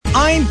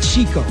I'm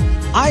Chico.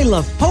 I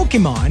love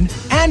Pokemon,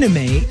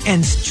 anime,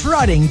 and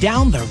strutting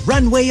down the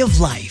runway of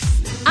life.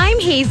 I'm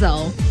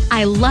Hazel.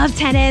 I love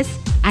tennis.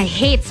 I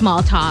hate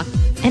small talk.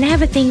 And I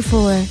have a thing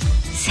for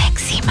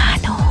sexy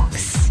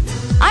manongs.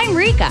 I'm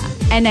Rica,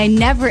 and I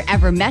never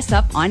ever mess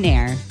up on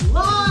air.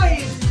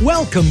 Live!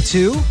 Welcome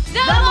to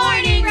The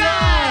Morning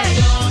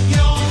Rush!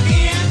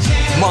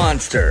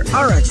 Monster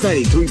RX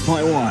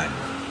 93.1.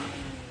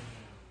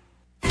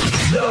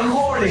 The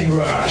Morning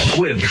Rush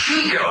with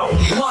Chico,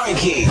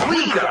 Markki,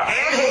 Rica,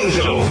 and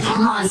Hazel.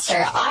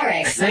 Monster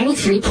RX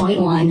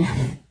 93.1.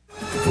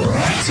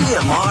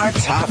 TMR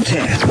Top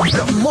 10.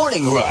 The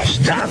Morning Rush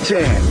Top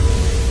 10.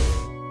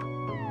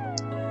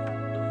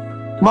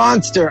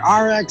 Monster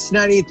RX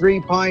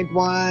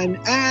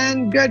 93.1.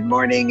 And good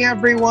morning,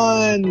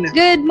 everyone.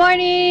 Good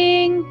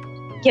morning.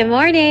 Good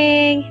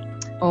morning.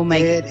 Oh my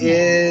It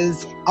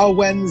is a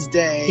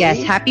Wednesday.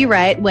 Yes, happy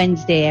Right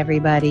Wednesday,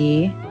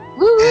 everybody.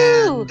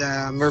 Woo!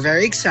 And we're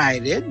very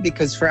excited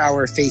because for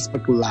our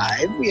Facebook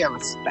Live, we have a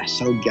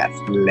special guest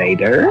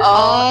later.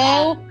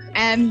 OMG.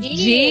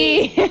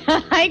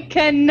 I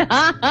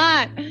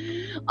cannot.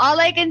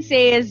 All I can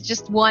say is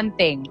just one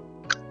thing.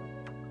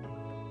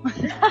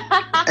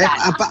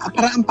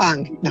 Parang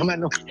pangit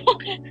naman.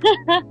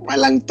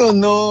 Walang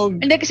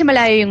tunog. Hindi kasi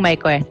malayo yung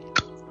mic ko eh.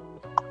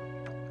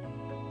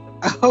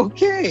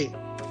 Okay.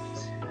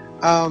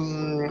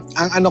 Ang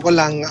ano ko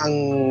lang,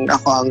 ang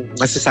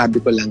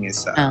masasabi ko lang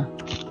is,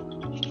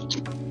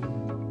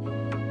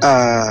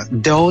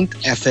 don't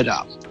F it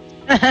up.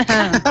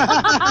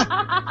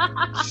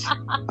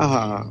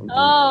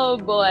 Oh,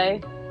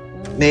 boy.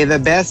 May the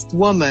best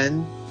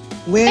woman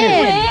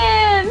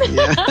win.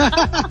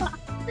 Yeah.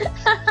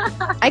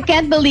 I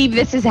can't believe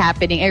this is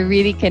happening. I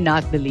really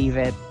cannot believe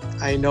it.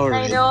 I know,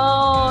 right? I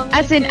know.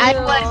 As in, I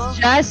was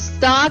just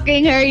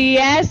stalking her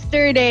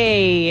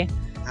yesterday.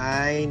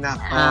 Ay,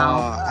 nako.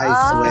 I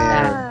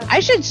swear.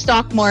 I should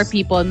stalk more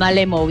people.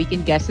 Malay mo, we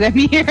can guess them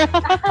here.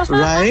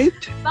 Right?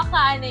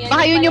 Baka ano yun.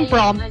 Baka yun yung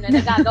prompt.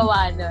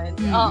 Nagagawa nun.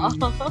 Oo.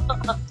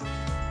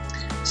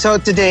 So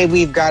today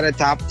we've got a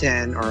top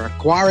 10 or a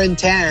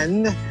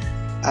quarantine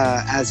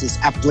as is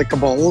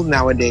applicable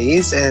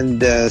nowadays,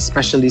 and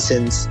especially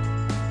since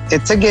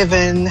it's a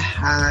given,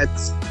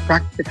 it's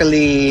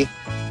practically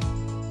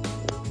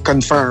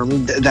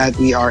confirmed that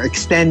we are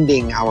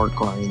extending our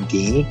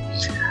quarantine.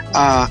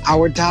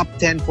 Our top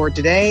 10 for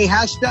today,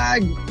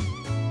 hashtag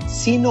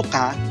Sino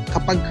ka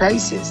kapag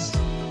crisis.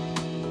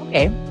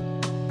 Okay.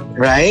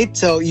 Right?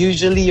 So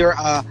usually you're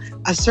a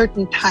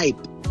certain type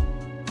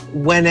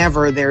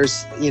whenever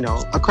there's,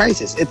 a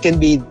crisis. It can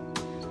be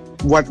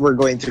what we're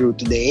going through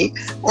today,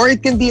 or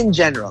it can be in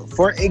general.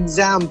 For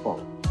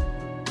example,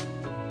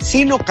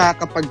 sino ka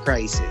kapag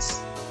crisis?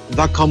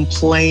 The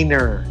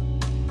complainer.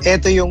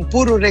 Ito yung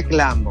puro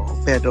reklamo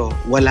pero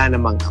wala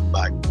namang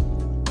ambag.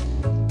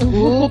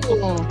 Ooh.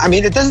 I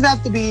mean, it doesn't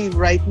have to be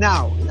right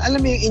now.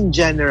 Alam mo yung in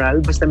general,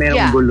 basta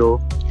mayroong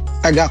gulo,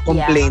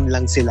 taga-complain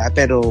lang sila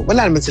pero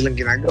wala naman silang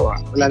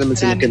ginagawa. Wala naman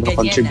silang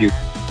kino-contribute.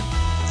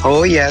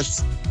 Oh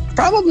yes.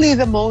 Probably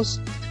the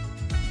most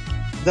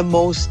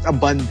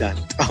abundant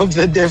of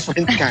the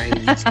different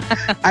kinds.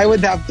 I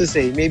would have to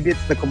say, maybe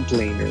it's the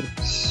complainer.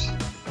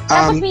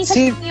 Tapos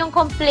minsan yung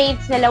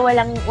complaints nila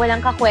walang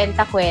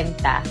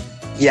kakwenta-kwenta.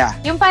 Yeah.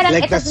 Yung parang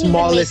like it the doesn't even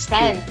make smallest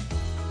sense.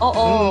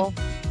 Oo.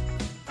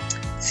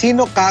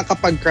 Sino ka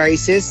kapag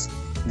crisis?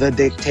 The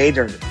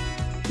dictator.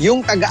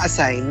 Yung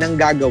taga-assign ng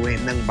gagawin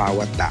ng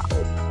bawat tao.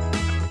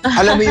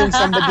 Alam mo yung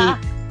somebody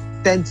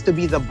tends to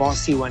be the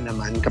bossy one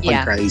naman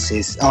kapag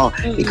crisis. Oh,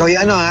 ikaw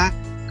yung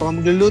ikaw ang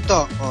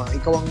magluluto. O,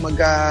 ikaw ang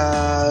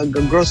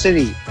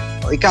mag-grocery.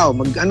 O, ikaw,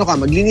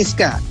 maglinis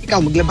ka.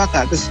 Ikaw, maglaba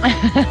ka. Tapos,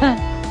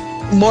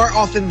 more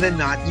often than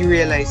not, you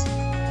realize,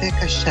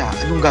 teka siya,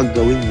 anong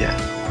gagawin niya?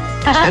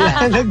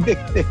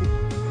 Nag-dictate.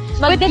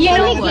 But you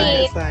know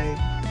what?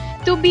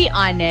 To be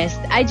honest,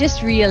 I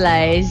just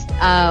realized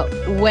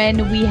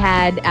when we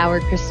had our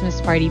Christmas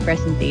party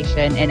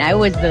presentation and I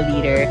was the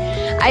leader,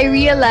 I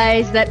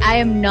realized that I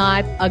am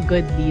not a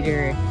good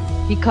leader.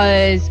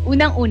 Because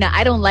unang-una,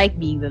 I don't like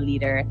being the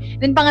leader.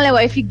 Then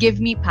pangalawa, if you give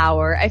me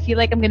power, I feel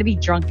like I'm gonna be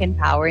drunk in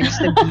power and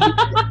just abuse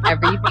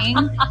everything.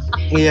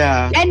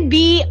 Yeah. And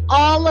be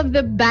all of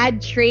the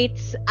bad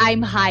traits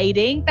I'm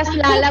hiding, tas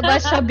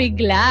lalabas siya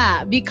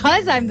bigla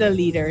because I'm the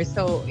leader.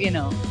 So,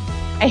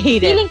 I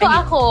hate it. Feeling ko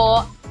ako,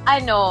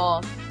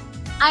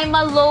 I'm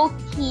a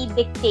low-key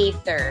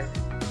dictator.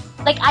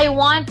 Like, I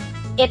want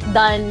it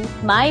done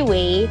my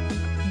way,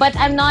 but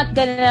I'm not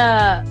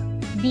gonna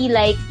be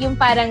like yung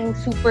parang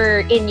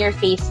super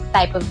in-your-face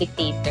type of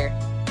dictator.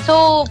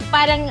 So,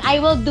 parang I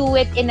will do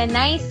it in a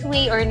nice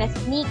way or in a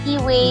sneaky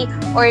way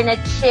or in a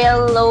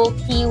chill,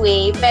 low-key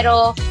way.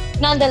 Pero,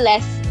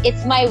 nonetheless,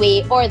 it's my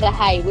way or the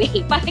highway.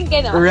 Parang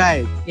gano'n.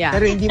 Right. Yeah.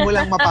 Pero hindi mo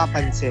lang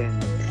mapapansin.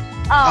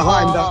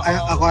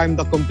 I'm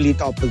the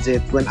complete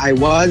opposite. When I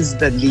was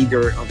the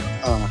leader of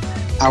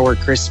our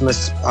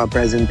Christmas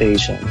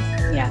presentation,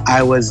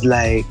 I was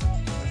like,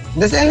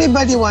 does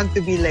anybody want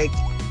to be like,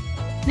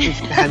 to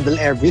handle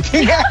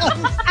everything else?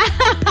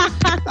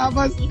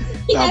 tapos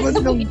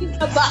nung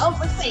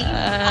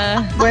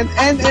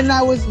and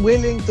I was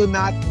willing to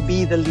not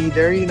be the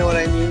leader, you know what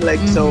I mean? Like,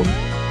 so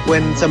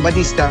when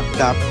somebody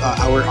stepped up,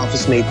 our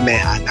office mate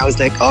Mean, I was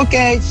like,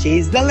 okay,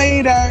 she's the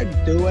leader,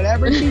 do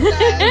whatever she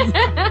says.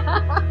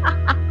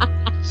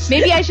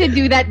 Maybe I should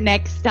do that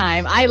next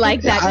time. I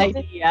like that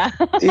idea.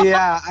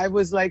 Yeah, I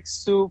was like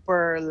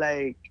super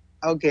like,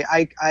 okay,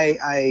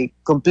 I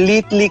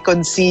completely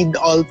concede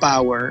all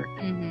power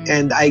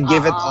and I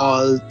give it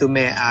all to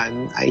Mean.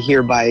 I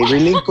hereby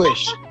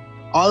relinquish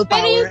all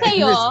power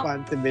and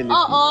responsibility.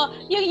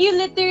 You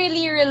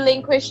literally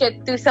relinquish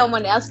it to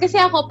someone else. Kasi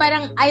ako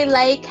parang I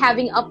like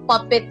having a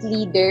puppet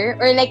leader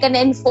or like an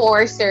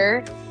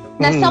enforcer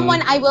na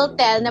someone I will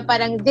tell na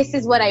parang this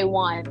is what I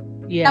want.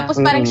 Yeah.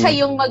 Tapos parang siya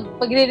yung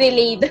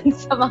magre-relay dun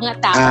sa mga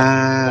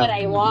tao. What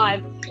I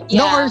want.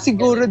 Yeah. No, or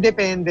siguro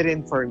depende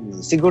rin for me.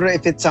 Siguro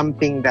if it's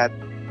something that,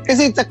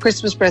 kasi it's a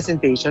Christmas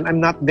presentation,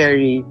 I'm not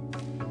very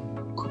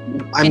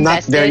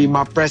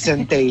ma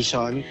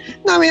presentation.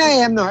 No, I mean, I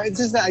am not.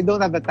 It's just that I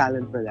don't have the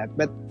talent for that.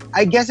 But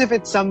I guess if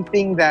it's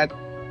something that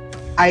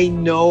I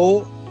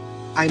know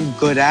I'm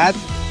good at,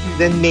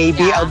 then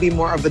maybe I'll be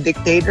more of a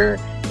dictator.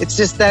 It's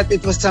just that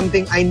it was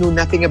something I knew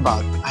nothing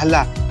about.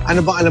 Hala,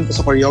 ano bang alam ko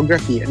sa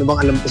choreography? Ano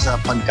bang alam ko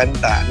sa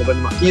pagkanta? Ano bang,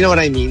 you know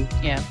what I mean?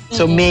 Yeah.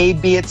 So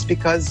maybe it's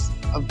because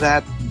of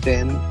that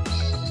then.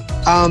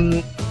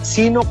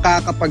 Sino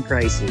ka kapag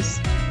crisis?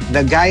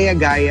 The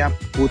gaya-gaya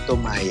puto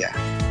maya.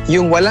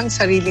 Yung walang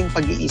sariling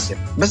pag-iisip.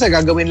 Basta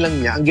gagawin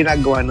lang niya ang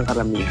ginagawa ng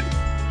karamihan.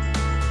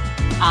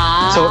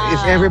 So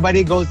if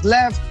everybody goes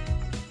left,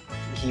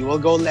 he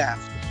will go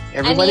left.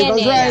 Everybody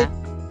goes right,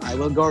 I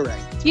will go right.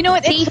 You know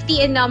what?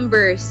 Safety in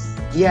numbers.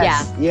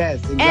 Yes,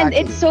 exactly. And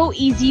it's so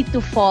easy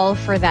to fall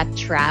for that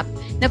trap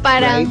na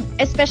parang,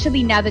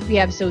 especially now that we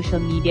have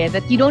social media,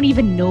 that you don't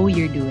even know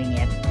you're doing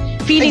it.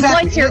 Feeling mo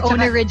it's your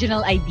own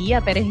original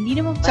idea, pero hindi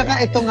naman pala. Tsaka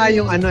ito nga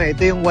yung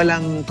ito yung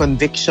walang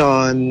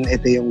conviction,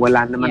 ito yung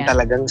wala naman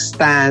talagang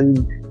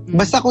stand.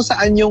 Basta kung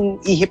saan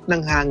yung ihip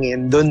ng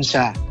hangin, doon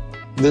siya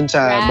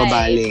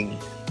babaling.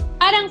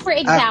 Parang for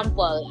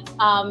example,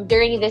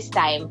 during this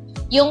time,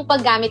 yung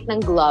paggamit ng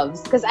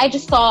gloves, because I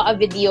just saw a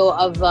video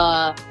of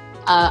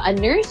a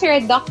nurse or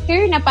a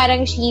doctor na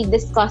parang she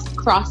discussed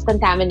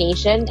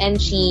cross-contamination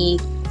and she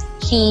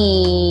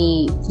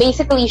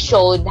basically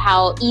showed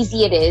how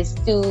easy it is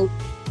to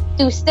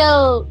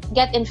still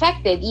get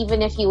infected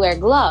even if you wear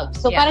gloves.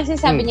 So parang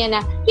sinasabi niya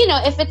na, you know,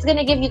 if it's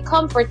gonna give you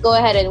comfort, go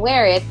ahead and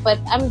wear it. But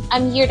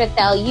I'm here to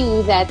tell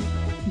you that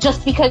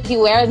just because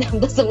you wear them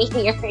doesn't mean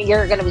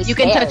you're gonna be scared. You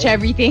can touch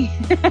everything.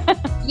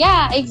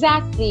 Yeah,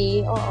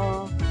 exactly.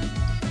 Oo.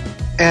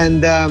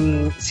 And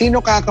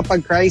sino ka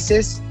kapag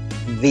crisis?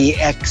 The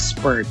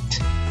expert.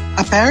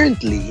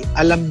 Apparently,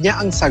 alam niya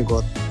ang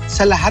sagot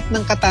sa lahat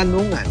ng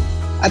katanungan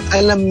at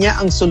alam niya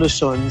ang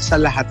solusyon sa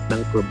lahat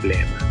ng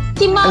problema.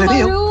 Si Mama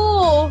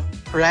Ru!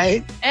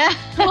 Right?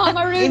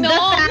 Mama Ru, In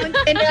no?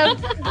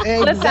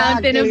 the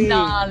fountain of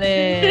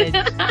knowledge.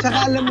 Tsaka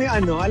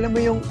alam mo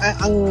yung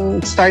ang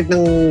start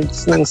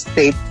ng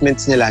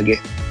statements niya lagi.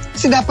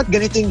 Kasi dapat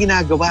ganito yung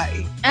ginagawa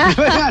eh.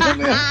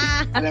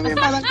 alam mo yung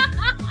parang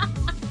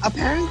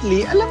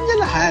apparently, alam niya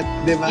lahat,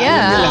 di ba? Yeah.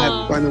 Alam niya lahat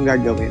kung anong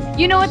gagawin.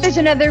 You know what? There's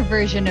another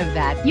version of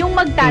that. Yung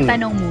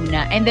magtatanong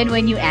muna, and then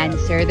when you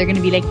answer, they're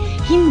gonna be like,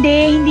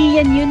 hindi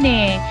yan yun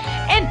eh.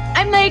 And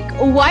I'm like,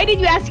 why did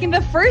you ask in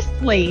the first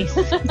place?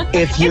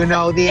 If you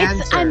know the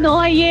It's answer.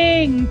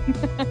 annoying.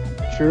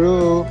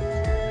 True.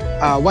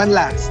 One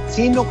last.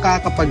 Sino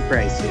ka kapag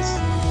crisis?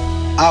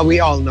 We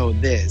all know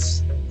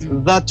this.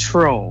 The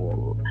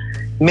troll.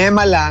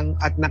 Mema lang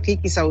at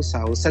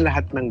nakikisawsaw sa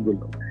lahat ng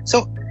gulo.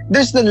 So,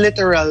 there's the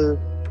literal,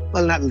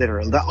 well, not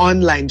literal, the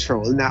online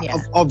troll. Now,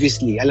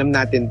 obviously, alam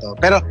natin to.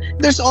 Pero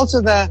there's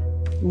also the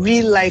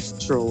real-life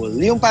troll.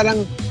 Yung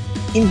parang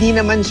hindi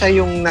naman siya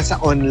yung nasa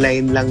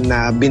online lang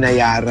na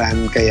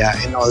binayaran kaya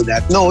and all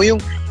that. No, yung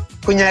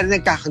kunyari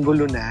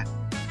nagkakagulo na,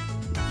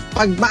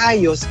 pag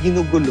maayos,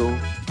 ginugulo.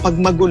 Pag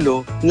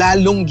magulo,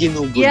 lalong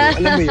ginugulo. Yeah.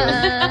 Alam mo yun?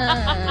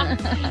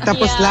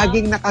 Tapos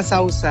laging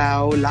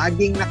nakasawsaw,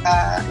 laging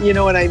you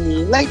know what I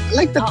mean? Like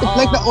the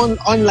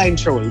online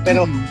troll.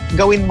 Pero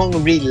gawin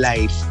mong real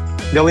life.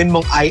 Gawin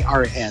mong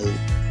IRL.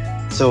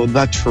 So,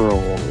 the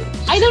troll.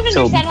 I don't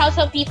understand how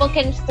some people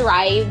can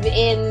thrive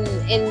in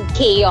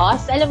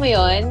chaos. Alam mo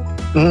yun?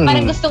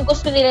 Parang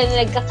gustong-gusto nila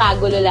na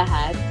nagkakagulo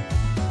lahat.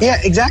 Yeah,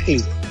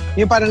 exactly.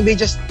 Yung parang they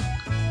just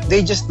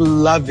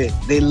love it.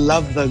 They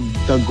love the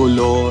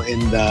gulo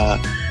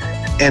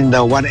and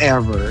the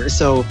whatever.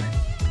 So,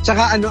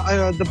 tsaka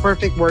the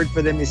perfect word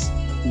for them is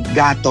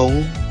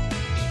gatong.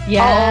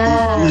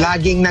 Yeah.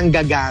 Laging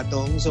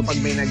nanggagatong. So pag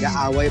may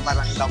nag-aaway,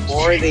 parang the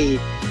more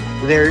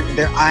their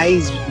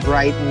eyes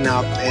brighten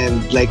up and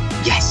like,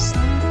 yes,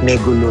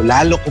 may gulo.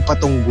 Lalo ko pa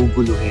tong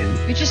guguluhin.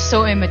 Which is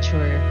so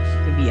immature,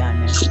 to be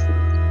honest.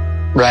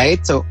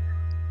 Right? So,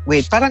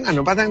 wait, parang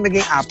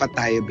naging apat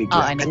tayo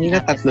bigla.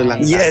 Kanina tatlo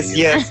lang. Yes.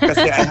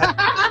 Kasi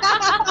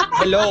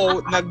hello,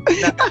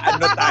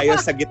 tayo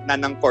sa gitna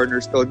ng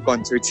Cornerstone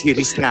concert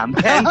series namin.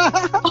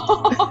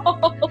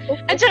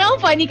 At saka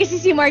ang funny kasi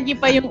si Markki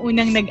pa yung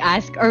unang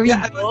nag-ask, are we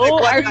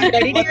Are we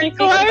ready to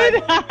record?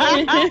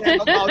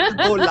 About to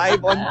go live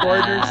on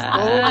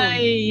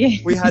Cornerstone.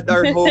 We had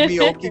our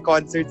Homie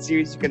concert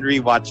series. You can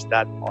rewatch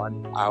that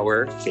on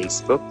our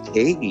Facebook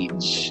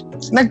page.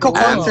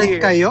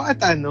 Nagko-concert kayo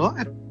at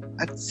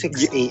At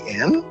 6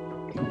 a.m.?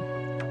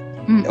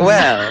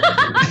 Well,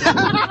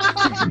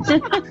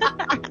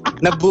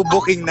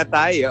 nabubuking na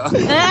tayo.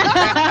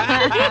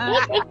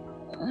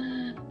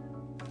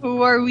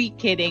 Who are we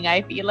kidding?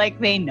 I feel like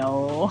they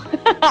know.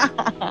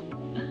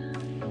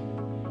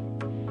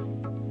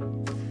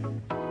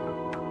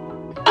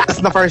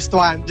 That's the first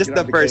one. Just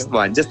the first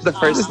one.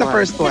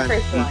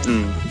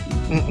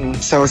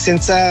 So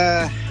since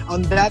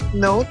on that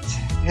note,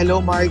 hello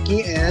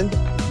Markki, and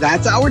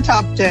that's our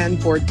top 10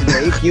 for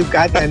today. If you've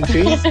got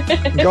entries,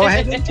 go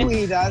ahead and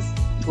tweet us.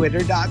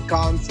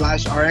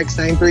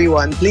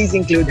 Twitter.com/RX931. Please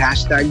include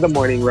hashtag The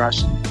Morning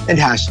Rush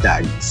and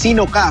hashtag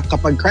Sino ka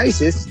kapag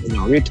crisis in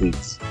all your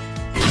tweets.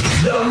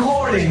 The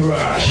Morning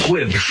Rush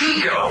with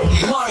Chico,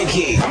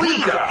 Markki,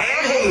 Rica,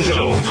 and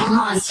Hazel.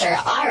 Monster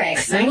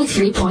RX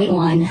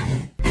 93.1.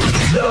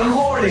 The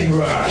Morning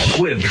Rush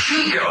with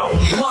Chico,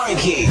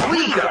 Markki,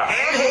 Rica,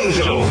 and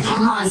Hazel.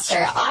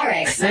 Monster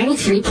RX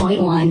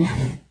 93.1.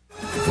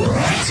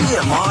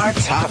 TMR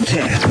Top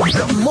 10.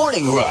 The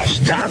Morning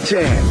Rush Top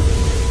 10.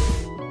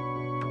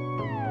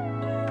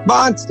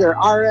 Monster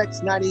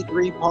RX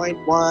 93.1,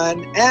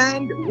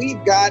 and we've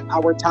got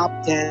our top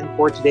 10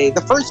 for today. The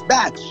first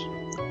batch.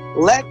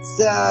 Let's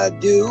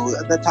do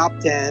the top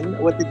 10.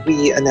 What did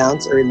we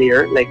announce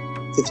earlier, like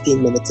 15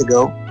 minutes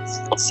ago?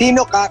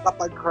 Sino ka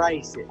kapag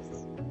crisis?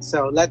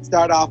 So let's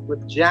start off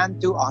with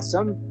Jan 2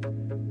 Awesome.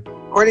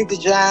 According to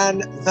Jan,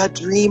 the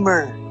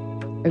dreamer.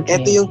 Okay.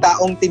 Ito yung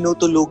taong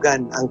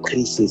tinutulugan ang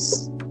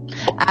crisis.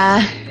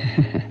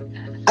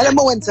 Alam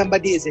mo, when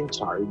somebody is in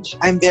charge,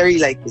 I'm very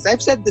like this.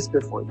 I've said this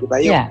before, di ba?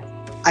 Yeah.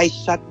 I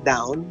shut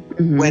down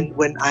when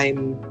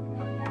I'm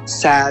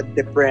sad,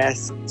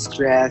 depressed,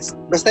 stressed.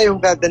 Basta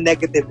yung the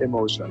negative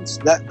emotions.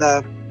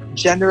 The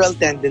general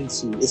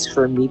tendency is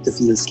for me to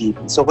feel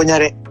sleepy. So,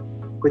 kunyari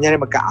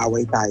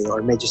magkaaway tayo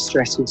or medyo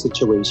stressful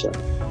situation,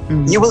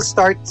 you will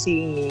start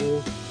seeing me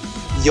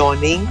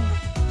yawning.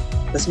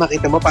 Tapos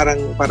makita mo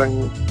parang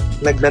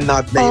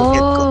nagnanod na yung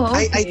head ko.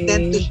 Okay. I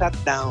tend to shut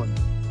down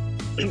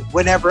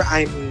whenever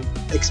I'm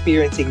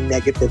experiencing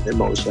negative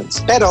emotions.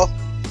 Pero,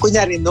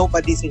 kunyari,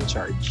 nobody's in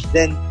charge,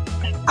 then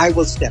I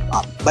will step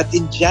up. But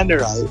in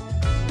general,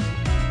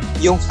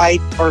 yung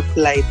fight or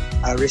flight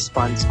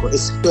response ko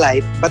is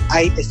flight, but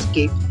I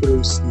escape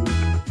through sleep.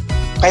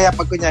 Kaya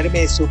pag kunyari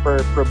may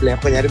super problem,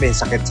 kunyari may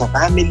sakit sa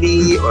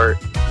family or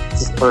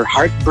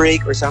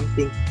heartbreak or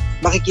something,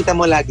 makikita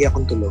mo lagi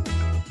akong tulog.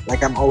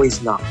 Like I'm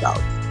always knocked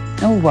out.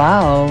 Oh,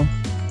 wow.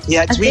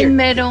 Yeah, it's As weird. in,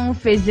 merong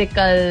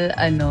physical,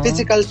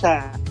 Physical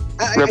siya.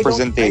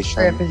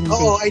 Representation.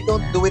 I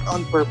don't do it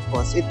on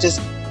purpose. It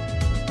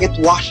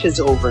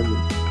washes over me.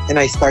 And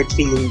I start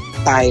feeling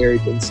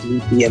tired and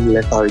sleepy and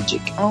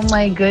lethargic. Oh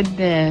my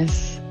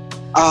goodness.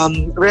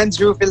 Renz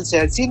Rufil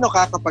said, sino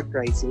ka kapag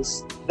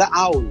crisis? The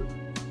owl.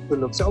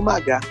 Tulog sa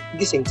umaga,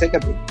 gising sa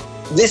gabi.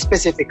 This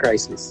specific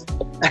crisis.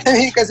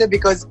 Kasi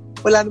because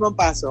wala namang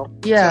pasok.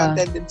 Yeah. So, ang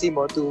tendency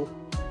mo to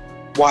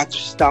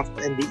watch stuff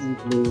in the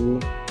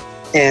evening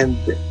and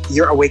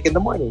you're awake in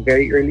the morning,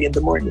 very early in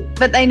the morning.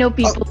 But I know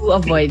people who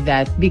avoid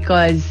that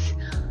because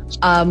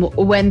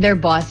when their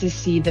bosses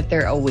see that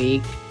they're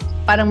awake,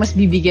 parang mas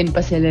bibigyan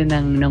pa sila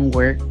ng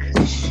work.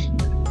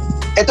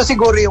 Ito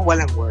siguro yung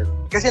walang work.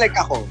 Kasi like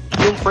ako,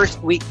 yung first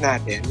week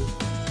natin,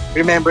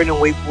 remember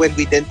when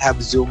we didn't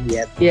have Zoom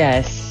yet?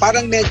 Yes.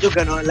 Parang medyo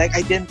gano'n, like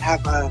I didn't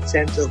have a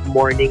sense of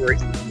morning or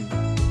evening.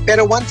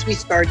 Pero once we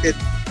started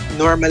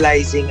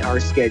normalizing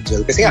our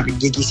schedule, kasi nga,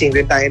 gigising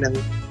rin tayo ng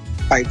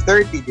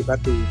 5:30, di ba,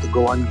 to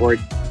go on board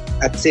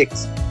at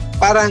 6.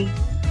 Parang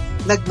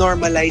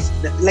nag-normalize,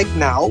 like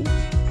now,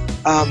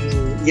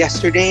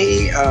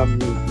 yesterday,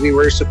 we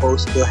were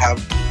supposed to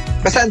have,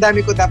 basta ang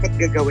dami ko dapat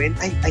gagawin,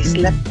 I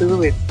slept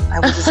through it.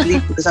 I was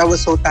asleep because I was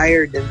so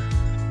tired and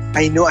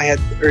I know I had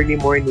early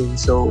morning.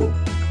 So,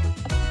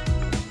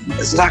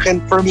 sa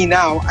akin, for me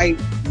now,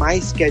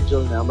 my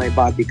schedule now, my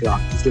body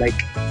clock is like,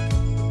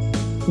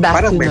 Back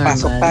parang to may normal.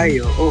 pasok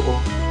tayo. Oo.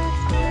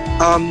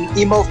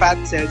 Emo Fat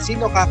says,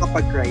 sino ka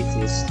kapag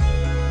crisis?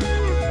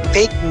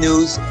 Fake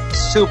news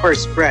super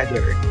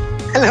spreader.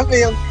 Alam mo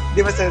yung,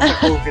 di ba sa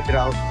COVID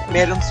raw,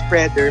 merong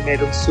spreader,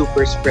 merong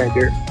super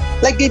spreader.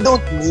 Like they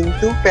don't mean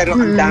to, pero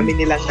ang dami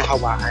nilang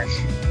nahawaan.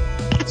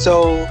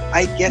 So,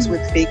 I guess with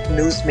fake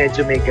news,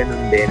 medyo may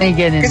ganun din. May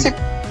ganun. Kasi,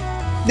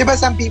 di ba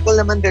some people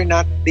naman,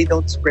 they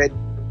don't spread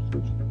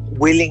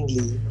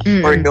willingly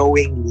or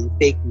knowingly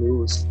fake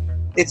news.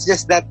 It's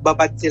just that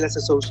babad sila sa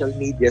social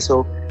media.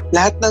 So,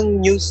 lahat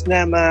ng news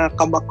na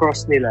ma-come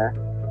across nila,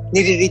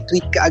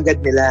 nire-retweet ka agad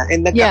nila.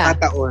 And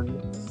nagkakataon,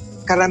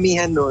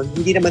 karamihan nun,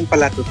 hindi naman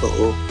pala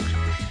totoo.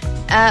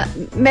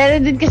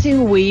 Meron din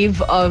kasing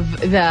wave of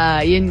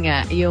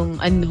yung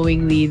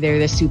unknowingly, they're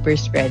the super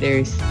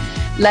spreaders.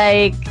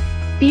 Like,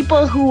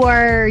 people who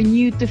are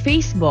new to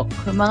Facebook.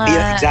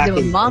 Mga,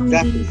 exactly, diba,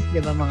 mommies,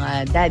 diba,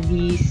 mga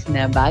daddies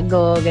na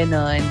bago,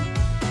 ganon.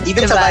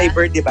 Even diba? sa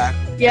Viber, diba?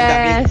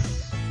 Yes.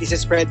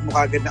 Isa-spread mo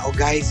kagad na,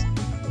 guys,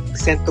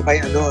 sent to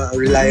by a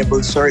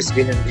reliable source,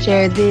 ganyan.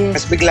 Share this.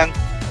 Mas biglang,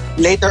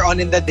 later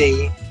on in the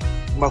day,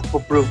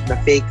 magpo-prove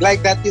na fake.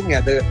 Like that yun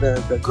nga,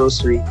 the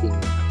grocery thing.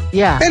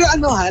 Yeah. Pero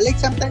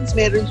like sometimes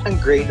meron siyang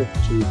grain of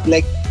truth.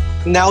 Like,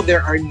 now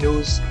there are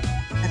news.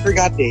 I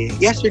forgot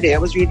yesterday, I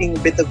was reading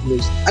a bit of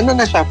news. Ano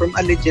na siya? From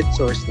a legit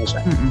source na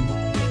siya.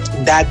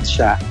 Dad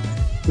siya.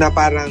 Na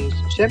parang,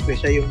 syempre,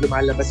 siya yung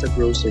lumalabas sa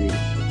grocery.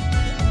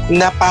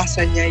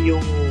 Napasa niya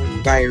yung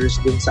virus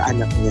dun sa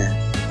anak niya.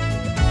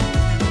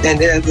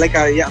 And like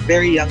a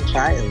very young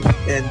child.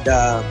 And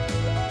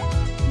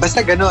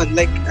basta ganon.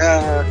 Like,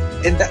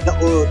 and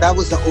that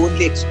was the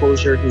only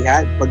exposure he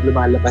had pag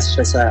lumalabas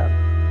siya sa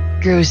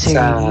grocery.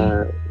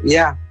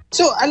 Yeah.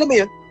 So, alam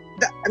mo yun,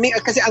 I mean,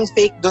 kasi ang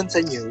fake dun sa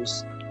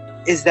news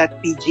is that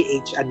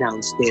PGH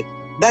announced it.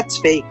 That's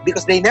fake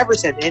because they never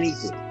said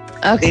anything.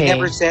 Okay. They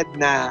never said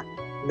na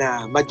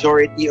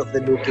majority of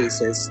the new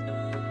cases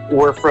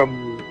were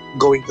from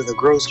going to the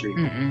grocery.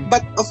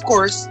 But of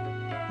course,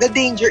 the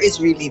danger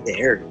is really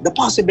there. The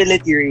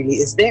possibility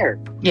really is there.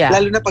 Yeah.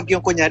 Lalo na pag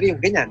yung kunyari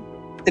yung ganyan,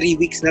 3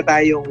 weeks na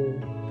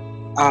tayong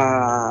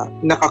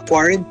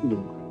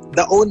naka-quarantine.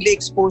 The only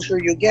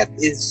exposure you get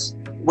is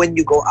when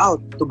you go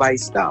out to buy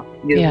stuff.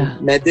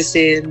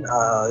 Medicine,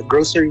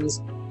 groceries.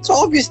 So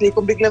obviously,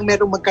 kung biglang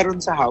merong magkaroon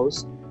sa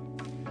house,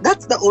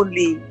 that's the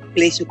only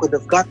place you could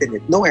have gotten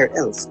it. Nowhere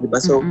else. Diba?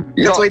 So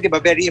that's why,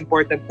 diba, very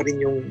important pa rin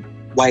yung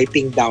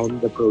wiping down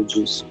the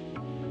produce.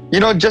 You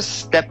know, just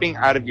stepping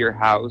out of your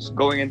house,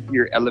 going into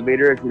your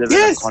elevator if you live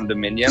in a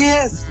condominium.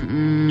 Yes,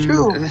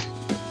 true.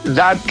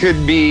 That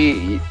could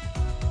be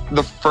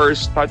the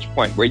first touch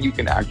point where you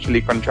can actually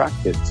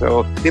contract it.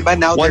 So diba,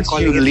 now once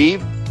you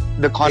leave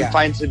the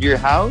confines of your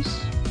house,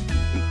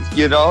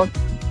 you know,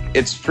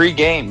 it's free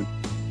game.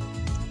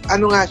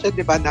 Ano nga siya,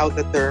 diba, now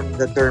the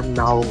term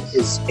now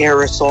is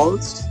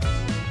aerosols.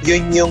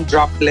 Yun yung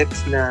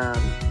droplets na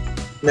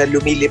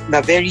lumilip,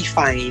 na very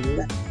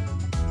fine.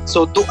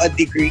 So to a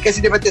degree,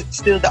 kasi diba it's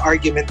still the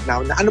argument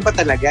now na ano ba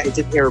talaga,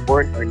 is it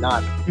airborne or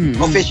not?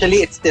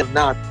 Officially, it's still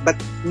not. But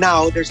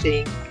now they're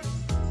saying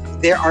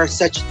there are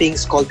such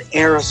things called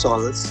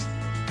aerosols.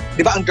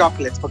 Diba ang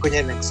droplets, pag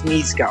kunya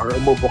nag-sneeze ka or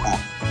umubo ka,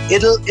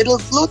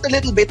 it'll float a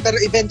little bit pero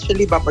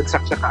eventually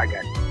babagsak siya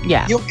kaagad.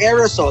 Yeah. Yung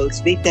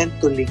aerosols, they tend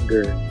to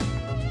linger.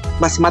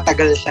 Mas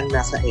matagal siyang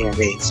nasa air.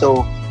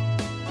 So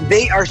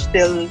they are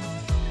still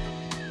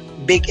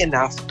big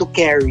enough to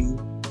carry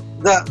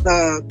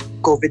the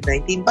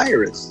COVID-19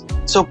 virus.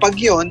 So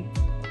pag yun,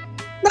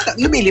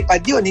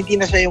 lumilipad yun. Hindi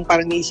na siya yung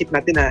parang naisip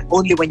natin na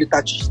only when you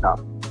touch stuff.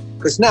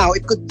 Because now,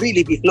 it could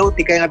really be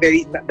floating. Kaya nga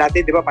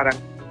dati, di ba, parang,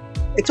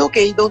 it's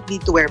okay, you don't need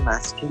to wear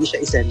mask. Hindi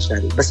siya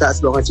essential. Basta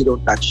as long as you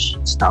don't touch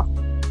stuff.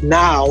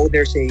 Now,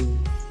 they're saying,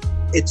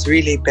 it's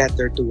really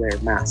better to wear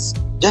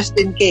mask. Just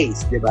in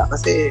case, di ba?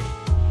 Kasi,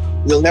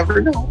 you'll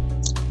never know.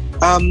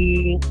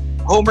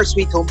 Homer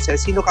Sweet Home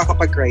says, sino ka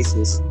kapag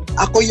crisis?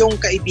 Ako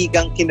yung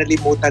kaibigang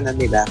kinalimutan na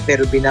nila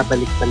pero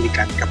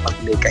binabalik-balikan kapag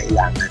may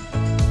kailangan.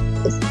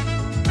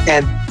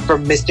 And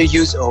from Mr.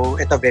 Yuzo,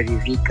 ito very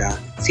Rica,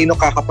 sino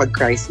ka kapag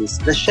crisis?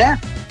 The chef.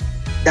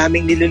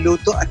 Daming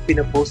niluluto at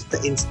pinapost sa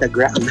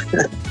Instagram.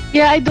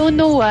 Yeah, I don't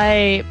know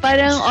why.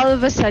 Parang all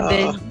of a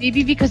sudden,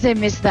 maybe because I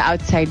miss the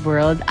outside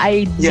world,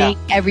 I make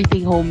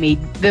everything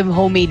homemade, the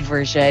homemade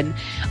version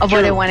of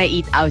what I want to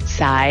eat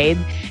outside.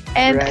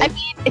 And I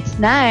mean, it's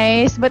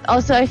nice, but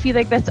also I feel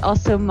like that's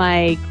also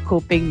my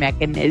coping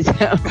mechanism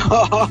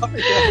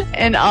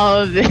and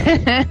all of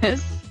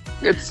this.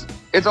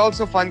 It's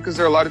also fun because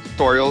there are a lot of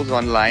tutorials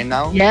online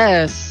now.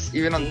 Yes.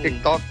 Even on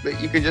TikTok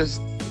that you could just,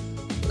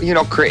 you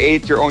know,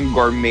 create your own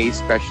gourmet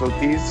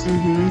specialties.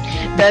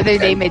 The other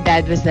day, my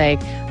dad was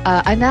like,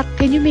 anak,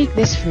 can you make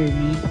this for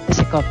me?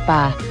 Kasi ko,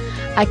 pa,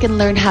 I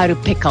can learn how to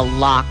pick a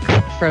lock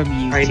from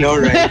you. I know,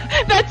 right?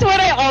 That's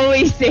what I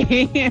always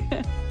say.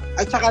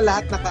 At saka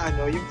lahat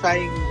yung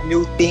trying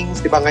new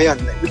things, di ba ngayon?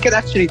 We can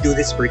actually do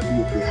this for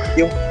TV.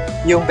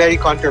 Yung very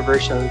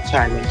controversial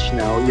challenge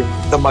now, yung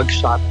the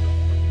mugshot.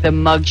 The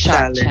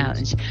mugshot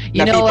challenge.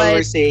 You know what?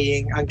 People were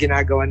saying, ang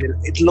ginagawa nila,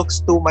 it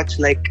looks too much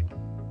like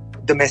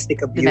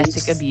domestic abuse.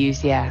 Domestic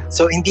abuse, yeah.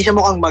 So, hindi siya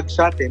mukhang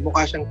mugshot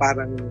Mukha siyang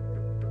parang,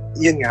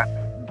 yun nga,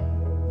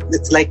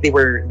 it's like they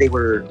were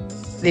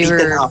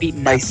beaten up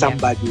by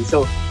somebody.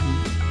 So,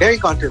 very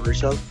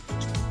controversial.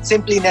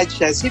 Simply Ned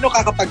says, sino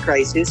ka kapag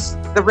crisis?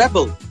 The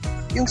rebel.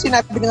 Yung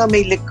sinabi nga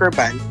may liquor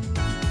ban,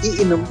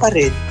 iinom pa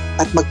rin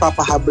at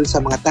magpapahabol sa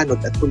mga tanod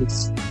at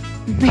pulis.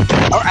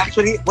 Or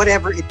actually,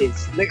 whatever it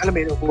is. Like, alam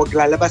mo yun, huwag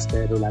lalabas,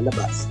 pero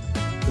lalabas.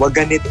 Huwag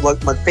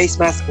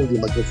mag-face mask, hindi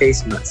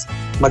mag-face mask.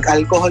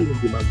 Mag-alcohol,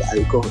 hindi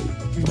mag-alcohol.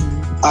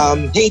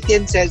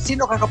 Haytian says,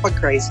 sino ka kapag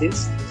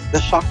crisis? The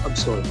shock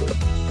absorber.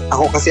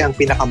 Ako kasi ang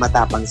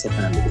pinakamatapang sa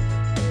family.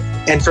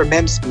 And for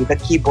Memsby,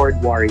 the keyboard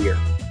warrior.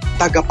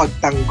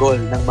 Tagapagtanggol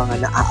ng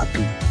mga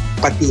naaapi,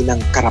 pati ng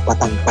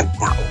karapatang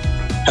pantao.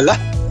 Hala?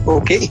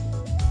 Okay.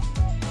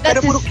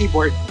 Pero puro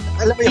keyboard.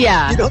 Alam mo yun,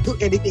 Yeah. you don't do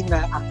anything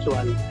na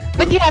actual.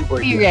 But you have to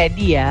be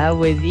ready,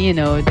 with, the And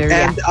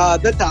reaction.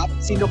 the top,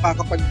 Sino Ka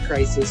Kapag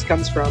Crisis,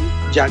 comes from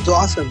Jan to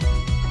Awesome.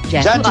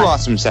 Jan to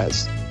Awesome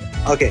says,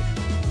 Okay.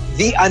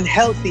 The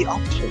unhealthy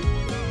option.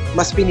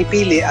 Mas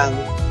pinipili ang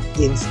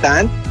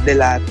instant,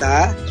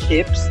 delata,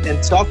 chips,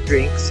 and soft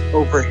drinks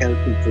over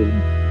healthy food.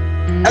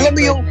 Alam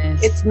mo yung,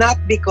 Goodness. it's not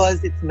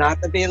because it's not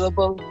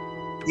available.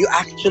 You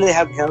actually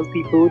have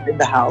healthy food in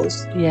the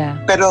house.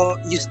 Yeah. Pero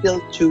you still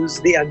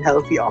choose the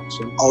unhealthy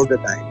option all the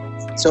time.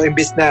 So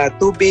imbis na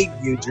tubig,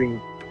 you drink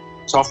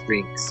soft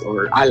drinks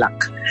or alak.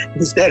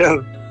 Instead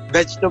of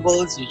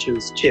vegetables, you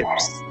choose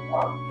chips.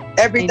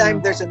 Every I time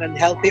know. there's an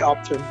unhealthy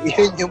option,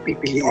 yun yung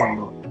pipiliin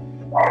mo.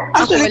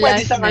 Actually, Ako pwede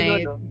last siyang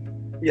night, no?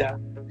 Yeah.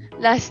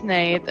 last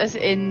night, as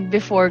in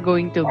before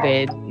going to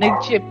bed,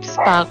 nag-chips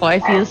pa ako.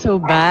 I feel so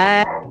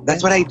bad.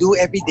 That's what I do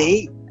every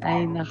day.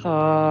 Ay,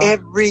 nako.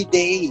 Every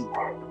day.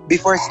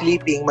 Before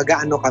sleeping,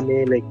 mag-aano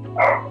kami, like,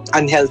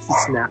 unhealthy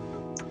snack.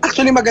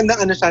 Actually,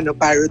 magandang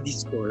parody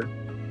store.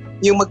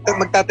 Yung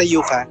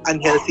magtatayo ka,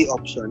 unhealthy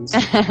options.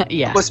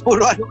 Yeah. Tapos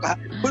puro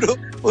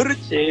puro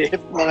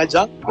chips, mga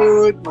junk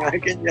food, mga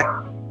ganyan.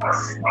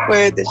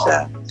 Pwede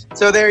siya.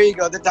 So there you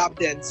go, the top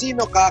 10.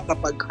 Sino ka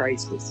kapag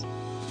crisis?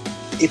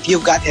 If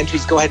you've got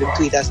entries, go ahead and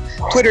tweet us.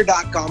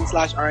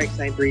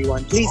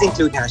 Twitter.com/RX931. Please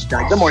include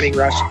hashtag The Morning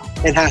Rush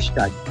and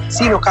hashtag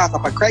Sino ka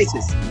kapag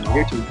crisis in all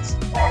your tweets.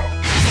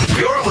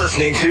 You're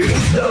listening to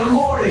The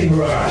Morning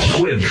Rush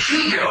with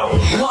Chico,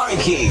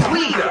 Markki,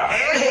 Rica,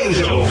 and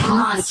Hazel.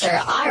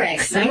 Monster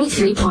RX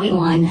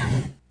 93.1.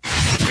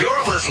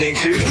 You're listening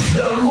to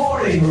The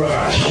Morning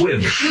Rush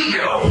with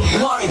Chico,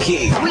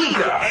 Markki,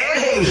 Rica,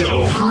 and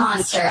Hazel.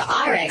 Monster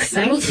RX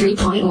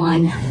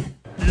 93.1.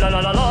 La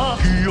la la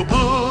la.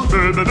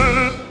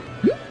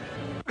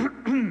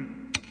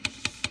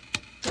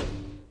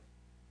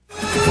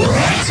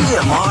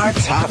 TMR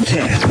Top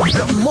 10.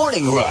 The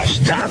Morning Rush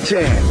Top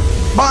 10.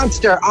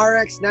 Monster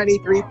RX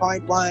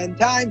 93.1.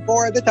 Time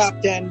for the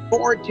top 10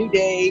 for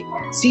today.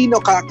 Sino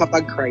ka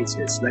kapag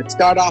crisis? Let's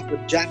start off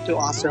with Jan to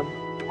Awesome.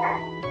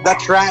 The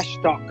trash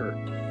talker.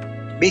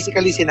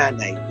 Basically si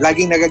nanay.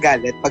 Laging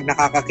nagagalit pag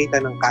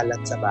nakakakita ng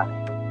kalat sa bahay.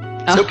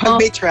 So pag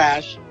may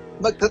trash,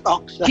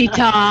 magtatalk siya. She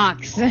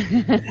talks.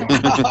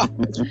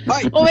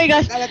 Hoy, Oh my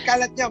gosh.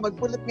 kalat-kalat niya.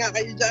 Magpulot nga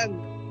kayo dyan.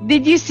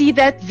 Did you see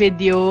that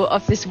video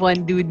of this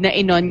one dude na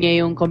inon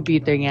niya yung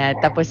computer niya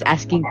tapos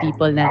asking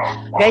people na,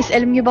 guys,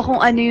 alam niyo ba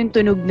kung ano yung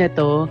tunog na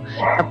to?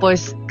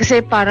 Tapos,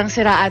 kasi parang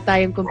sira ata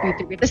yung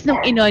computer niya. Tapos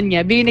nung inon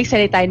niya, biglang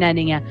nagsalita yung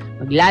nanay niya,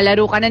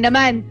 maglalaro ka na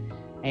naman.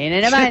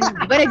 Ayun na naman.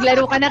 Di ba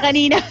naglaro ka na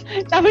kanina?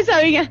 Tapos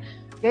sabi niya,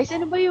 guys,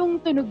 ano ba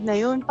yung tunog na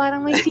yun?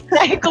 Parang may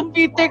sira yung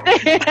computer ko.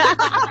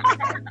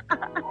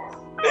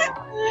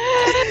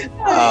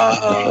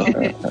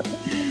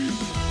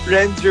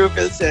 Renz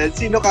Rufel says,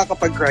 sino ka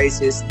kapag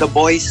crisis? The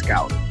Boy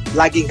Scout.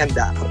 Laging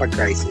handa kapag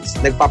crisis.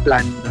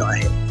 Nagpaplano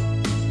ahead.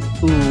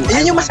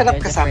 Yan yung masarap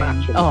kasama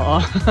actually.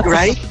 Oo.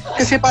 Right?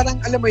 Kasi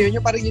parang, alam mo yun,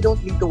 yung parang you don't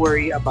need to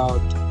worry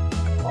about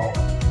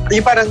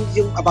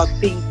yung about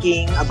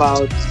thinking,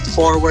 about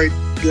forward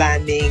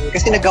planning.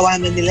 Kasi nagawa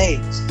na nila eh.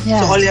 Yeah.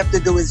 So all you have to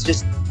do is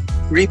just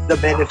reap the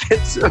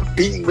benefits of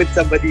being with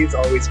somebody who's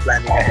always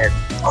planning ahead.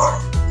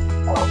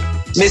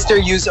 Mr.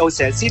 Yuzo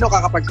says, sino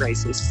ka kapag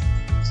crisis?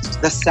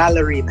 The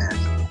salaryman.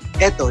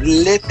 Eto,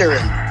 literally,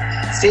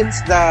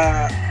 since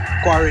the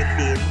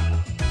quarantine,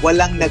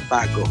 walang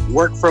nagbago.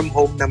 Work from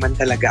home naman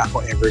talaga ako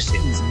ever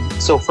since.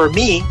 So for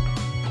me,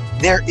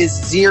 there is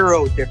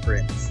zero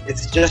difference.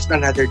 It's just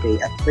another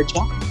day at the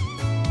job.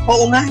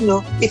 Oo nga,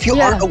 no? If you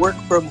are a work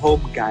from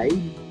home guy,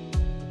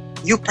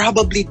 you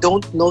probably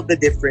don't know the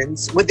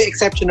difference, with the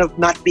exception of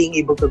not being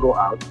able to go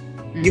out.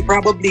 You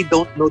probably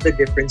don't know the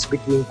difference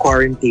between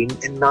quarantine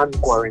and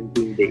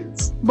non-quarantine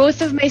days. Both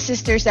of my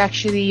sisters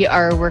actually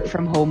are work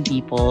from home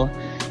people.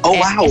 Oh,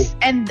 wow.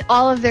 And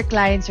all of their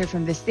clients are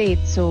from the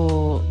States.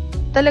 So,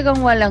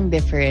 talagang walang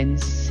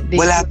difference.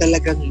 Wala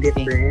talagang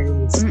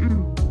difference.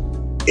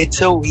 It's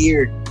so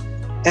weird.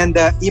 And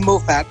Emo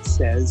Fat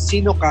says,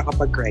 sino ka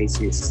kapag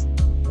crisis?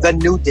 The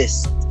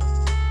nudist.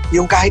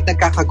 Yung kahit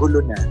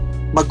nagkakagulo na,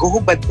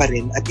 maghuhubad pa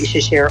rin at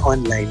isi-share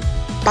online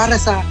para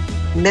sa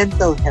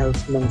mental health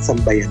ng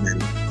sambayanan.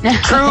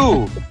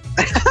 True!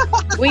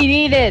 We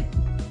need it.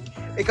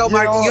 Ikaw,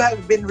 Markki, you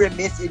have been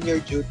remiss in your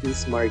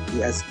duties,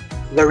 Markki, as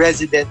the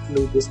resident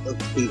nudist of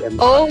TMR.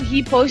 Oh,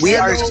 he posted We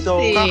are the whole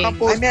so... thing.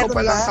 Kakapost ko meron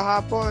pa lang ba?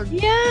 kahapon.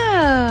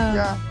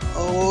 Yeah.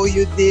 Oh,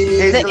 you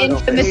did. The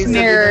infamous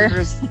mirror.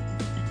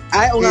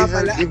 Ay, o nga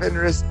Hazel pala. even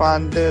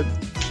responded.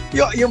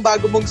 Yung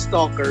bago mong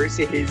stalker,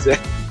 si Hazel.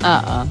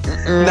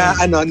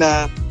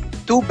 na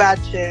 2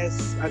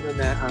 batches,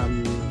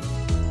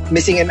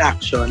 missing in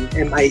action,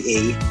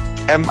 MIA.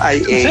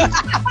 MIA.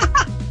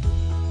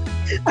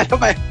 Ano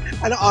ba?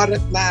 Anong oras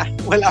na?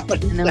 Wala pa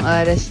rin. Anong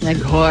oras na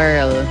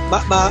girl?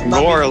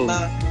 Girl.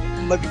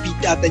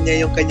 Mabibit ata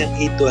niya yung kanyang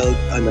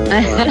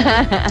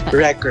 812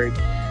 record.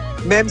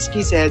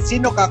 Memski said,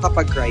 sino ka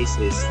kapag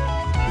crisis?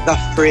 The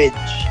fridge.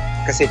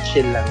 Kasi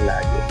chill lang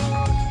lagi.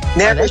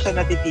 Never siya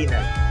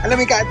natitinan.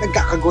 Alam mo, kahit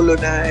nagkakagulo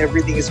na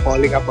everything is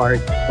falling apart,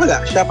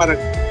 wala. Siya parang,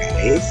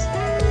 guys,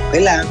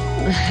 okay lang.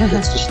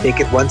 Let's just take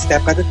it one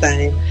step at a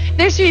time.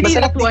 There's really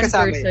Masarap that one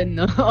kasama person,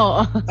 no?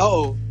 Oo.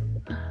 Oo.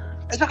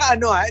 At saka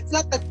it's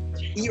not that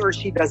he or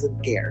she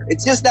doesn't care.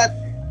 It's just that,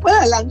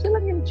 wala lang, siya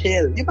lang yung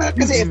chill. Di ba?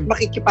 Kasi if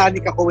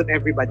makikipanik ako with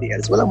everybody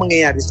else, walang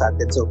mangyayari sa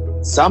atin. So,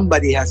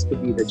 somebody has to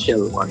be the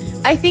chill one.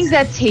 I think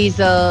that's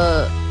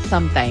Hazel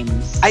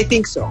sometimes. I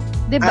think so.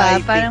 Diba?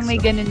 Parang may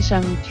ganun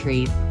siyang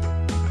trait.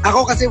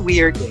 Ako kasi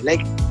weird eh.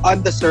 Like,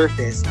 on the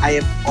surface, I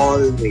am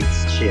always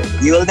chill.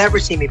 You will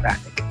never see me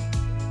panic.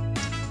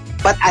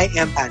 But I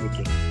am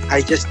panicking.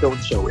 I just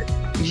don't show it.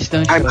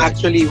 I'm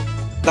actually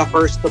the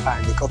first to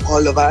panic. Of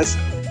all of us,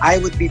 I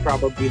would be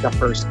probably the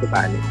first to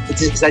panic. It's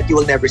just that you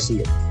will never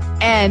see it.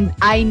 And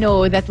I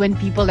know that when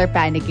people are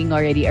panicking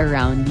already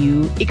around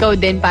you, ikaw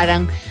din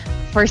parang,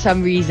 for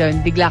some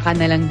reason, bigla ka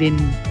na lang din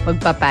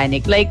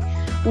magpa-panic. Like,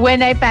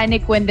 when I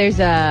panic when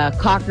there's a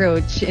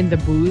cockroach in the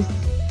booth,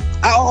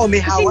 oo, may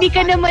hawak. Hindi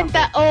ka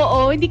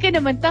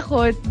naman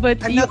takot.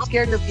 But I'm not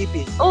scared of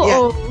pipis. Oo.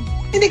 Yeah.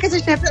 Hindi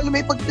kasi syempre, alam mo,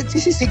 pag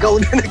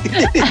nagsisisigaw na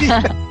nagtitili,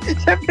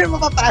 syempre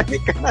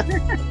mapapanik ka.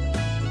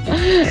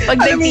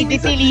 Pag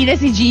nagtitili na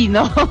si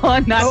Gino. Oo.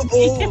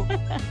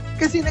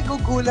 Kasi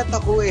nagugulat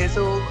ako eh.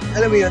 So,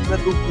 alam mo yun,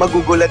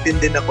 magugulatin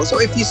din ako.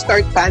 So, if you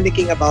start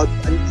panicking about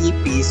an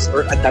ipis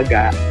or a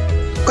daga,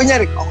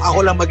 kunyari,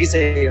 ako lang mag-isa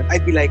yun,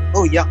 I'd be like,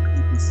 oh, yuck,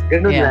 ipis.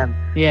 Ganun lang.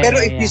 Yeah,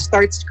 pero if you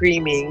start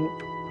screaming,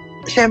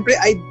 syempre,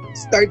 I'd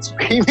start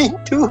screaming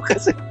too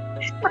kasi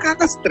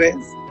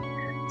nakaka-stress.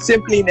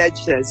 Simply Ned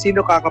says,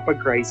 sino ka kapag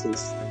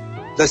crisis?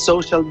 The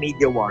social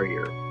media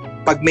warrior.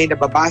 Pag may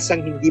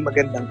nababasang hindi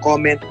magandang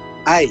comment,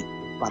 ay,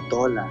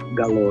 patola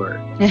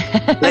galore.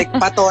 Like,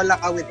 patola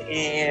ka with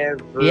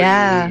everything.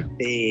 Yeah.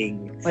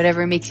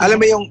 Whatever makes you...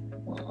 Alam mo yung,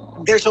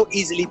 they're so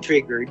easily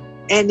triggered.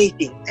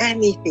 Anything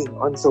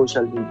on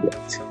social media.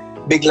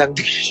 Biglang,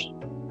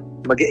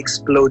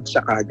 mag-explode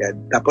siya kagad.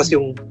 Tapos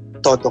yung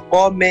todo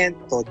comment,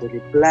 todo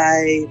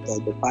reply,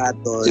 todo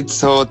patol. It's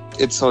so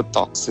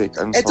toxic.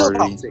 It's so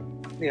toxic.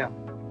 Yeah.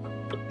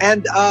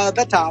 And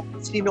the top,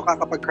 sino ka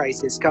kapag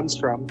crisis, comes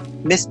from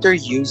Mr.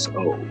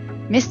 Yuzo.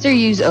 Mr.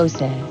 Yuzo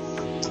says,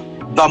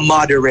 the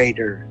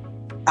moderator.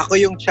 Ako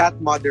yung chat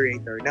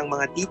moderator ng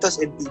mga titos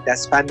and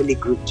titas family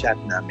group chat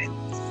namin.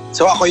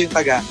 So ako yung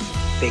taga,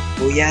 fake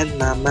po yan,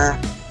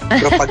 mama.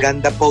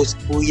 Propaganda post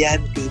po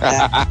yan,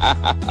 tita.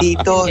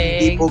 Tito,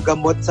 hindi po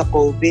gamot sa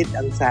COVID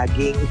ang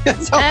saging.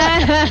 So,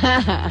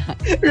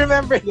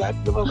 remember that?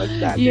 Lumabas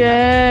natin.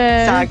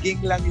 Yes.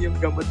 Saging lang yung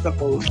gamot sa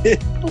COVID.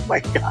 Oh my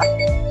God.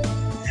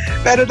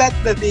 Pero that's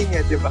the thing,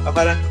 di ba?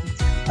 Parang,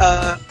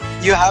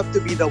 you have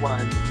to be the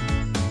one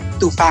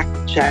to fact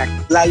check.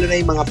 Lalo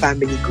na yung mga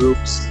family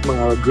groups,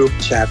 mga group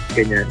chat,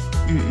 ganyan.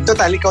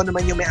 Total, ikaw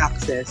naman yung may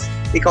access.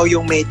 Ikaw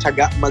yung may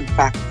tiyaga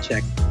mag-fact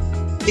check.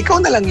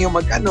 Ikaw na lang yung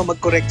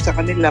mag-correct sa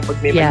kanila pag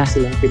may mali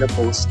silang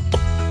pinapost.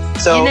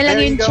 So, yun na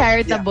lang yung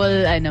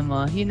charitable,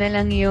 yun na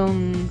lang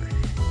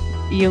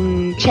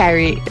yung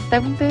charity.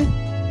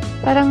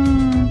 Parang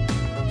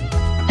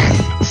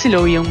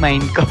slow yung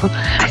mind ko.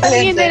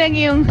 Yun na lang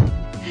yung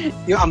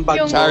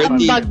ambag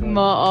charity. Ambag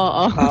mo,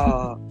 oo.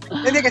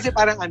 Hindi kasi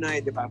parang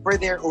di ba?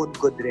 For their own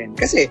good rin.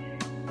 Kasi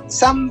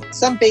some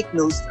fake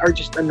news are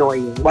just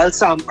annoying while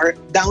some are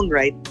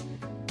downright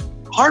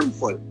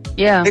harmful.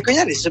 Yeah. Like,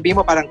 kunyari, sabihin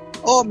mo parang,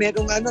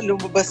 merong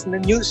lumabas na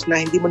news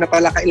na hindi mo na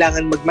pala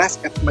kailangan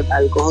mag-mask at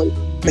mag-alcohol.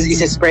 Mas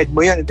isa-spread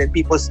mo yun and then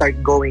people start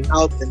going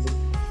out and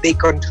they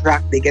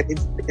contract, they get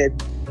infected.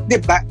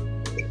 Diba?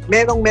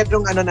 Merong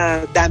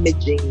na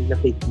damaging na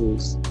fake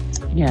news.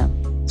 Yeah.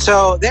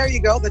 So, there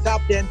you go. The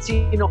top 10.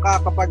 Sino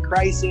ka kapag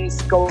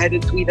crisis? Go ahead and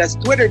tweet us.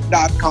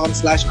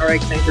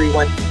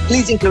 Twitter.com/RX931.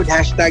 Please include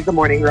hashtag The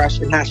Morning Rush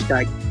and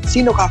hashtag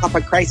Sino ka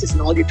kapag crisis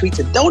in all your tweets.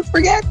 And don't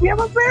forget, we have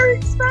a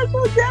very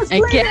special guest I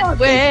can't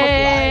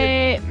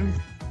wait.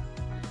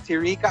 Si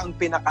Rica ang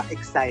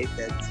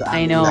pinaka-excited sa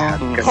I know.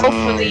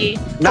 Hopefully.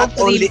 Not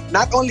only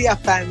a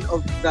fan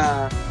of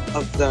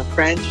the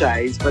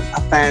franchise, but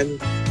a fan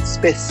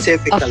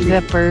specifically.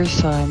 Of the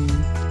person.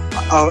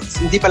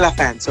 Hindi pala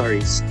fan,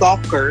 sorry.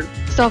 Stalker.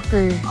 Of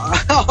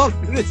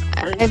this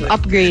person. I've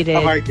upgraded.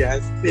 Of our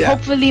guest. Yeah.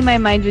 Hopefully my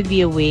mind would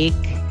be awake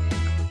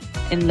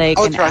in like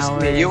an trust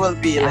hour. me, you will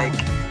be like...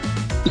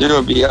 You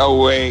will be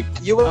awake.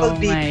 You will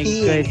be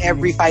peeing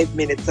every 5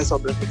 minutes sa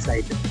sobrang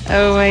excited.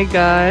 Oh my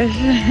gosh.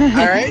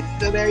 Alright,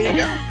 so there you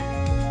go.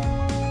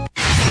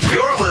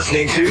 You're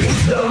listening to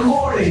The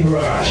Morning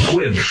Rush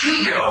with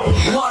Chico,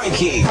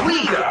 Markki,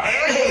 Rica,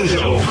 and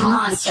Hazel.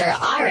 Monster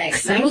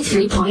RX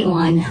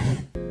 93.1.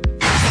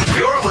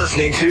 You're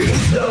listening to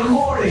The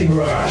Morning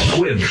Rush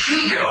with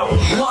Chico,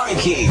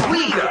 Markki,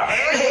 Rica,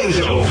 and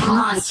Hazel.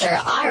 Monster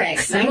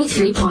RX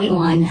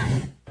 93.1.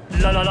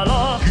 La la la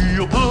la,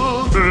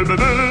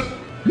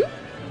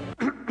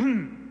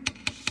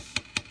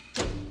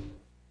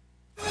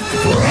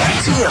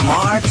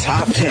 TMR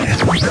Top 10.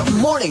 The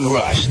Morning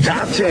Rush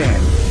Top 10.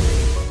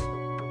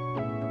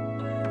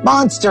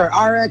 Monster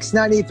RX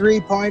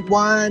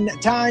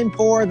 93.1. Time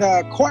for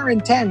the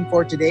quarantine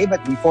for today.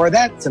 But before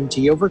that, some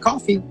tea over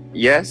coffee.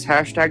 Yes,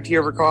 hashtag tea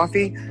over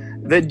coffee.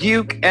 The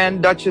Duke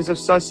and Duchess of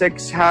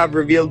Sussex have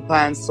revealed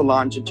plans to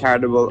launch a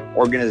charitable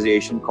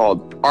organization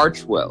called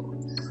Archwell.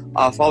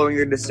 Following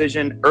their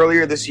decision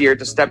earlier this year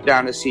to step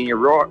down as senior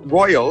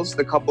royals,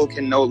 the couple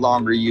can no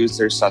longer use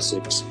their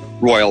Sussex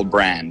royal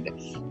brand.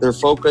 Their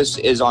focus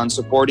is on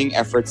supporting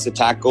efforts to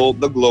tackle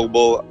the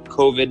global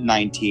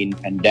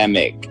COVID-19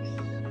 pandemic.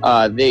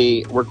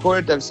 They were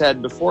quoted to have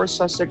said, before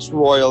Sussex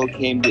Royal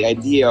came the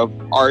idea of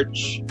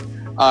arch,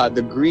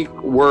 the Greek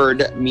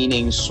word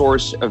meaning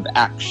source of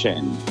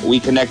action. We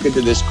connected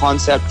to this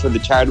concept for the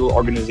charitable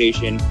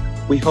organization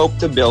we hope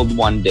to build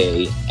one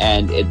day,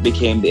 and it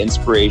became the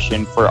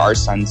inspiration for our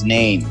son's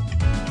name.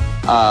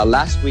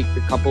 Last week,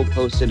 the couple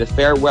posted a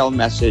farewell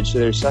message to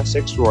their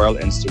Sussex Royal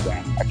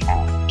Instagram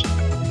account.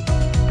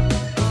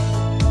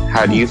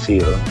 How do you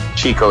feel,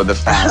 Chico, the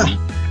fan?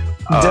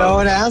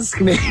 Don't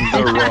ask me.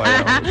 The royal.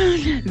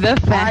 The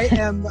I fan.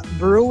 am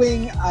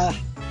brewing a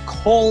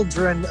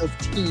cauldron of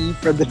tea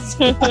for this.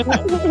 No,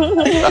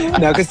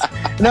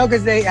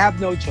 because they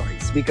have no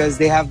choice, because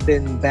they have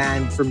been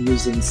banned from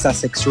using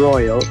Sussex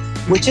Royal,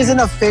 which is an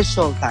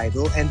official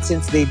title, and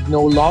since they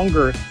no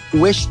longer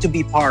wish to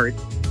be part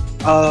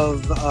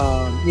of,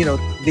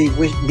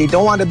 they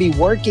don't want to be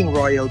working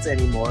royals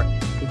anymore.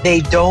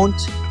 They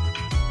don't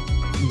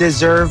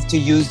deserve to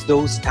use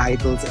those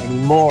titles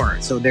anymore.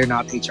 So they're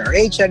not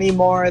HRH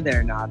anymore.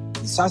 They're not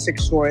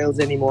Sussex Royals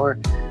anymore.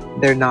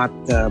 They're not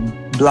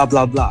blah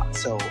blah blah.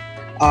 So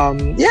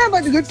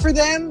but good for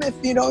them. If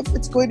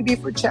it's going to be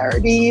for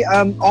charity,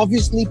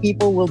 obviously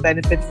people will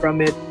benefit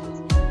from it.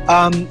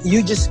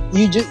 You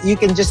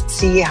can just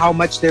see how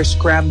much they're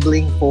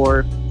scrambling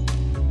for,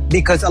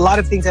 because a lot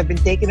of things have been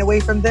taken away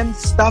from them.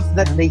 Stuff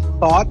that they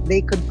thought they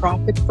could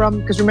profit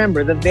from. Because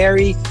remember, the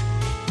very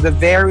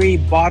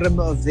bottom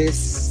of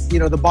this,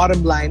 the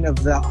bottom line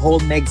of the whole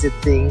Megxit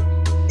thing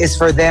is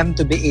for them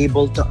to be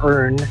able to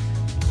earn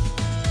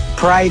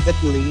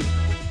privately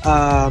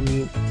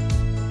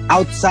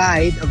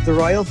outside of the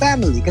royal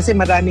family. Kasi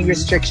maraming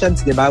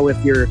restrictions, di ba?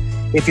 If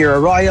you're a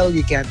royal,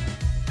 you can't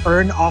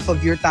earn off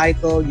of your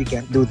title, you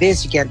can't do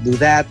this, you can't do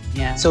that.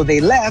 Yeah. So they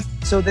left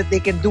so that they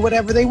can do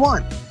whatever they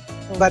want.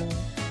 But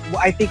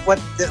I think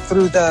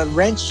through the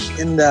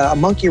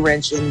monkey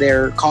wrench in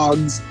their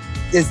cogs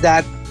is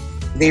that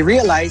they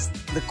realized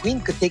the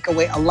Queen could take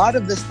away a lot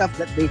of the stuff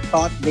that they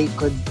thought they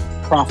could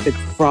profit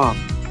from.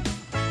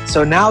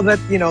 So now that,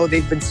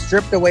 they've been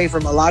stripped away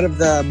from a lot of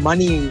the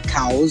money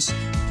cows,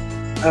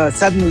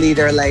 suddenly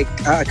they're like,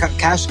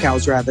 cash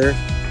cows rather,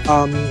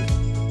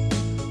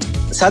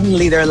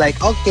 suddenly they're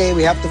like, okay,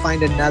 we have to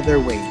find another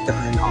way to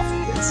earn off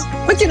of this.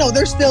 But,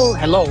 they're still,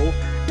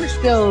 they're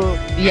still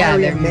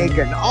Harry and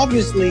Meghan.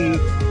 Obviously,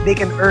 they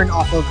can earn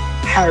off of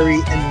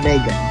Harry and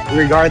Meghan,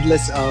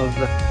 regardless of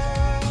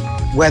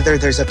whether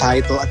there's a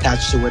title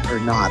attached to it or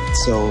not.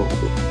 So,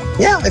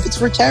 if it's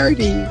for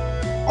charity,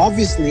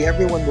 obviously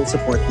everyone will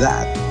support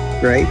that,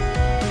 right?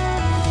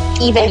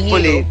 Even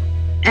Hopefully. you.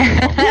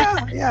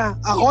 Yeah.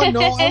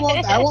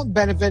 I won't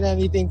benefit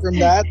anything from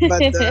that,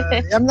 but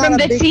I'm not From a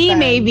the big tea, fan.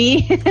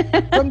 maybe.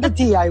 From the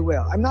tea, I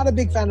will. I'm not a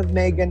big fan of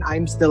Meghan.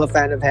 I'm still a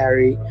fan of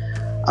Harry.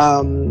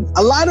 A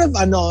lot of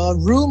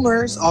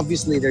rumors.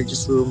 Obviously, they're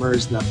just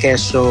rumors. Na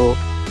kesyo,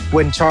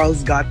 when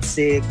Charles got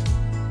sick,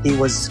 he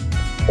was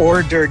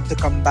ordered to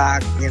come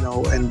back,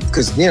 and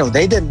because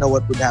they didn't know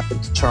what would happen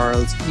to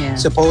Charles. Yeah.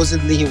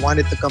 Supposedly he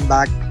wanted to come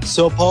back.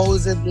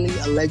 Supposedly,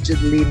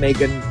 allegedly,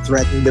 Meghan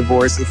threatened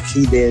divorce if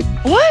he did.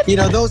 What?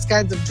 Those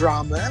kinds of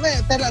drama. I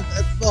mean,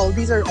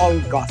 these are all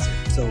gossip.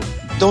 So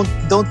don't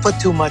put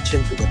too much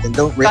into it, and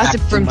don't react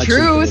Gossip too from much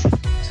truth. into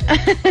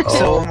it.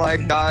 Oh my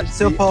gosh.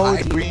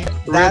 Supposedly,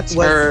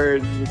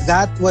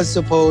 that was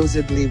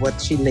supposedly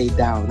what she laid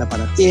down. Na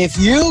parang, if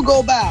you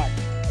go back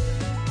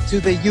to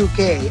the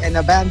UK and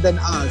abandon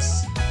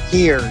us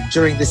here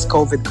during this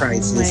COVID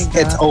crisis,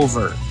 it's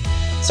over.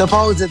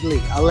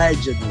 Supposedly,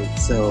 allegedly.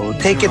 So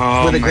take it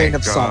with a grain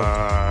of salt.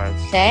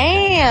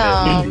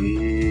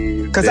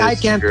 Damn. Because I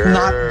can't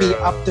not be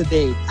up to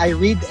date. I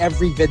read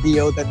every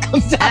video that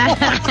comes out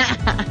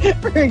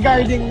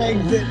regarding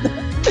Megxit.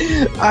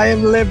 I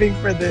am living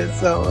for this,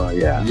 so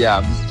yeah.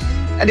 Yeah.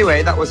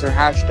 Anyway, that was her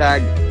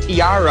hashtag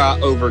Tiara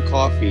over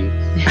coffee.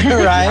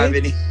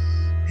 Right?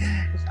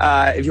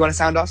 If you want to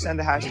sound off, send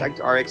the hashtag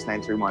to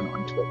RX931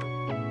 on Twitter.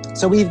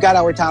 So we've got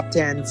our top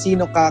 10.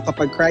 Sino ka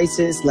kapag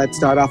crisis? Let's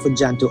start off with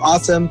Jan to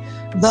Awesome.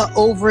 The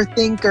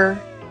overthinker.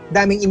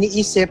 Daming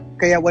iniisip,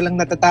 kaya walang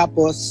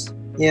natatapos.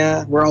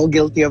 Yeah, we're all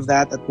guilty of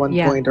that at one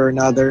point or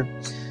another.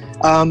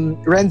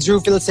 Renz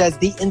Rufil says,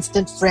 the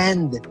instant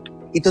friend.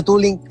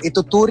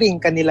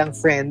 Ituturing kanilang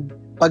friend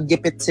pag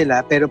gipit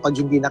sila, pero pag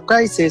hindi na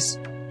crisis,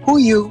 who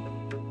you?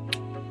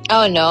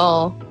 Oh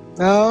no.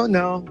 Oh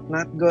no,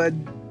 not good.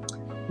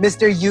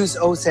 Mr.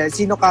 Yuzo says,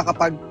 sino ka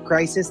kapag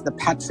crisis? The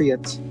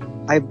patriot.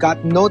 I've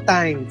got no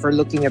time for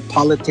looking at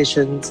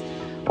politicians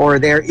or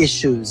their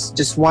issues.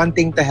 Just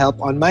wanting to help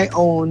on my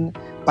own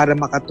para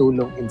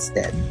makatulong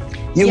instead.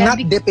 Yung not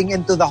dipping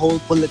into the whole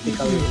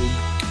political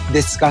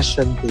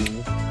discussion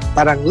thing.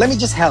 Parang, let me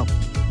just help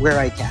where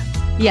I can.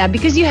 Yeah,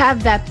 because you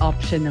have that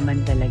option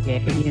naman talaga,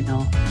 you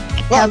know.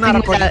 Well, not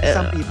according to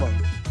some people.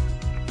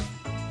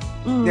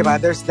 Diba?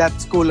 There's that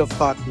school of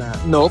thought na,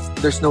 nope,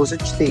 there's no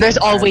such thing. There's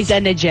always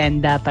an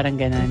agenda, parang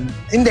ganun.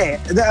 Hindi.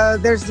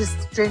 There's this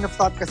train of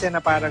thought kasi na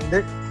parang,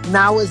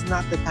 now is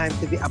not the time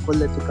to be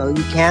apolitical.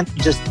 You can't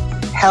just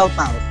help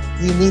out.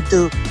 You need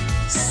to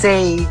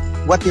say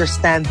what your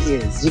stand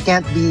is. You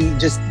can't be in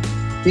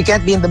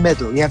the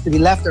middle. You have to be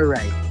left or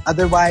right.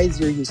 Otherwise,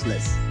 you're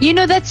useless. You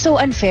know, that's so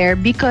unfair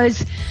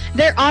because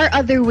there are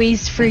other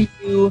ways for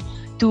you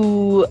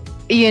to,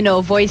 you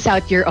know, voice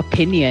out your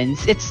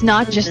opinions. It's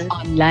not just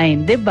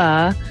online,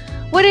 diba?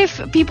 What if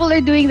people are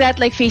doing that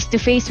like face to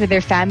face with their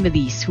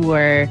families who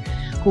have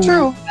you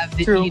know,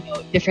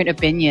 different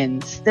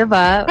opinions,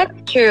 diba?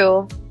 That's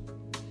true.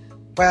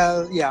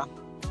 Well, yeah.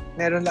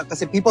 Meron lang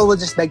kasi people will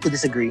just beg to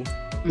disagree.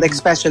 Like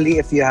especially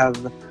if you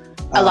have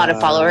a lot of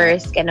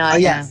followers,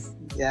 ganon. Yes.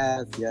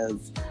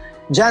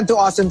 Jan to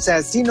Awesome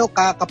says, sino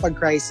ka kapag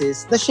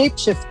crisis? The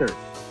shapeshifter.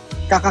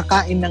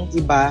 Kakakain ng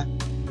iba.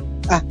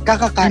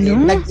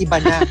 Nag-iba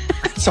na.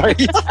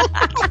 Sorry.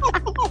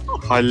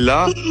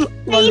 Hala.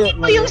 Nainip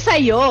mo yung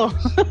sayo.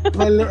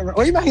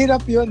 Uy,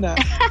 mahirap yun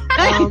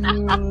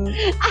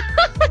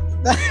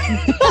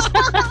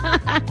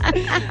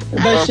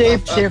The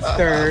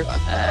shapeshifter.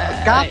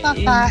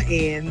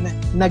 Kakakain,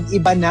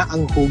 nag-iba na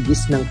ang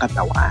hugis ng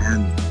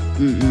katawan.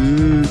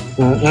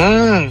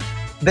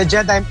 The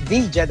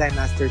Jedi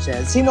Master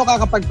says, sino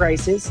ka kapag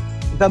crisis?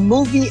 The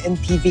movie and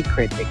TV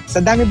critic. Sa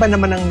dami ba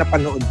naman ang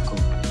napanood ko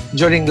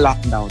during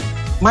lockdown?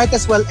 Might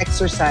as well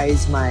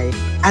exercise my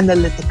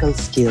analytical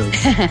skills.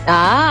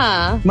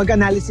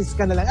 Mag-analysis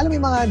ka na lang. Alam mo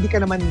yung mga hindi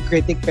ka naman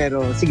critic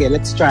pero sige,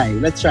 let's try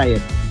it.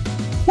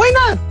 Why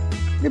not?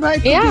 Diba?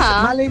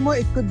 Malay mo,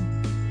 it could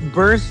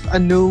birth a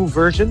new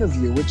version of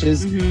you, which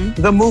is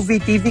the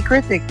movie TV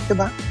critic.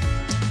 Diba?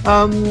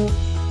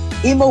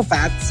 Emo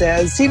Fat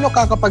says, sino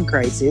ka kapag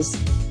crisis?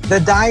 The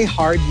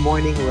die-hard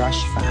morning rush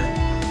fan.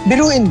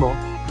 Biruin mo,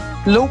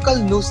 local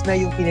news na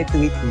yung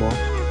tinitweet mo,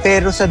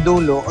 pero sa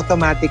dulo,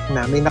 automatic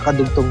na, may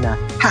nakadugtong na,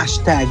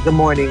 #The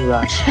Morning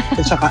Rush.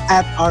 At saka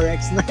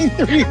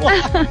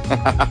 @RX931.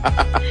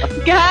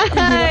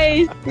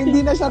 Guys!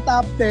 Hindi na siya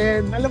top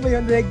 10. Alam mo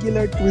yun,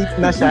 regular tweet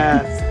na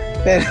siya.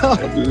 Pero,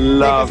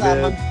 love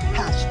it.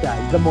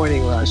 #The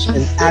Morning Rush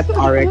and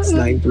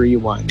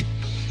 @RX931.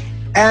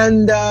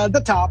 And the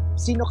top,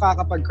 sino ka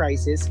kapag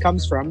crisis,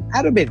 comes from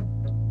Arubin.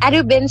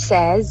 Arubin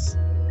says,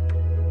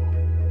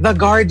 the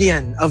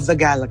guardian of the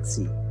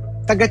galaxy.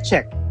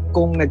 Taga-check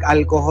kung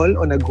nag-alcohol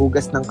o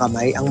naghugas ng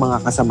kamay ang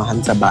mga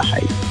kasamahan sa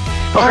bahay.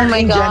 Oh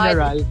my God. In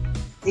general,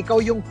 ikaw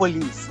yung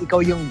police,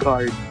 ikaw yung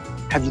guard.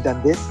 Have you done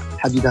this?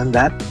 Have you done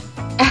that?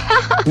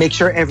 Make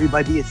sure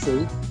everybody is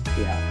safe.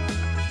 Yeah.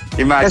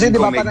 Imagine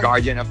kung may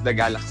guardian of the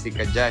galaxy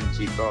ka dyan,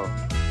 Chico.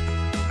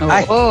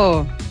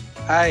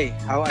 Hi,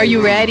 how are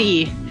you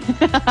ready?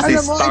 Si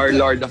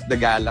Star-Lord of the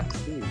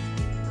Galaxy.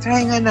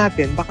 Try nga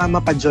natin. Baka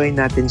mapa-join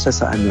natin siya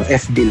sa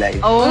FB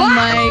Live. Oh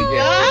my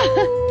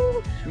God!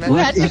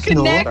 What a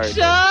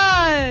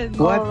connection!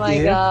 What oh my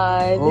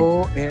God.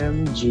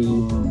 OMG.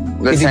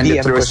 Let's send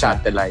it through a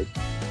satellite.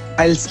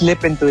 I'll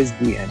slip into his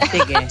DM.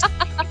 Sige.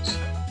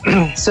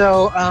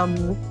 So,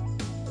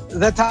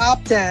 the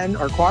top 10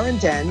 or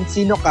quarantine,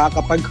 sino ka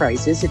kapag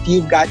crisis? If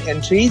you've got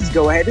entries,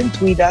 go ahead and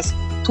tweet us.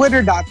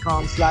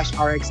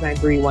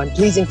 Twitter.com/RX931.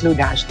 Please include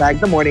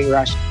 #The Morning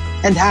Rush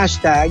and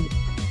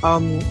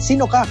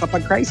 #Sino ka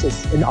kapag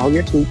crisis in all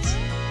your tweets.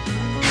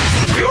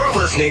 You're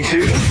listening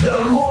to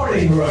The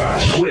Morning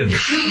Rush with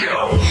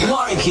Chico,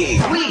 Markki,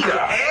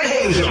 Rica, and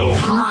Hazel.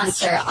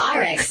 Monster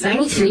RX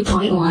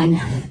 93.1.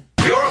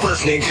 You're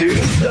listening to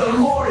The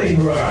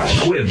Morning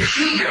Rush with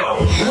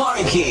Chico,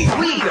 Markki,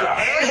 Rica,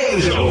 and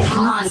Hazel.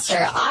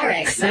 Monster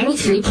RX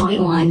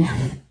 93.1.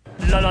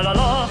 La la la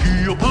la.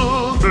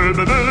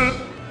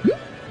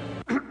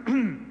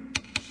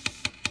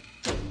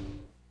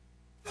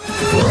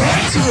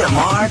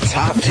 TMR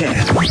Top 10.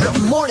 The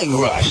Morning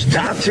Rush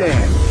Top 10.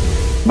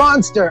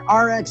 Monster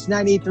RX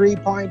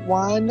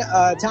 93.1.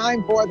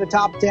 Time for the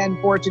top 10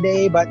 for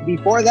today. But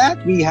before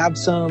that, we have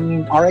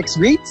some RX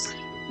greets.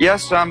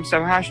 Yes, some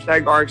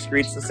 #RX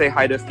greets to say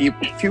hi to a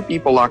few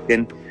people locked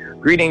in.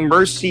 Greeting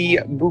Mercy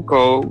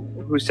Buko,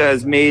 who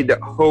says made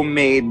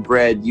homemade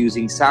bread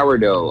using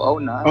sourdough. Oh,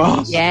 nice.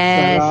 Oh,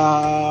 yes.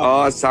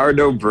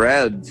 Sourdough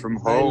bread from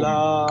home. I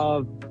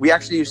love. We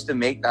actually used to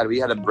make that. We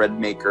had a bread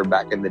maker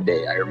back in the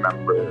day. I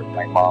remember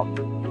my mom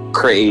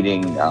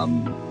creating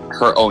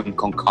her own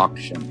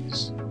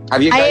concoctions.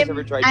 Have you guys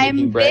ever tried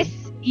making bread?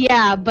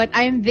 Yeah, but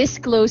I'm this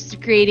close to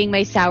creating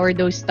my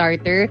sourdough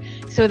starter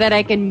so that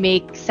I can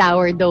make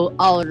sourdough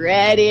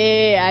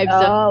already.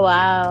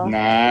 Wow.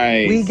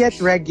 Nice. We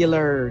get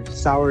regular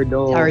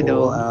sourdough.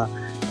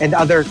 And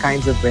other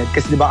kinds of bread.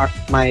 Kasi diba,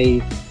 my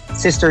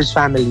sister's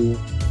family,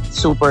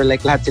 super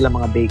like lahat sila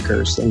mga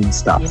bakers and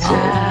stuff.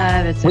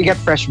 Yeah, so we get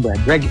fresh bread.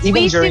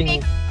 Even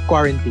during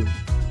quarantine.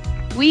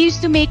 We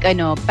used to make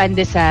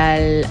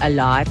pandesal a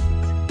lot.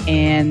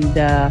 and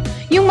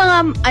yung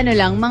mga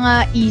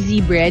mga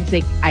easy breads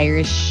like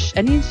Irish,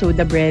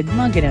 soda bread,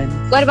 mga ganun.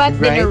 What about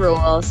dinner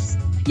rolls?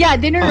 Yeah,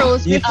 dinner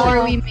rolls before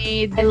we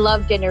made. I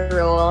love dinner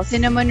rolls.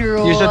 Cinnamon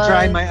rolls. You should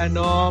try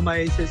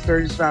my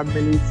sister's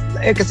family's.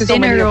 Kasi so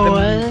dinner many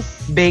rolls.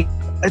 of them bake.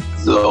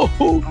 It's so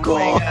good.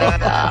 Oh my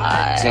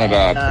God.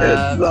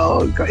 It's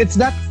so good.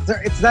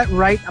 It's that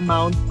right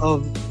amount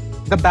of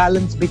the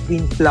balance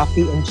between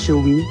fluffy and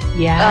chewy.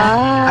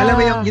 Yeah. Alam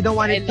mo yung you don't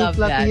want it too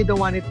fluffy, you don't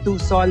want it too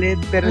solid,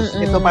 pero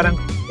ito parang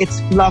it's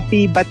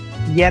fluffy but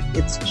yet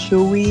it's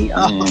chewy.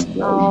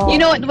 You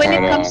know, when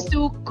it comes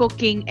to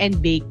cooking and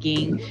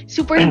baking,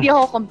 super hindi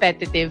ako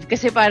competitive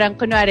kasi parang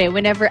kunwari,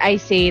 whenever I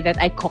say that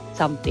I cooked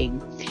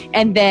something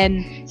and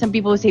then some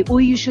people say,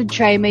 "Oh, you should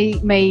try my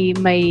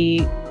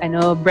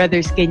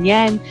brother's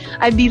ganyan."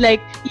 I'd be like,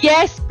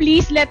 "Yes,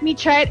 please let me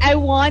try it. I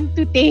want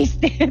to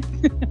taste it."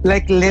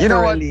 Like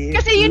literally.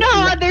 Kasi you know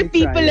how other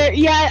people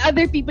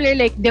are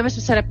like, "Di mas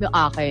masarap yung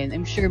akin.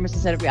 I'm sure mas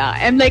masarap yung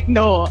akin." I'm like,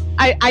 "No,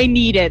 I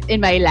need it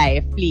in my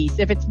life, please.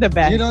 If it's the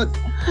best." You know,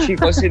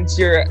 Chico, since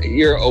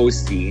you're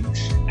OC,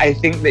 I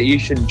think that you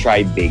should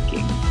try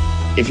baking.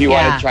 If you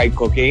want to try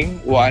cooking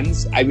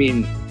once, I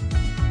mean,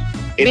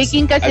 it's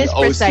baking kasi an is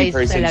OC precise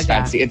person's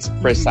talaga. fancy. It's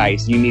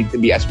precise. You need to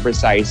be as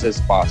precise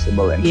as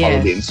possible and follow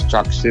the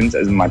instructions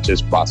as much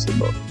as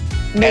possible.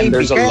 Maybe. And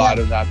there's a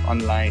lot of that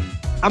online.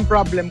 Ang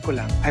problem ko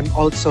lang, I'm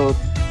also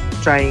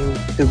trying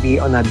to be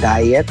on a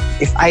diet.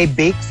 If I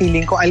bake,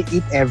 feeling ko I'll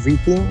eat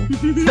everything.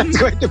 That's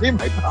going to be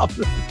my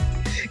problem.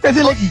 Kasi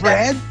like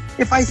bread,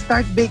 if I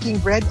start baking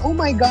bread, oh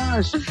my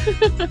gosh,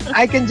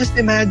 I can just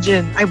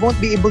imagine I won't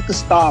be able to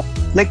stop.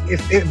 Like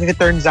if it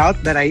turns out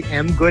that I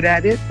am good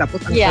at it,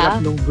 tapos ang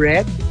sarap ng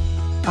bread,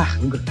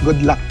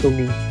 good luck to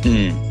me.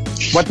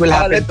 What will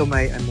happen to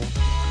my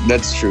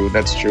That's true.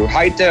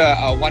 Hi to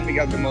Juan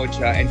Miguel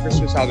Gamocha and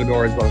Crystal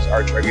Salvador as well as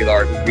Arch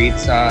Aguilar who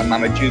greets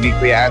Mama Juvie,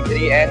 Kuya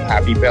Anthony, and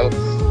Happy Bill.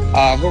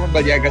 Homer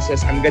Baliaga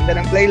says, ang ganda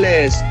ng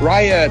playlist.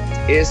 Riot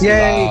is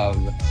love.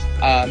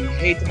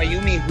 Hey to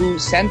Mayumi who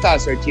sent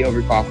us our tea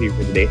over coffee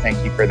for today. Thank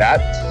you for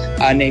that.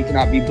 Name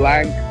cannot be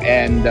blank.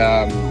 And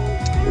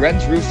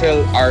Renz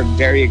Rufil are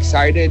very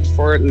excited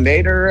for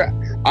later.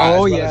 As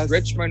well as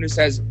Richmond who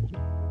says,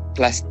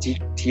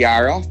 Plastique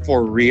Tiara,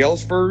 for real?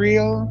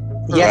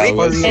 Yes,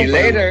 we'll see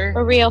later.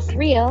 For real.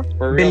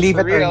 Believe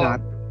it or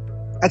not.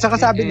 At saka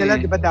sabi nila,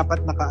 di ba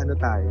dapat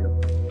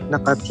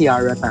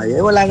naka-tiara tayo.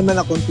 Eh, wala naman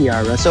akong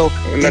tiara. So,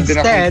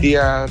 instead,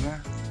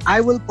 I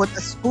will put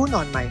a spoon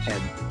on my head.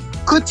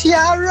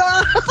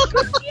 Kutiara!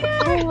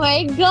 Oh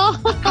my God!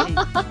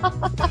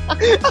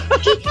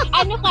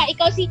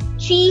 Ikaw si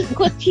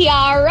Chico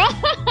Tiara?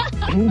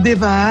 Di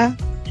ba?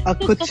 A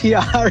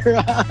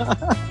kutiara.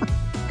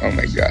 Oh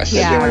my gosh.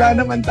 Kasi wala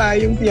naman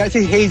tayong tiara.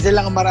 Si Hazel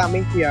lang ang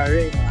maraming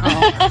tiara.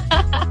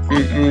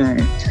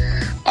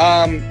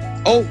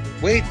 Oh,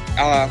 wait.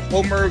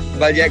 Homer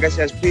Vallego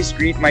says, please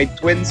greet my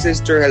twin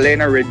sister,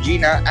 Helena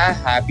Regina, a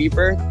happy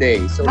birthday.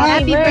 So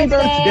happy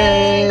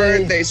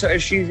birthday! So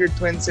if she's your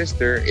twin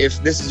sister, if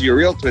this is your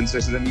real twin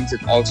sister, that means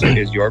it also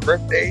is your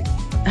birthday.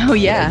 Oh,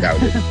 yeah. I doubt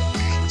it.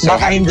 So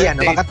baka hindi,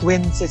 baka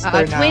twin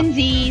sister na.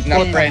 Twinsies.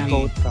 Not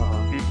friendly.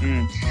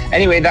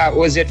 Anyway, that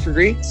was it for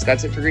greets.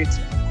 That's it for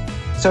greets.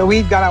 So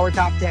we've got our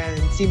top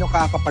 10. Sino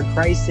ka kapag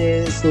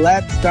crisis?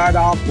 Let's start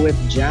off with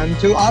Jan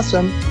 2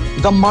 Awesome,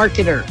 the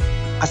marketer.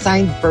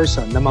 Assigned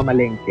person na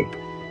mamalengke.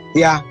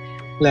 Yeah.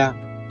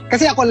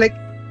 Kasi ako like,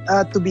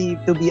 to be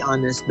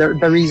honest, the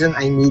reason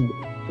I need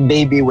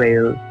Baby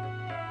Whale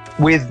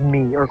with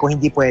me, or kung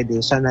hindi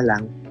pwede, siya na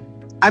lang,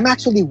 I'm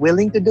actually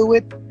willing to do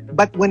it,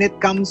 but when it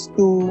comes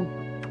to,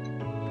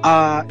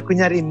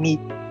 kunyari meat,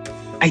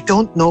 I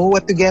don't know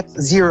what to get.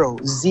 Zero.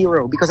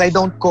 Because I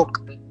don't cook.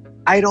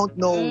 I don't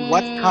know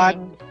what cut.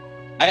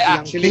 I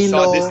actually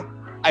saw this.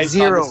 I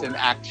saw this in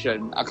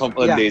action a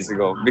couple of days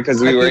ago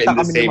because we were in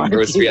the same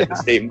grocery at the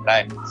same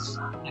time.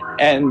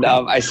 And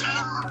I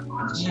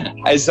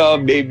saw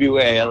Baby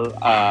Whale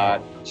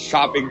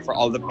shopping for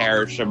all the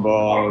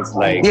perishables,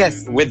 like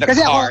with the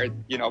cart,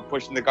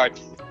 pushing the cart.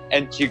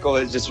 And Chico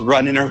is just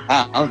running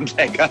around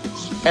like a...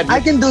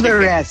 I can do the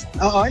rest.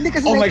 Oh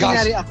my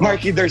gosh,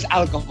 Markki, there's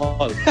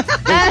alcohol.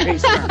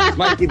 There's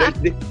Markki, there's...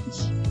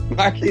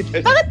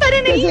 Bakit pa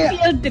rin naging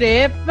field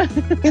trip?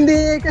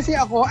 Hindi, kasi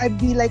ako, I'd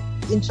be like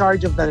in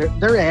charge of the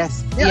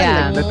rest.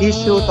 Like the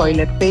tissue,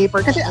 toilet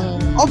paper. Kasi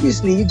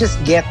obviously, you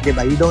just get, di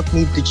ba? You don't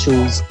need to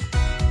choose.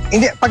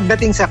 Hindi,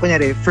 pagdating sa,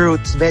 kunyari,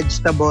 fruits,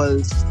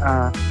 vegetables,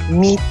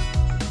 meat,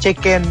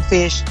 chicken,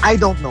 fish, I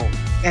don't know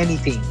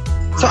anything.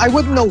 So I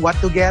wouldn't know what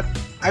to get.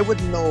 I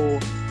wouldn't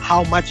know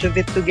how much of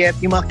it to get.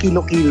 Yung mga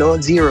kilo-kilo,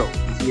 zero.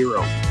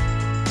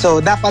 So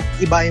dapat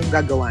iba yung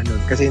gagawa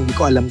nun kasi hindi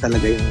ko alam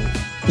talaga yung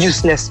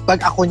useless. Pag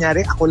ako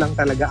nyari, ako lang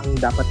talaga ang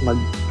dapat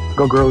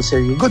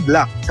mag-grocery. Good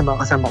luck sa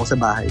mga kasama ko sa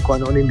bahay.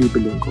 Kung ano yung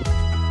bibilin ko.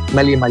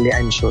 Mali-mali,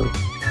 I'm sure.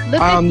 Look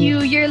at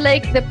you. You're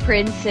like the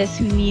princess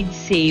who needs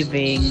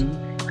saving.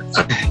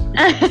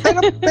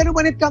 pero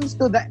when it comes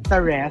to the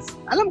rest,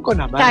 alam ko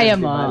naman. Kaya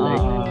mo.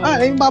 Diba?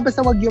 Like, yung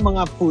babasa wag yung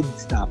mga food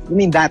stuff. I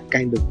mean, that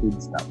kind of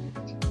food stuff.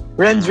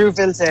 Renz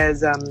Rufel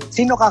says,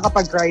 sino ka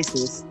kapag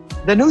crisis?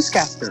 The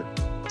newscaster.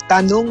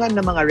 Tanungan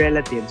ng mga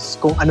relatives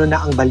kung ano na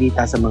ang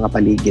balita sa mga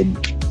paligid.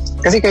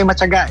 Kasi kayo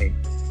matyaga eh.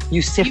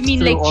 You sift You mean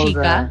through like all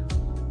Chica?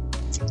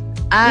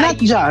 Not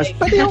just,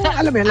 but yung,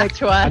 alam mo, like,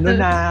 Actual. ano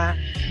na,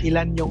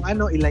 ilan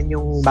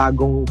yung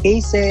bagong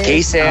cases.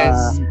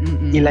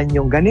 Ilan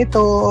yung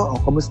ganito, o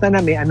kumusta na,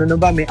 may ano na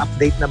ba, may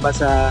update na ba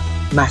sa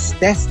mass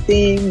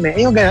testing,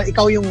 yung gano'n,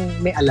 ikaw yung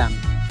may alam.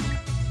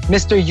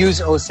 Mr.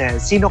 Yuzo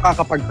says, sino ka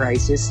kapag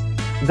crisis?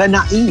 The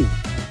naive.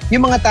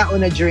 Yung mga tao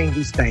na during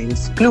these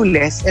times,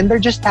 clueless, and they're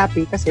just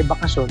happy kasi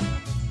bakasyon.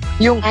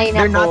 Yung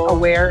they're not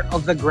aware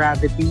of the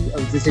gravity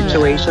of the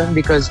situation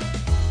because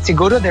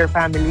siguro their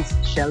families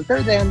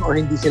shelter them or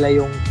hindi sila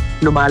yung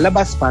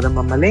lumalabas para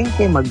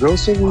mamalengke,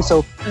 mag-grocery.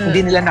 So,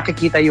 hindi nila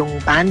nakikita yung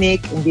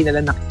panic, hindi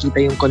nila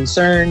nakikita yung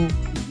concern.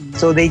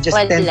 So, they just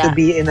tend to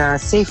be in a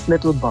safe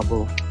little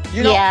bubble.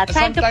 You know,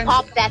 time to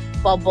pop that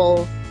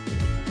bubble.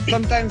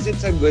 Sometimes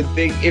it's a good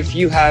thing if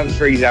you have,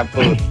 for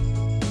example,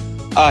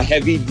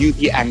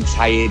 heavy-duty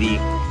anxiety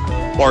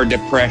or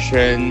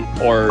depression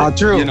or,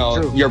 true.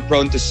 You're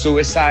prone to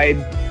suicide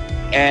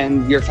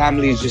and your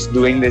family is just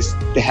doing this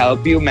to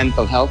help you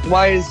mental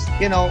health-wise,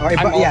 I'm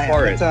all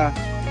for it.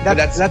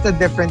 That's a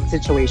different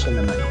situation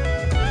naman.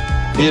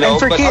 And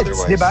for kids,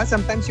 diba?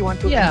 Sometimes you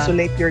want to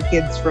insulate your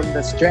kids from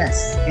the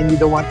stress and you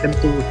don't want them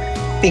to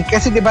think.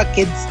 Kasi diba,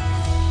 kids,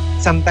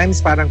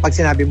 sometimes parang pag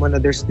sinabi mo na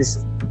there's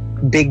this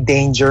big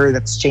danger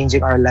that's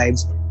changing our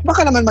lives,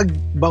 baka naman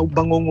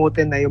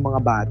magbangungutin na yung mga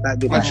bata,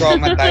 diba?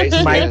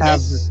 Traumatized. Might have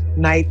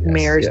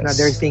nightmares na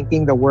they're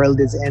thinking the world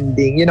is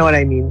ending. You know what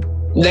I mean?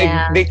 Like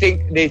they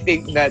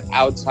think that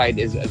outside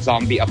is a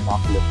zombie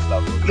apocalypse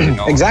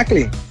level.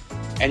 Exactly.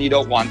 And you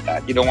don't want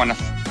that. You don't want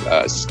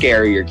to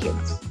scare your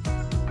kids.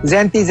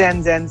 Zenti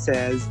Zen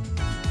says,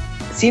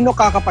 sino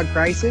ka kapag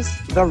crisis?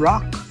 The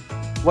Rock.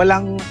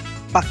 Walang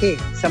pake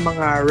sa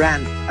mga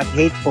rant at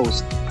hate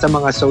post sa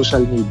mga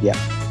social media.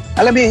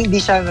 Alam mo yung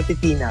hindi siya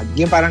natitinag.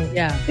 Yung parang,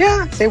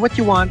 say what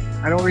you want.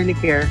 I don't really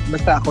care.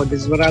 Basta ako,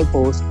 this is what I'll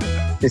post.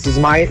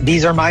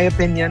 These are my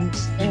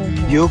opinions.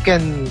 Mm-hmm. You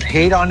can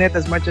hate on it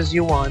as much as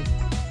you want.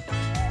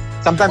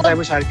 Sometimes I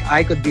wish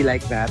I could be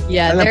like that.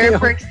 Yeah, there are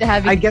perks to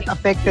having... I get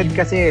affected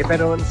kasi,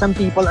 pero some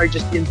people are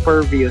just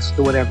impervious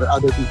to whatever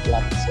other people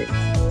have to say.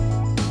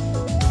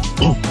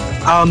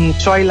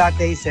 Choi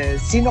Latte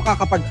says, sino ka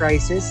kapag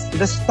crisis?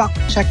 The stock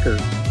checker.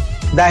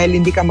 Dahil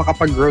hindi ka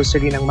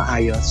makapag-grocery ng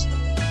maayos,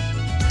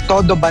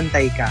 todo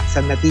bantay ka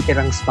sa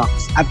natitirang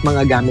stocks at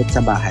mga gamit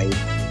sa bahay.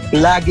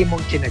 Lagi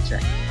mong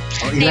chine-check.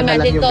 Ilan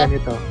na lang yung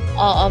ganito.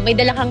 Oo, may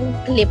dala kang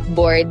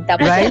clipboard.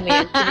 Tapos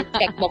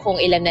check mo kung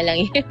ilan na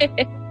lang yun.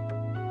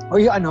 O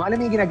yung alam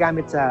mo yung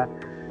ginagamit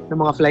ng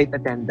mga flight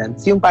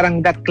attendants, yung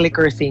parang that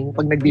clicker thing,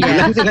 pag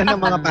nagbibilang sila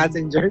ng mga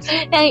passengers.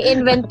 Ang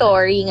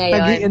inventory ngayon.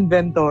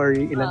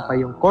 Nag-inventory. Ilan pa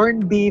yung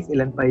corned beef,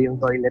 ilan pa yung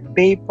toilet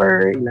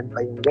paper, ilan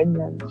pa yung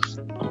ganyan.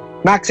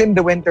 Maxim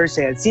De Winter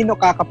said, sino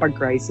ka kapag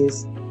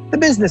crisis? The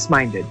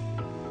business-minded.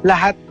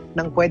 Lahat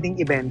ng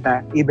pwedeng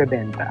ibenta,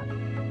 ibebenta.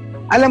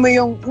 Alam mo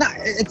yung,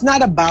 it's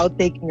not about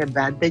taking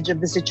advantage of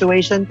the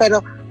situation,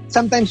 pero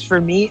sometimes for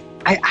me,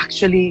 I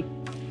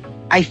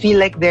feel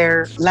like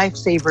they're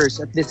lifesavers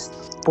at this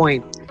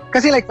point.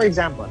 Kasi like, for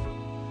example,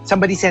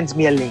 somebody sends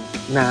me a link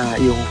na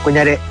yung,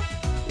 kunyari,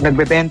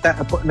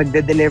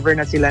 nagde-deliver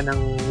na sila ng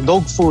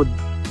dog food.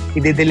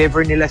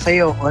 I-deliver nila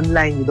sa'yo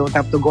online. You don't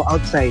have to go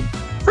outside.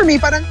 For me,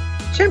 parang,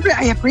 syempre,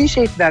 I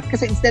appreciate that.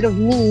 Kasi instead of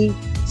me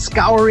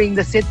scouring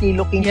the city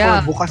looking for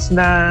bukas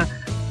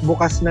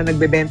na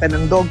nagbebenta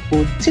ng dog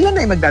food, sila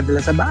na yung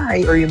magdadala sa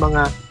bahay or yung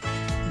mga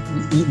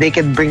they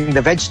can bring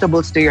the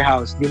vegetables to your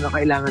house. Di mo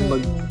kailangan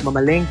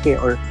mamalengke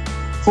or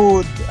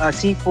food,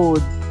 seafood,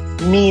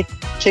 meat,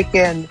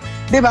 chicken.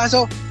 Diba?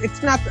 So,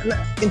 it's not,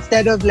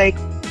 instead of like,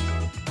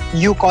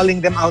 you calling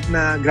them out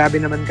na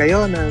grabe naman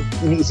kayo, na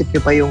iniisip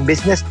nyo pa yung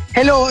business.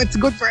 Hello, it's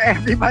good for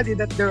everybody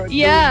that they're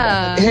doing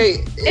that.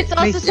 Hey, it's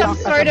also some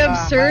sort of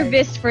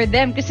service for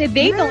them kasi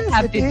they don't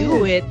have to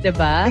do it,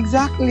 diba?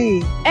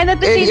 Exactly. And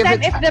at the same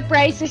time, if the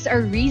prices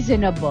are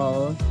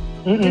reasonable,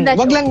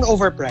 wag lang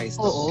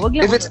overpriced.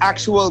 If it's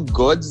actual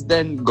goods,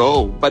 then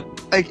go. But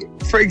like,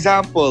 for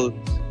example,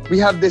 we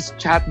have this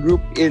chat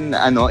group in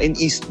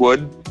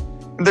Eastwood.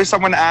 And there's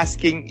someone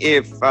asking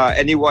if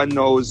anyone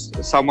knows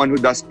someone who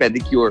does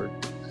pedicure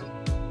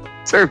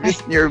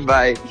service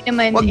nearby.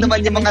 Wag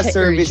naman yung mga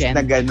service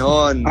na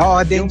ganon.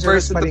 Yung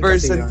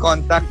person-to-person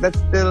contact, that's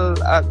still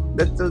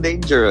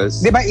dangerous.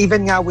 Diba,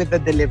 even nga with the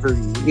delivery,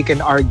 you can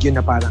argue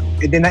na parang,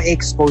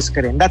 na-expose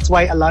ka rin. That's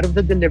why a lot of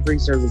the delivery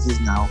services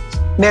now,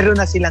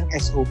 meron na silang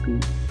SOP.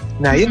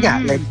 Na yun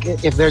nga, like,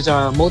 if there's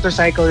a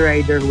motorcycle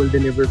rider who will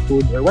deliver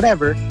food or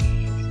whatever,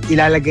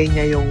 ilalagay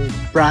niya yung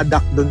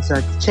product dun sa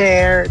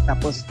chair.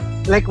 Tapos,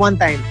 like one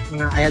time,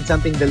 I had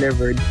something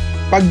delivered.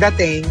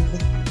 Pagdating,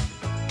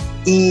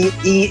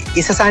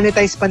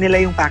 isa-sanitize pa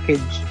nila yung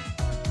package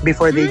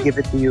before they give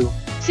it to you.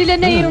 Sila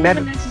na yung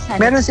nagsasanitize.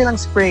 Meron silang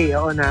spray,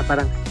 na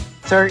parang,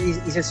 sir,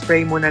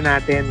 isa-spray muna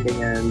natin,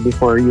 ganyan,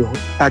 before you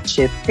touch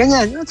it.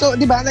 Ganyan. So,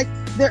 di ba, like,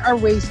 there are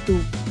ways to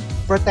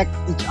protect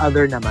each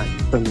other naman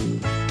from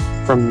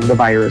the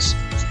virus.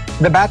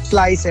 The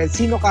Batfly says,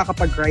 sino ka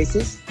kapag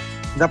crisis?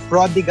 The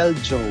prodigal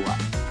jowa.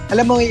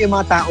 Alam mo yung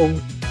mga taong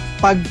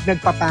pag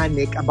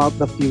nagpapanik about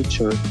the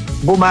future,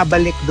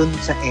 bumabalik dun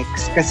sa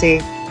ex.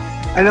 Kasi,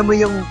 alam mo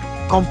yung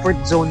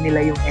comfort zone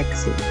nila yung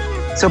ex eh.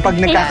 So pag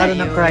nagkakaroon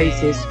ng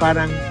crisis,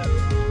 parang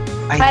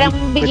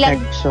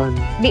protection.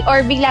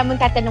 Or bigla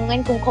mong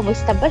tatanungan kung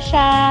kumusta ba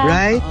siya.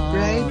 Right?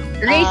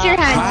 Raise your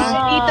hand.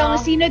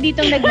 Sino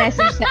ditong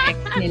nag-message sa ex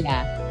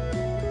nila?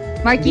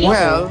 Markki?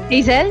 Well,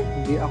 Hazel?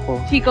 Hindi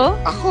ako. Chico?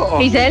 Ako.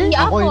 Hazel?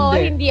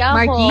 Hindi ako.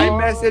 Markki? I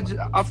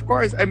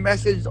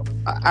messaged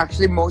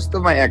actually most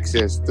of my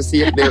exes to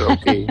see if they're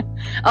okay.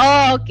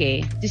 Oh,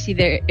 okay. To see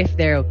if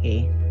they're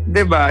okay.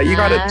 Diba? You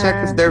gotta check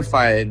if they're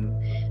fine.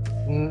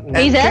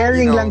 Hazel?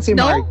 Caring lang si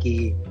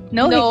Markki.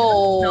 No?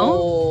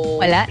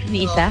 Wala?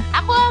 Ni isa?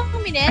 Ako ang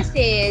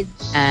minessage.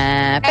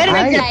 Pero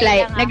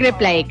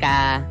nag-reply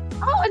ka.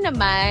 Oo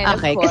naman.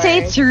 Okay. Kasi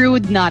it's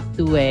rude not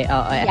to eh.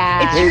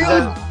 Yeah. It's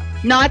rude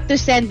not to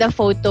send a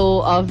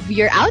photo of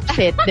your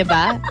outfit, di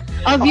ba?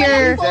 Of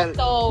your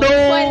photo.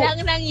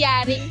 Walang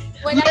nangyaring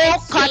walang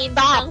exchange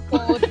ng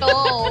photo.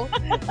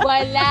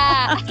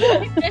 Wala.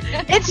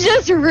 It's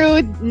just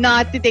rude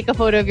not to take a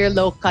photo of your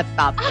low-cut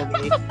top.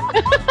 Okay?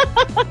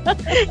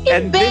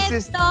 And this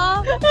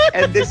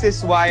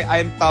is why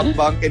I'm top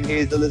bunk and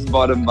Hazel is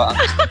bottom bunk.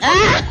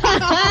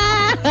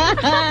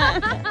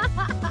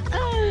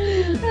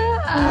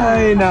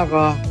 Ay,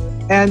 nako.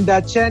 And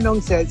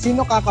Chenong said,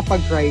 sino ka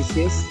kapag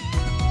crisis?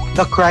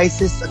 The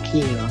crisis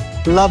Aquino.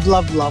 Love,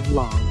 love, love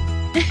long.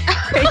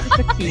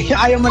 Crisis Aquino.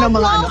 Ayaw mo ng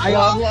mga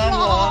ayaw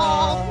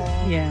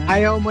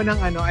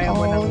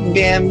mo ng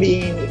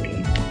Bambi.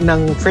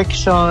 ng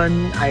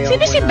friction. Ayaw Sino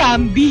mo si ng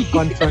Bambi?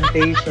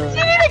 confrontation.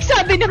 Sino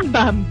nagsabi ng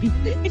Bambi?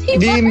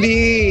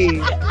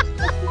 Bimbi.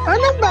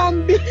 Anong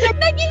Bambi?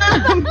 Naging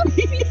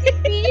Bambi.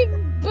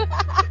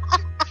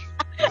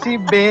 Si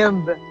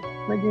Bimb.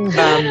 Naging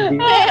Bambi.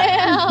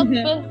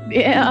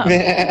 Yeah.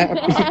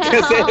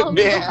 Kasi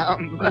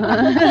Bam.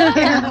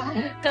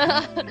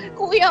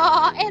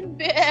 Kuya and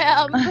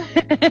Bam.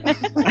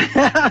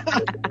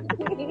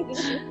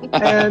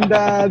 And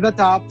the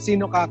top,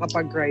 sino ka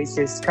kapag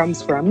crisis,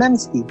 comes from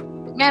Memski.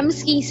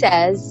 Memski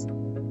says,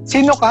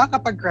 Sino ka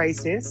kapag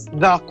crisis?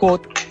 The,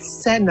 quote,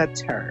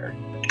 senator.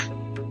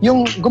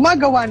 Yung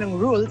gumagawa ng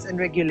rules and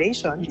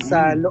regulations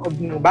sa loob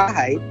ng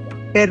bahay,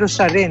 pero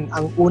siya rin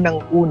ang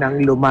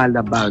unang-unang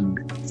lumalabag.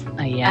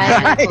 Ayan.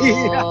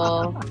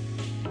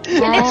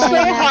 And it's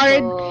so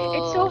hard.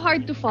 It's so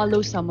hard to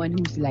follow someone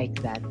who's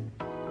like that.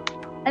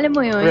 Alam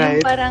mo yun, Right.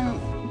 yung parang,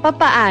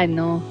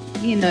 papaano?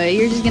 You know,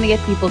 you're just gonna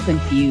get people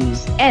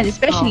confused. And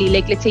especially,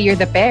 like, let's say you're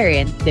the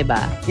parent,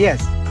 diba?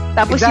 Yes.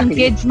 Tapos Exactly. yung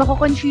kids,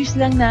 mako-confuse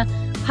lang na,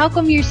 how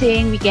come you're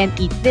saying we can't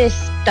eat this?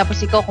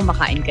 Tapos ikaw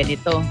kumakain ka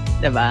nito,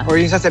 diba?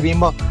 Or yung sasabihin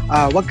mo,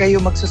 wag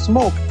kayo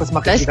magsusmoke. Tapos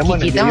makikita mo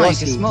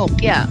nag-yosi. smoke.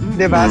 Yeah.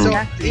 Diba? So,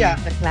 Exactly. yeah.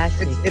 The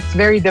classic. It's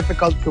very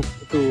difficult to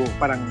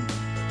parang,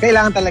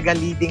 kailangan talaga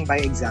leading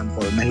by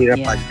example.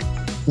 Mahirap pag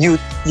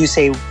you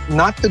say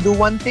not to do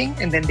one thing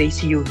and then they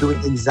see you doing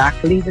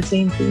exactly the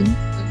same thing.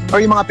 Or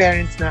yung mga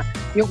parents na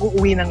yung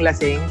uuwi ng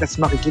lasing tapos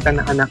makikita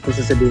ng anak ko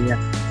sasabihin niya,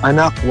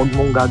 anak, wag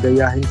mong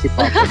gagayahin si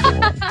papa mo.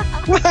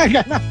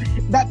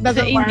 That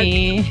doesn't work.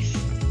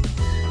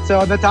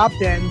 So the top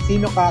 10,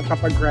 sino ka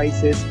kapag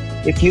crisis?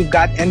 If you've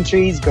got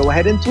entries, go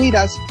ahead and tweet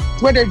us.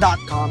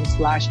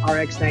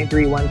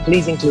 Twitter.com/RX931.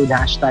 Please include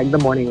hashtag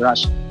The Morning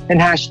Rush and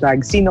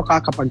hashtag Sino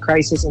ka kapag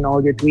crisis in all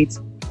your tweets.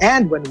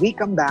 And when we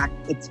come back,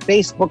 it's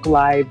Facebook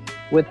Live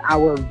with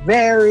our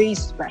very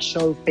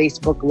special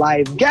Facebook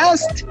Live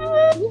guest,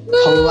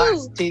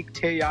 Plastique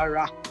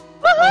Tiara.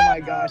 Oh my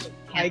gosh,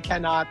 I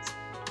cannot.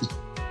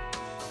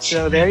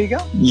 So there you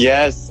go.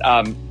 Yes.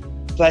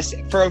 Plus,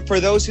 for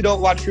those who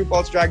don't watch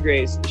RuPaul's Drag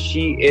Race,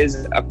 she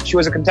was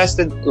a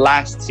contestant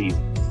last season.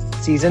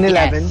 Season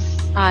 11.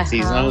 Uh-huh.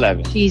 Season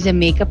 11. She's a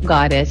makeup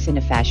goddess and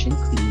a fashion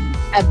queen.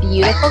 A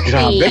beautiful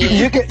queen.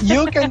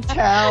 You can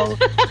tell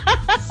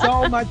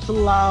so much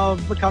love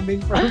coming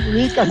from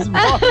Rica's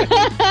voice.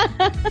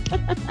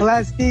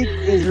 Plastique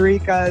is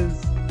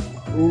Rica's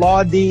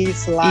Lodi /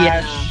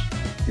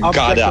 object of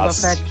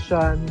Goddess.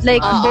 affection.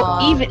 Like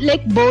even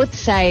like both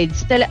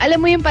sides. Alam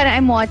mo yung parang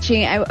I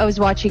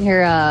was watching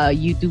her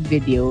YouTube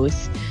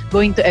videos,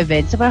 going to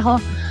events. So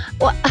parang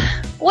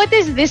what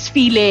is this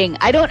feeling?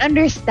 I don't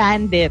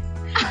understand it.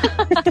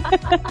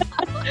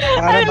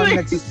 Para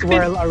bang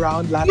nagsiswirl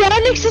around lahat. Yeah,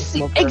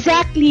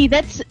 exactly.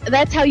 That's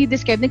how you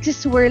describe.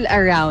 Nagsiswirl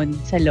around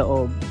sa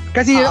loob.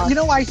 Kasi you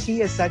know why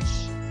she is such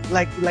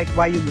like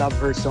why you love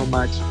her so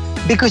much?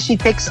 Because she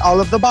ticks all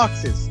of the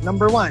boxes.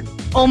 Number 1.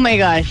 Oh my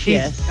gosh,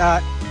 He's, yes.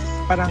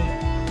 Parang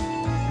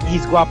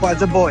he's guwapo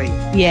as a boy.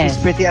 Yes.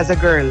 He's pretty as a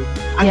girl.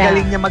 Ang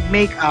galing niya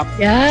mag-makeup.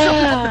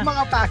 Yeah. So,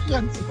 mga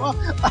passions mo.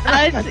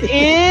 As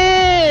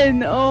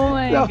in. Oh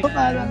my So, God.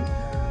 parang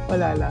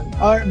wala lang.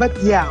 But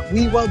yeah,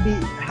 we will be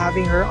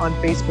having her on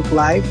Facebook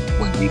Live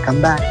when we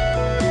come back.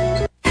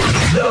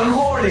 The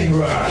Morning Morning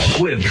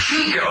Rush with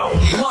Chico,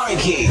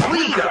 Markki,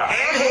 Rica,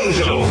 and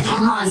Hazel.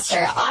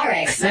 Monster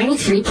RX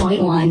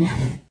 93.1.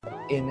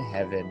 In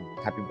heaven.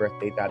 Happy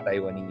birthday, Tatay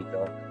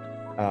Juanito.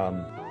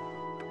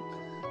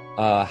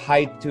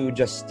 Hi to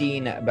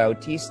Justine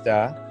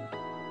Bautista,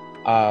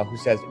 who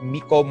says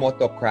Miko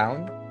Moto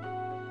Crown.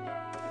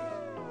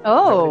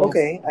 Oh.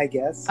 Okay, I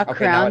guess. A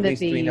crown that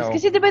they use.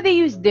 Kasi diba they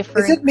use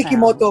different Is it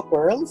Mikimoto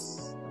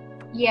pearls?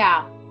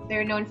 Yeah,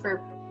 they're known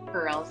for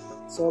pearls.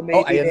 So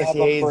maybe they have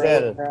a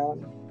pearl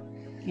crown.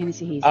 Yun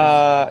si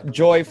Hazel.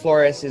 Joy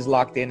Flores is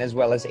locked in, as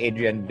well as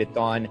Adrian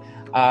Biton.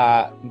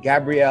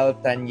 Gabrielle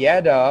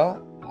Tanyeda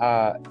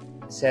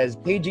says,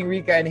 paging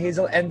Rica and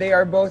Hazel, and they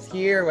are both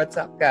here. What's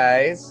up,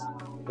 guys?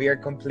 We are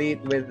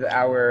complete with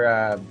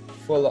our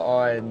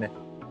full-on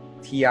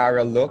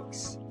Tiara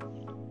looks.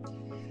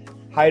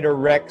 Hi to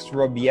Rex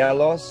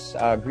Robielos,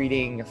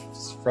 greetings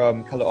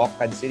from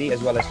Caloocan City,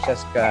 as well as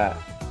Jessica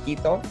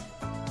Quito.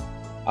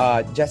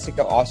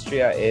 Jessica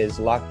Austria is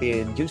locked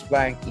in. Juice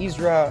Blank,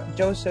 Isra,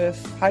 Joseph.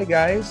 Hi,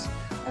 guys.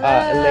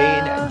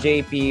 Elaine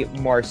JP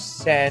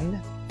Morsen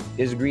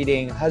is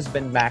greeting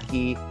husband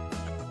Mackie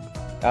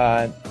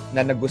na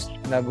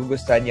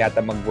nagugustuhan yata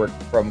mag-work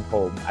from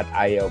home at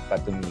ayaw pa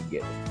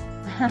tumigil.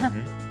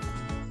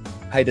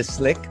 Hi to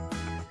Slick.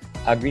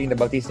 Greeting the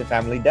Bautista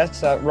family.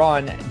 Dessa,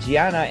 Ron,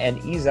 Gianna,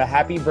 and Isa.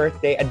 Happy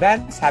birthday.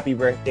 Advance happy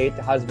birthday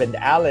to husband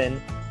Alan,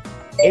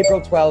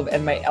 April 12,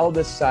 and my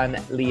eldest son,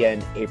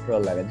 Lian,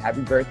 April 11. Happy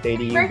birthday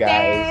to you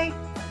guys.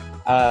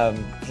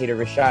 Hey to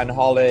Rishan,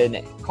 Holland,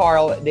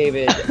 Carl,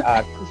 David,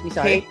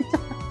 Sorry. Kate.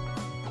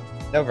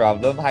 No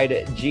problem. Hi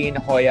to Jean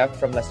Hoya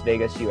from Las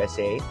Vegas,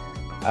 USA.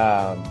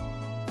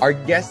 Our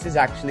guest is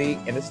actually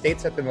in the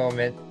States at the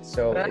moment,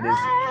 so it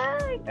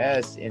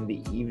is in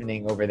the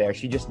evening over there.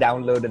 She just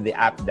downloaded the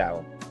app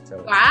now.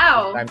 So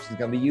wow. Time she's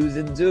gonna be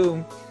using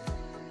Zoom.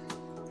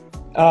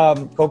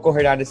 Coco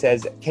Hernandez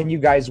says, can you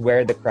guys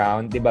wear the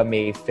crown? Diba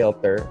may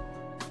filter?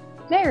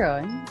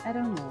 Meron? I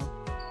don't know.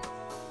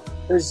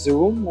 For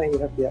Zoom?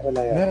 Mahirap yan.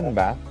 Wala yan. Meron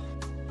ba?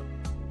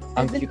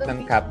 Ang cute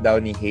ng cap daw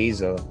ni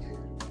Hazel.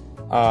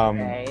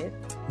 Right.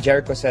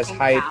 Jericho says,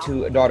 hi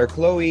to daughter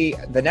Chloe.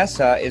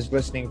 Vanessa is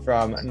listening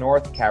from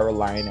North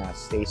Carolina.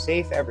 Stay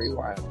safe,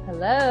 everyone.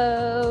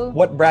 Hello.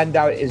 What brand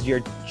out is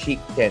your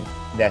cheek tint?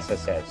 Dessa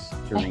says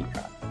to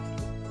Rica.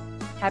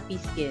 Happy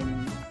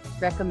Skin.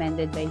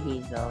 Recommended by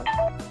Hazel.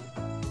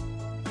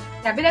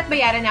 Sabi na't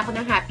bayaran ako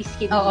ng Happy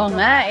Skin. Oo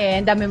nga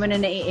eh. Ang dami mo na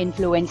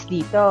nai-influence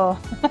dito.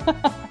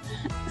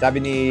 Sabi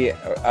ni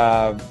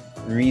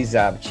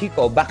Riza,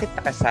 Chico, bakit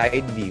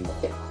naka-side view?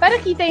 Para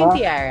kita yung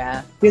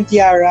tiara. Yung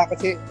tiara,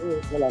 kasi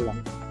wala lang.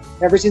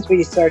 Ever since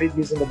we started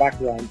using the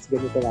backgrounds,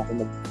 ganito na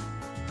ako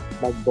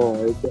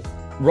mag-board.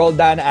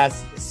 Roldan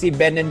asks, si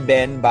Ben and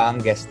Ben ba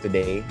ang guest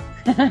today?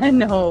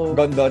 No.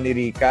 Gondo ni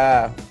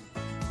Rica.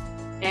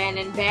 Ben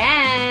and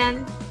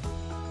Ben.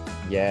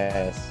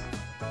 Yes.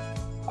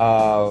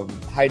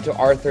 Hi to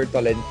Arthur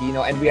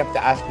Tolentino. And we have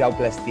to ask daw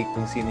Plastique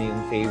kung sino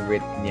yung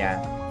favorite niya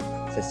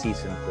sa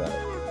season 12.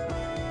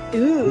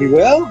 Ooh. We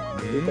will.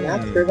 We can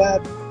ask for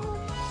that.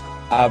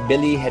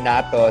 Billy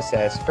Henato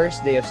says,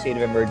 first day of state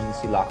of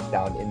emergency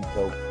lockdown in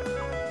Tokyo.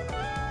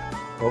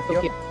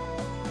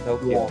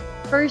 Yeah.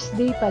 First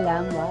day pa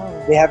lang, wow.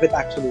 They haven't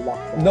actually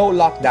locked down. No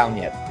lockdown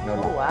yet. No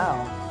Oh, lockdown. wow.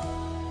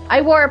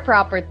 I wore a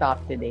proper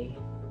top today.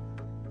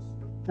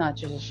 Not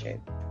just a shirt.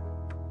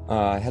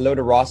 Hello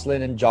to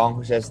Roslyn and Jong,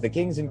 who says, the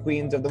kings and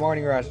queens of the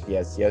morning rush.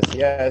 Yes, yes,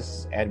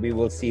 yes. And we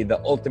will see the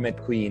ultimate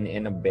queen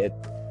in a bit.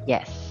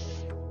 Yes.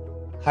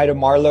 Hi to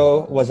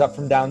Marlo, was up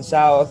from down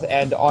south,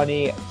 and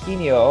Oni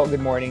Quino,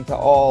 good morning to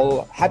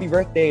all. Happy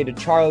birthday to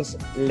Charles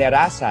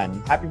Lerasan.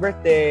 Happy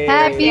birthday!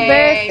 Happy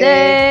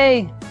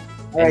birthday!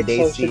 All right,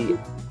 Daisy. so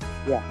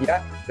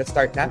Yeah, let's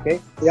start now. Okay,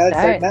 yeah, let's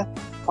start now.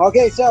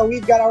 Okay, so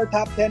we've got our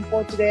top 10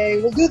 for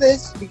today. We'll do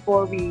this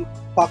before we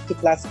talk to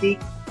Plastique.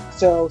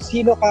 So,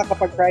 Sino ka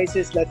kapag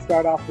crisis? Let's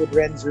start off with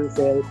Renz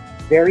Rufil.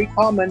 Very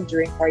common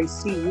during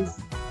crises,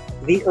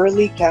 the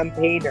early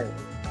campaigner.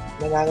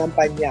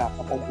 Nangangampanya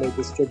kapag may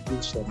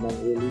distribution ng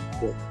relief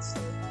goods.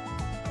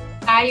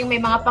 Yung may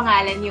mga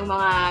pangalan yung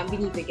mga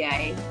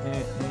binibigay.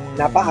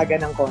 Napaaga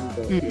ng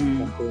konti.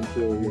 Mm-hmm.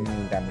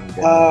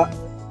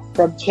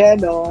 From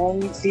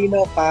Chenong,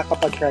 sino ka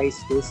kapag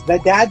crisis? The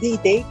daddy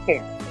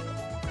daycare.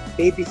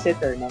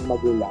 Babysitter ng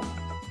magulang.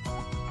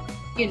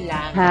 Yun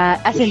lang.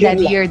 As in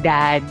daddy, your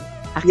dad.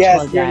 Actual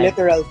yes, dad. your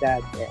literal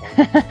dad.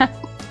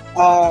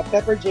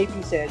 Pepper JP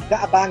said, the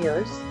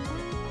abangers,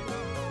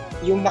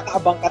 yung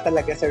nakaabang ka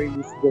talaga sa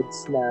relief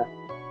goods na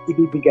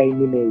ibibigay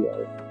ni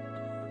Mayor.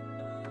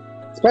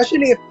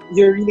 Especially if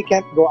you really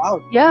can't go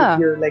out. Yeah.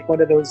 If you're like one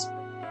of those,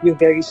 yung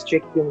very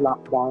strict yung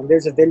lockdown.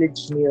 There's a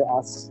village near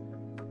us.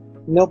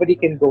 Nobody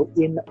can go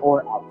in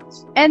or out.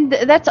 And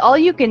that's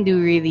all you can do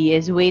really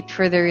is wait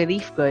for the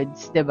relief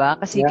goods, diba?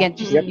 Kasi you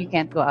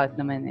can't go out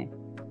naman eh.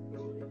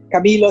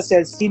 Camilo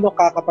says, sino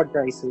ka kapag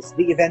crisis?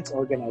 The events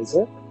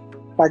organizer.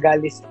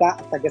 Tagalista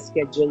at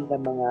taga-schedule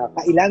ng mga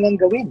kailangang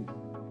gawin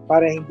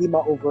para hindi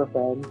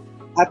ma-overwhelm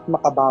at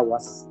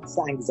makabawas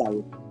sa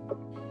anxiety.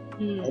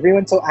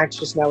 Everyone's so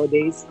anxious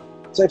nowadays.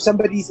 So if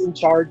somebody's in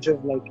charge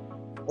of like,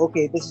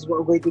 okay, this is what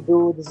we're going to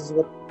do, this is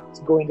what's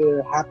going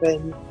to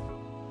happen,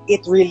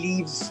 it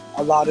relieves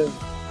a lot of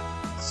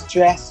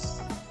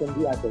stress from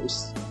the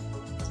others.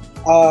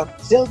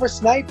 Silver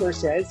Sniper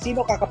says,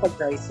 sino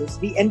kakapag-crisis?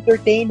 The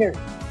entertainer.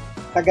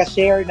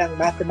 Taga-share ng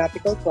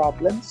mathematical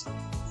problems,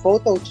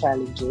 photo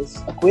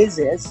challenges,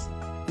 quizzes,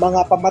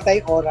 mga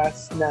pamatay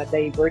oras na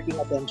diverting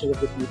attention of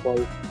the people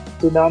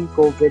to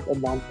non-COVID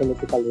and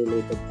non-political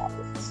related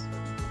topics.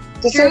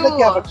 Just so that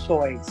you have a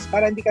choice.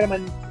 Para hindi ka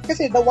naman,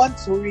 kasi the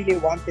ones who really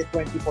want it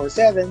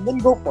 24/7, then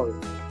go for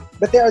it.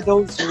 But there are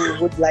those who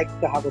would like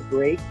to have a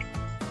break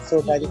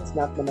so that it's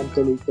not naman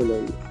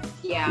tuloy-tuloy.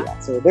 Yeah.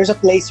 So there's a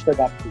place for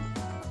that too.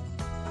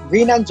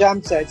 Green and Jam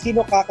said,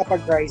 sino ka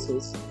kapag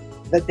crisis?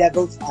 The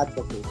devil's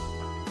advocate.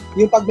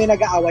 Yung pag may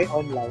nag-aaway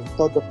online,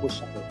 todo push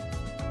ako.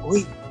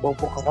 Uy,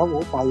 bobo ka raw,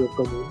 payag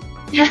ka nun.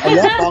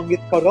 Ala,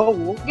 pangit ka raw.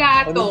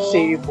 Gato. Anong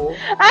say mo?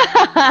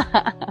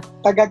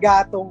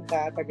 Tagagatong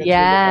ka.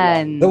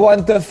 Yan. The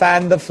one to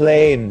fan the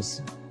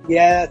flames.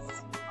 Yes.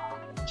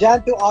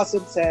 Jan to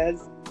Awesome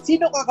says,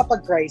 sino ka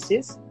kapag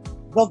crisis?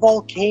 The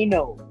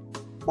volcano.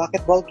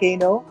 Bakit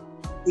volcano?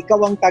 Ikaw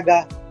ang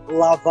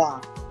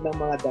taga-lava ng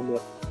mga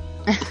damit.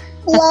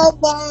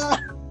 Lava!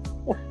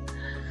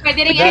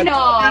 Pwede rin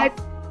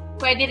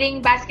pwede ring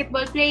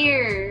basketball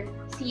player.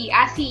 Si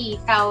Asi,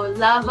 ikaw,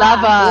 lava.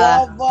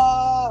 Lava!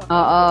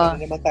 Oo.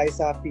 Ano naman tayo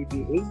sa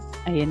PBA?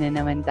 Ayun na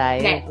naman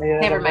tayo.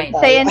 Never mind.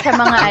 Isa yan sa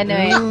mga ano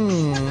eh.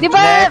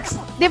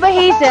 Di ba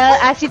Hazel,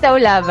 asitaw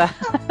lava?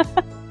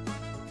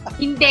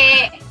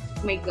 Hindi.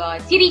 Oh my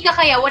God. Si Rica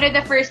kaya, one of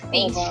the first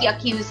things she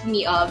accused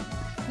me of,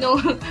 no,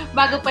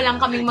 bago pa lang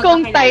kaming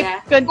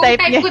magkakilala. Kung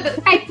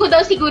type ko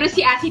daw siguro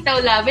si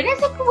Asitaw Love. And I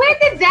was like, where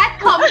did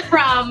that come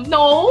from?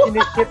 No?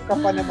 Siniship ka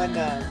pa naman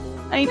na.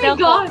 Ay, my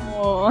God.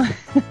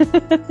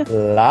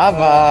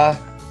 Lava.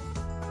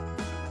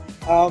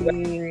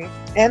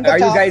 And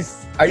Are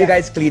you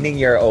guys cleaning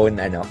your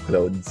own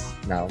clothes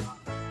now?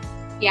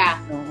 Yeah.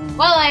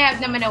 Well, I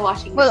have naman a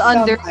washing machine. Well,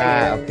 under.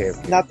 Okay.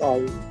 Not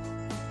all.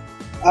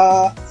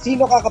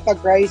 Sino ka kapag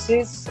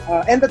crisis?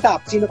 And the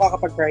top, sino ka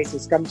kapag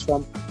crisis comes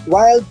from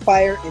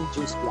Wildfire and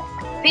Juice Blanc.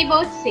 They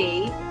both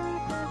say,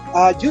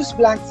 Juice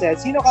Blanc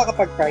says, sino ka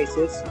kapag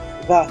crisis?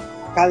 The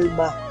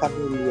kalma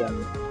chameleon.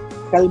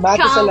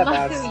 Kalmado sa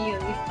labas,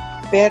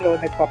 pero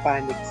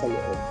nagpapanik sa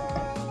loob.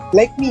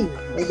 Like me.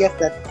 I guess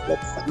that's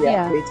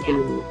basically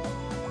me.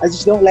 I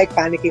just don't like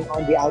panicking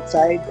on the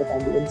outside, but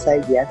on the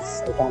inside, yes,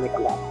 I panic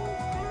a lot.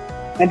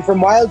 And from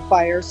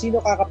Wildfire,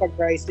 sino ka kapag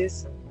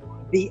crisis?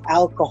 The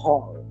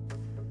alcohol.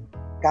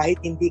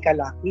 Kahit hindi ka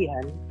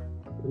lakihan,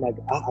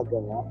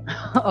 nag-aagawa.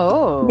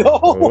 Oh.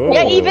 No!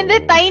 Yeah, even the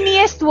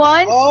tiniest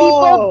ones,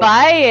 people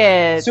buy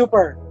it.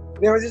 Super.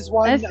 There was this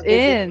one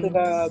visit to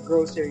the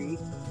grocery.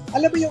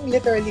 Alam mo yung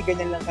literally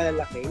ganyan lang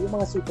kalalaki, yung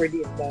mga super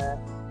liit na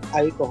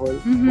alcohol.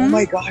 Mm-hmm. Oh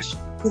my gosh,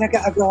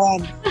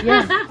 pinag-aagawan.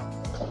 Yeah.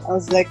 I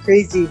was like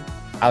crazy.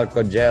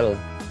 Alcohol gel.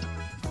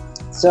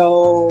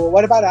 So,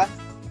 what about us?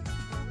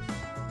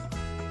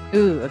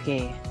 Ooh,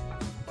 okay.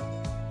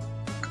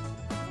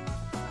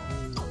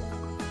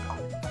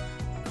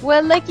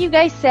 Well, like you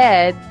guys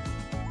said,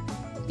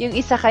 yung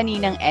isa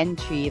kaninang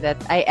entry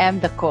that I am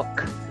the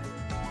cook.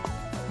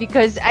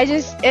 Because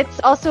it's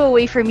also a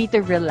way for me to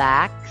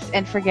relax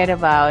and forget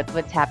about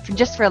what's happening,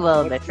 just for a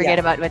little bit, forget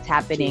about what's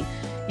happening,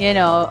 in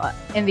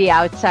the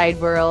outside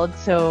world.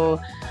 So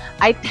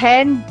I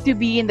tend to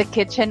be in the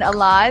kitchen a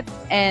lot,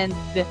 and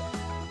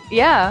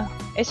yeah,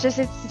 it's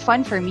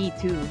fun for me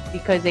too,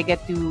 because I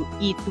get to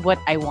eat what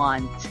I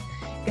want.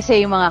 Kasi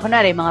yung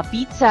mga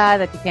pizza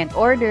that you can't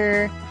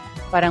order,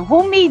 parang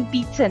homemade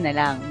pizza na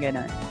lang,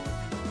 ganon.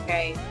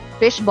 Okay.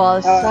 Fish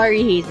balls,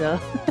 sorry Hazel.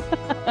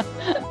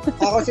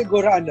 Ako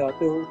siguro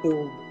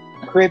to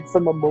crib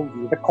from a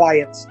movie, The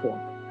Quiet Storm.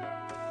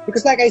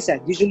 Because like I said,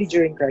 usually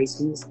during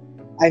crises,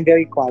 I'm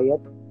very quiet,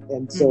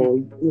 and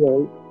so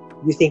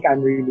you think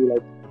I'm really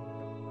like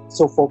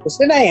so focused,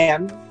 and I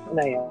am,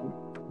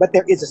 but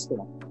there is a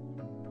storm.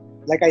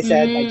 Like I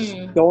said, I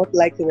just don't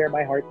like to wear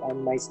my heart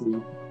on my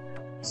sleeve.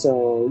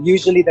 So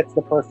usually that's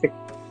the perfect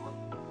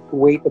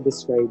way to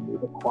describe me,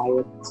 the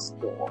quiet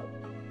storm.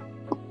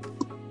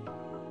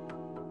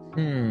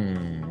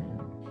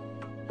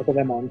 Ito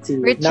naman,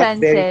 not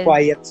very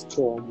quiet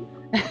storm.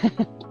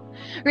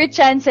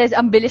 Richan says,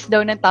 ang bilis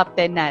daw ng top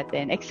 10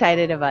 natin.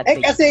 Excited about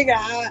it. Kasi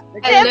nga!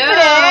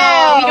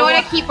 Hello! We don't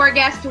want to keep our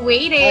guests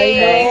waiting. I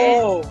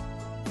know!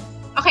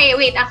 Okay,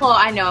 wait.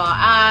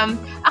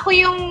 Ako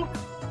yung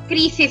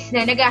crisis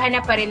na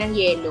naghahanap pa rin ng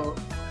yelo.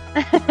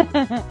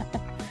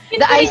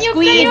 The ice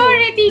queen.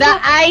 The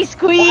ice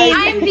queen.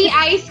 I'm the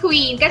ice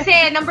queen. Kasi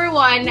number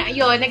one,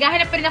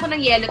 naghahanap pa rin ako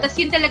ng yelo. Tapos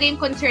yun talaga yung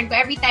concern ko.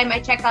 Every time I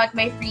check out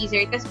my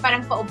freezer, tapos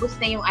parang paubos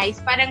na yung ice.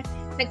 Parang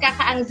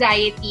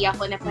nagkaka-anxiety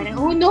ako na parang,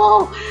 oh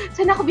no!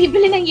 Saan ako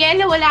bibili ng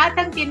yelo? Wala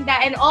atang tinda.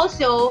 And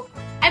also,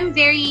 I'm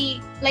very,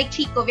 like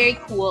Chico, very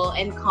cool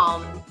and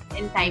calm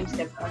in times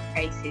of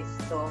crisis.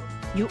 So,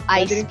 you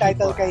ice people.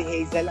 Title kay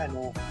Hazel,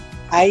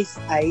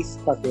 Ice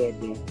pa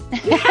bebe.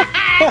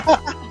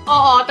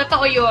 Oo,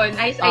 totoo yun.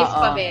 Ice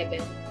pa bebe.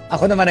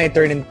 Ako naman I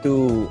turn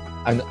into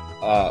an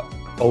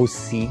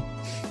OC.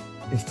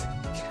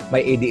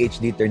 My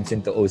ADHD turns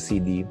into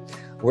OCD.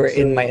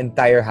 Wherein my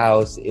entire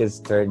house is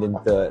turned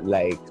into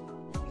like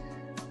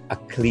a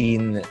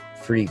clean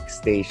freak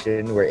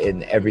station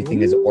wherein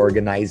everything is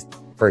organized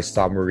for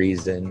some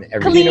reason.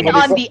 Clean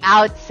on the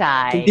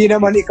outside. Hindi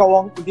naman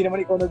ikaw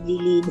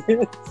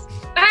naglilinis.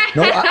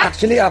 No,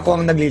 actually ako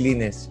ang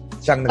naglilinis.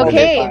 Siyang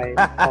Okay.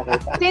 Okay.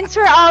 Since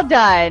we're all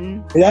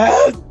done,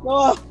 Yes!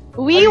 Oh,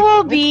 we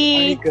will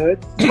be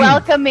good?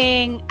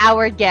 welcoming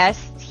our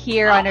guest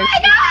here on our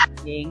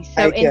meeting.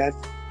 So I in guess.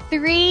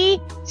 3,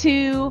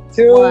 2,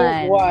 2,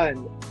 1.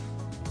 1.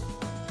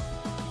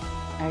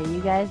 Are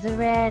you guys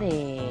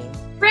ready?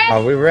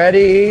 Are we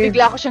ready?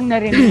 Bigla ko siyang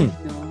narinig,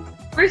 no?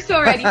 We're so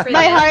ready for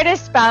My this. heart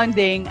is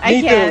pounding. I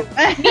Me can't.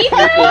 Me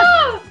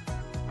too!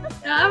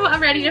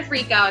 I'm ready to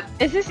freak out.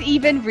 Is this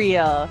even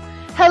real?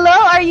 Hello,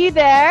 are you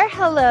there?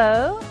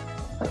 Hello?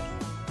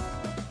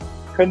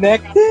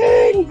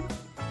 Connecting!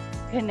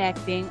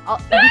 Connecting. Oh,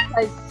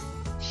 because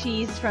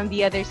she's from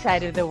the other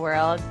side of the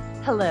world.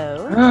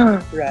 Hello?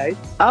 Right.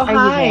 Oh, Are you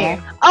hi. there?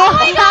 Oh,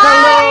 hi!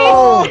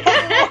 Hello!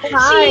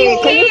 Hi. She's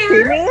Can you see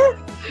here. me?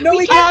 No,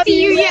 We can't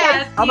see you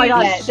yet. Oh my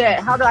god, shit.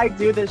 How do I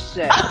do this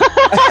shit?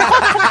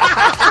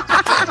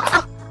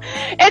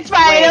 It's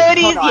fine. Wait, No, it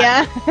is, hold on.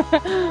 yeah.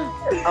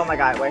 Oh my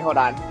god, wait, hold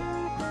on.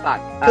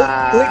 Fuck.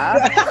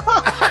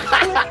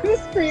 Click the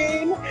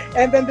screen,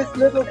 and then this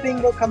little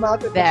thing will come out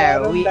at the There,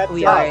 bottom. we That's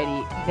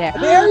already... There.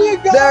 There you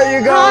go! There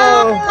you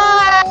go!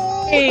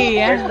 Hey.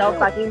 There's no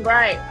fucking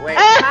bright. Wait,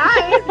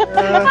 hi.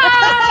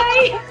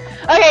 Hi!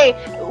 Okay,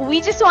 we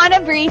just want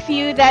to brief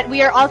you that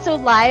we are also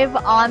live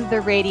on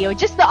the radio,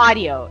 just the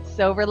audio.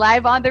 So we're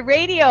live on the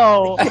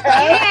radio.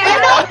 I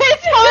know,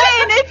 it's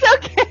fine. It's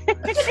okay.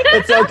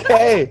 It's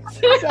okay.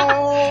 So,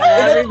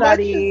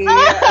 Everybody.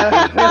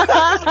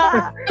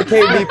 The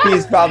KBP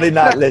is probably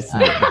not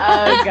listening.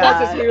 Oh,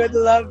 because we God. would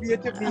love you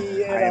to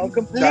be, I'm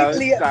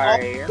completely so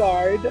sorry. off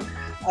guard.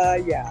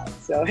 Yeah.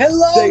 So,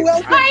 hello, Say-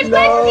 welcome. Hi, to-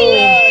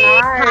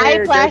 Plastique! Hi, Good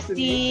to Plastique.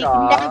 meet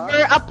y'all.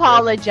 Never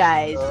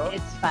apologize.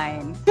 It's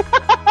fine.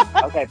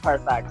 Okay,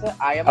 perfect.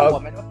 I am Oh. a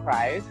woman with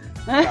Christ.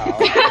 So, I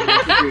need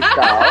to do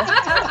so.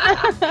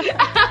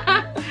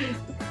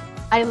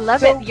 I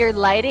love So- it. Your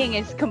lighting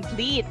is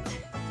complete.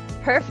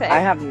 Perfect. I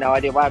have no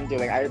idea what I'm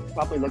doing. I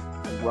probably look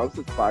gross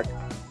as fuck.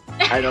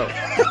 I don't.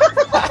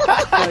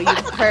 No,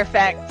 you're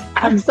perfect.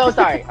 I'm so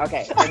sorry.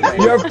 Okay. Anyway.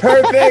 You're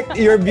perfect.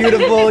 You're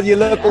beautiful. You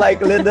look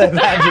like Linda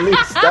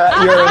Evangelista.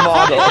 You're a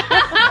model.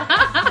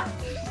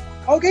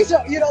 Okay,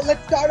 so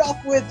let's start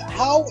off with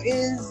how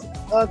is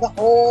the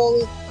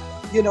whole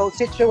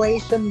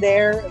situation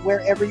there?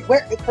 Where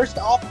first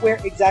off, where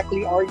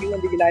exactly are you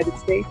in the United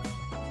States?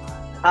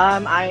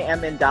 I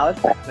am in Dallas,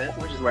 Texas,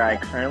 which is where I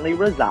currently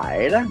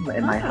reside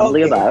in my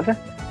humbly Okay. above.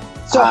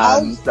 So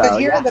because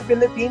here yeah. in the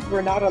Philippines,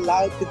 we're not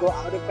allowed to go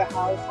out of the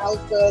house. How's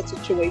the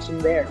situation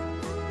there?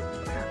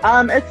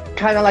 It's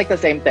kind of like the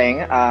same thing.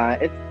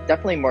 It's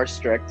definitely more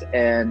strict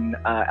in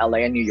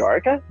LA and New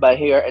York, but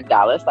here in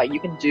Dallas, like you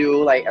can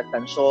do like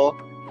essential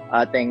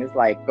things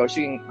like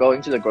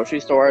going to the grocery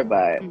store,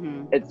 but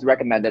Mhm. it's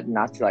recommended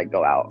not to like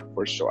go out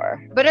for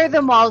sure. But are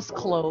the malls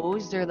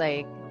closed or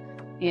like,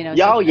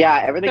 Yo,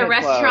 yeah, everything The is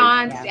closed.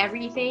 restaurants, Yeah.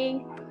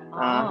 everything.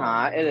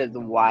 It is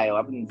wild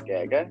up in this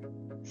gig.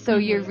 So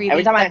you're really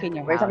Every time stuck in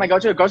your every house. time I go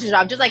to a grocery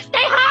store, I'm just like,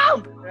 stay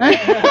home.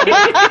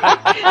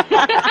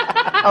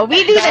 Oh,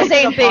 we do the Guys in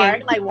same thing.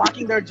 park, like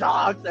walking their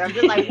dogs. And I'm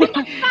just like, what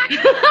the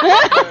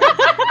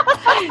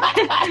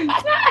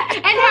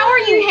And how are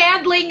you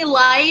handling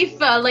life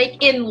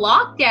like in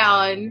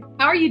lockdown?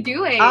 How are you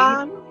doing?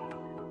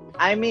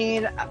 I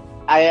mean,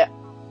 I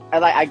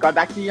got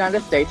back to the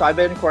United States, so I've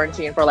been in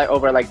quarantine for like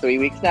over like 3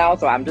 weeks now.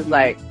 So I'm just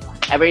like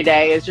every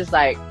day is just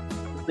like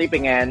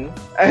sleeping in,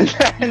 and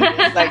then,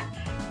 like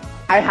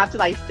I have to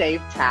like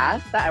save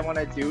tasks that I want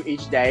to do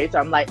each day. So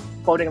I'm like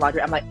folding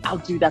laundry. I'm like, I'll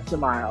do that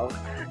tomorrow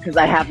because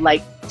I have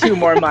like 2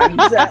 more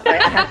months. Like,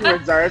 I have to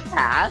reserve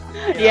tasks.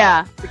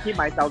 Yeah. To keep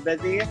myself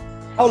busy.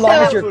 How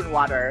long is Food your and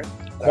water.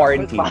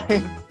 quarantine? So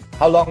it's fine.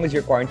 How long is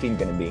your quarantine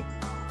gonna be?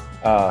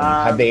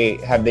 Have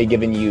they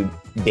given you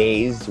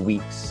days,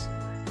 weeks?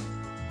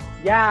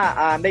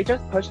 Yeah, they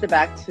just pushed it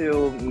back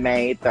to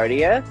May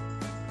 30th.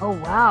 Oh,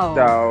 wow.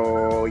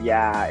 So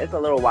yeah, it's a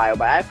little while,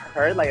 but I've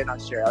heard like in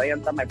Australia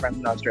and some of my friends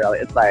in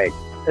Australia,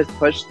 it's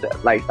pushed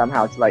like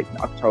somehow to like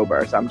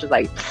October. So I'm just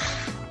like,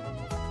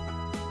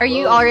 Are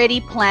you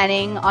already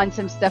planning on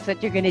some stuff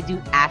that you're gonna do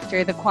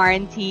after the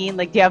quarantine?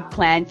 Like, do you have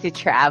plans to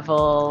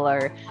travel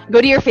or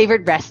go to your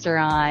favorite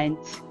restaurant?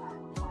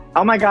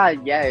 oh my god,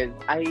 yes,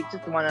 I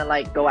just want to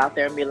like go out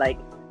there and be like,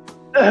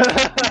 I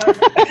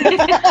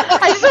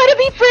just want to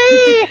be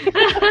free.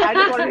 I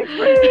just want to be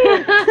free.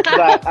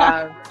 But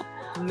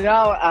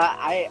no,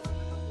 I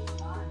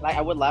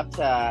would love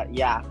to.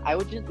 Yeah, I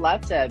would just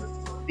love to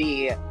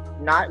be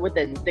not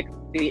within 6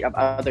 feet of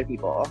other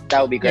people.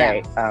 That would be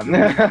great.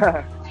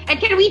 And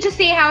can we just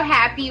say how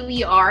happy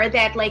we are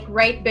that like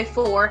right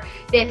before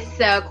this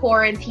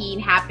quarantine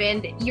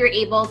happened, you're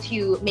able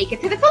to make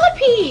it to the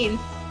Philippines?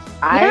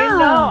 I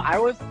know. I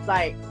was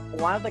like,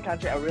 one of the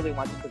countries I really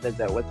wanted to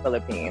visit was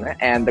Philippines,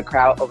 and the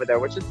crowd over there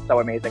was just so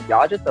amazing.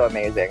 Y'all are just so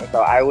amazing.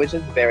 So I was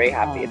just very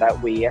happy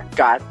that we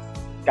got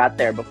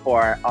there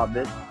before all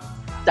this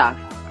stuff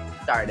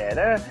started.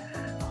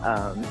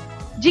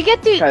 Did you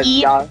get to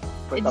eat?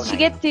 Did you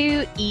get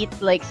to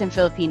eat like some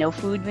Filipino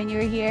food when you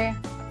were here?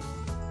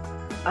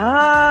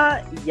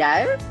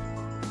 Yes.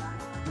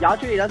 Y'all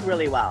treated us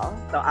really well.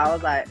 So I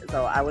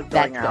was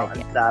going out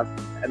and stuff,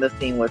 and the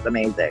scene was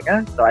amazing.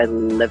 So I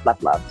lived,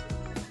 loved.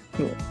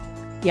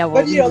 Yeah,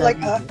 well,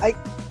 but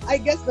I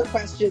guess the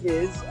question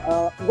is,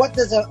 what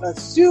does a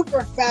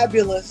super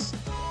fabulous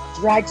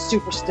drag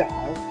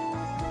superstar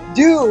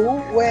do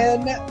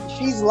when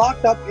she's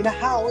locked up in a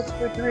house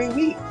for 3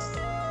 weeks?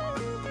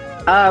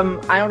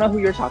 I don't know who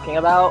you're talking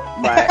about,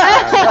 but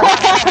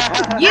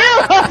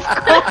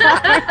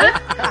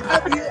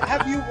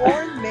have you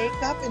worn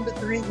makeup in the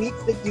 3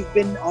 weeks that you've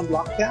been on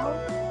lockdown?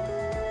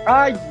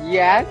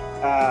 Yes.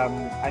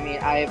 I mean,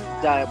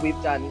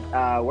 we've done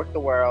Work the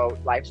World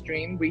live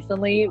stream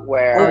recently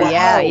where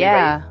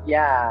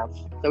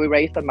so we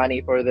raised some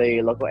money for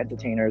the local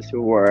entertainers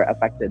who were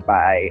affected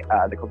by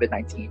the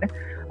COVID-19.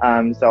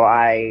 So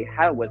I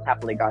was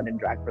happily gone in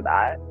drag for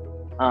that.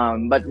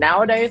 But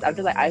nowadays I'm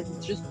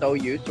just so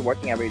used to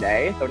working every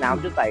day. So now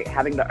I'm just like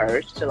having the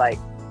urge to like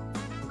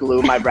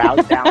glue my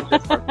brows down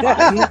just for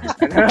fun.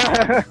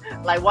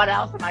 Like, what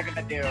else am I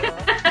gonna do?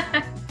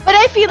 But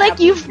I feel like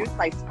you've just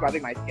like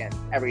scrubbing my skin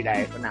every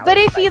day. So now but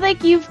I feel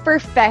like you've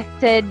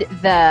perfected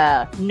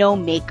the no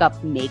makeup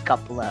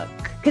look.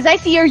 Because I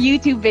see your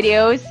YouTube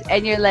videos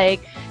and you're like,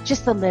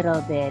 just a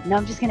little bit. No,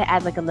 I'm just gonna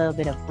add like a little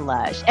bit of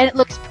blush, and it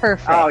looks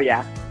perfect. Oh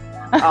yeah.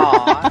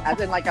 Oh, as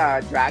in like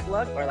a drag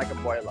look or like a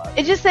boy look?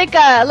 It's just like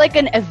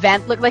an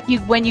event look, like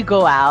when you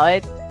go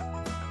out.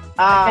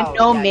 And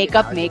no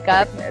makeup.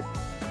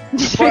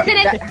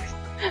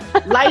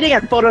 Lighting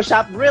and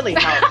Photoshop really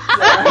helps.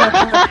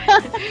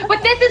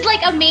 But this is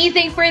like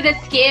amazing for the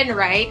skin,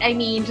 right? I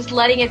mean, just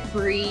letting it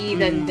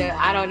breathe and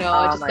I don't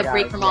know, just the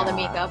break from all the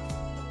makeup.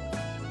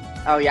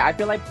 Oh yeah, I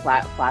feel like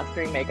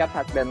plastering makeup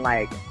has been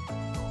like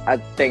a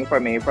thing for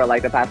me for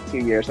like the past 2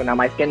 years. So now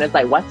my skin is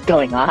like, what's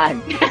going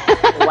on?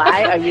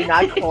 Why are you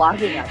not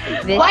clogging up?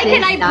 Why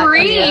can I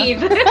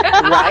breathe?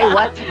 Right?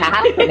 What's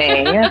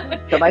happening?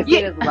 So my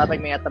skin is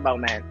loving me at the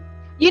moment.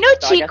 You know,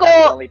 so Chico. I guess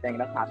that's the only thing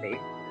that's happy.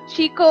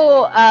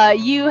 Chico,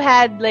 you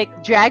had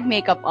like drag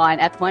makeup on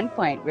at one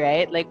point,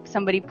 right? Like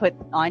somebody put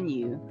on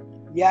you.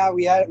 Yeah,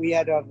 we had a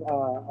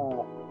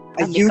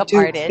YouTube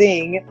artist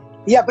thing.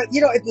 Yeah, but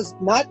it was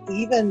not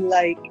even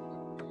like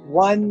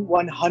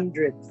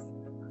 1/100th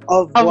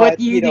of what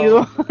you do,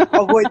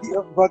 of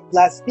what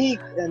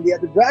Plastique and the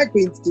other drag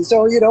queens do.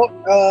 So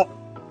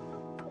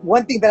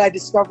one thing that I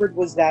discovered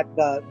was that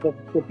the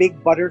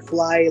big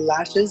butterfly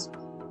lashes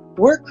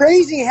were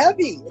crazy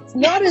heavy. It's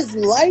not as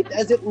light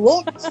as it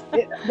looks.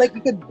 Like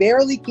you could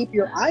barely keep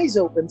your eyes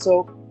open.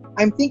 So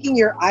I'm thinking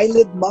your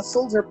eyelid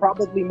muscles are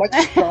probably much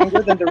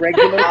stronger than the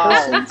regular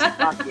person's.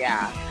 Fuck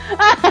yeah.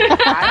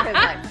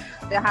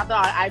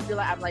 I feel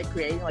like I'm like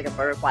creating like a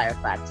butterfly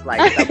effect,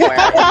 like somewhere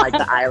in like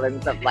the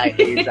islands of like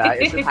Asia.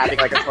 It's just having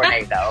like a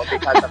tornado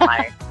because of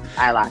my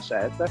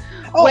eyelashes.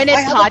 When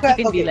it's hot, you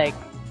can be like.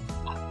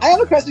 I have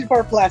a question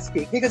for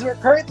Plastique because we're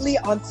currently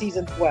on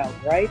season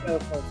 12, right,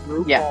 of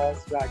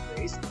RuPaul's Drag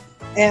Race,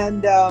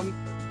 and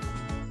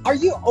are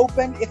you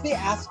open? If they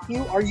ask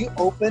you, are you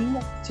open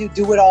to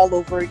do it all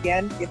over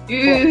again? If for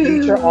a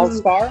future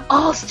All-Star?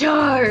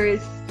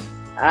 All-Stars.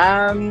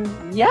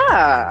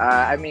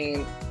 Yeah. I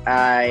mean,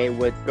 I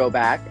would go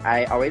back.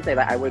 I always say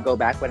that I would go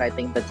back when I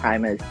think the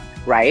time is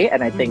right,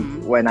 and I think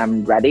when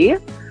I'm ready.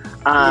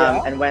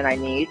 And when I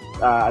need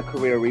a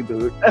career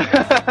reboot.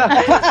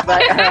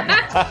 But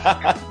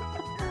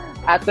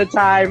at the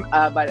time,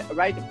 but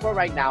right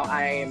now,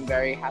 I am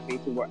very happy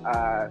to work.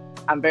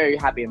 I'm very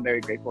happy and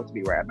very grateful to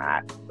be where I'm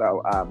at.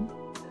 So,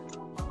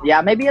 yeah,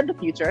 maybe in the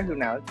future, who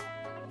knows?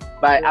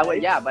 But I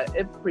would, but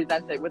if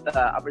presented with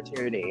the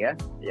opportunity,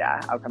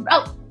 I'll come back.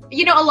 Oh,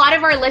 a lot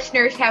of our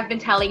listeners have been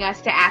telling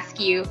us to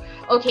ask you,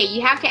 okay,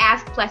 you have to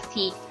ask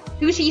Plastique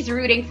who she's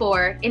rooting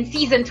for in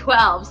season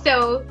 12.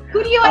 So,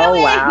 who do you want to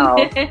win? Wow.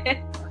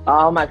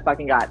 Oh my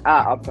fucking god.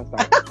 I'm so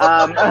sorry.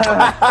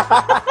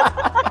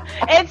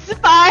 It's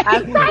fine.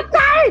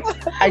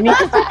 I need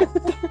to.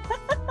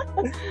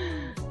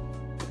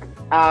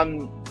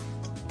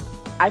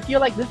 I feel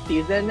like this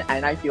season,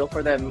 and I feel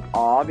for them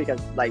all because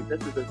like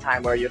this is the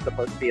time where you're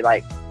supposed to be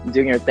like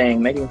doing your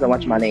thing, making so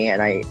much money,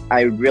 and I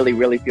really,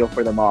 really feel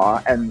for them all.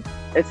 And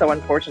it's so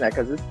unfortunate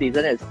because this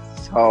season is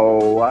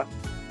so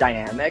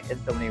dynamic in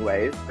so many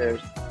ways. There's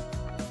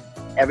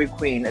every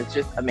queen is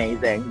just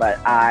amazing, but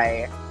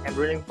I am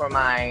rooting for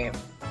my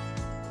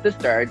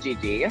sister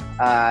Gigi.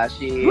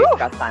 She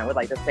got signed with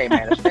like the same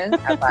management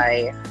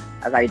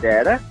as I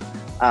did.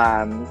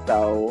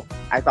 So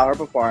I saw her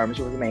perform.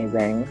 She was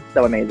amazing,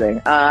 so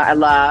amazing. I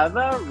love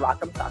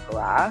Rock'em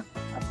Sakura,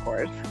 of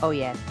course. Oh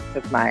yes,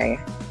 it's my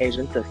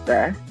Asian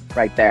sister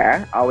right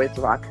there. Always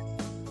rock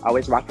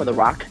for the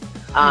rock.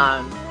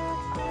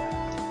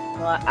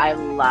 I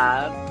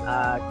love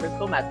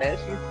Crystal Method.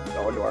 She's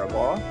so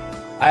adorable.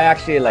 I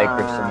actually like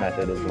Crystal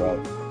Method as well.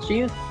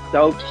 She's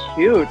so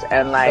cute,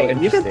 and like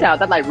So you can tell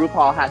that like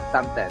RuPaul has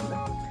something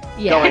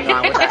going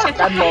on with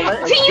that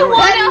moment. Do you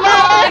want to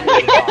hug?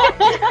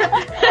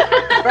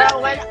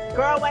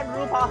 Girl, when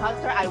RuPaul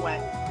hugged her, I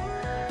went.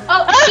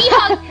 Oh, she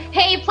hugged.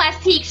 Hey,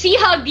 Plastique, she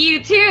hugged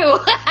you too.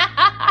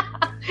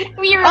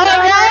 We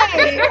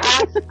remember.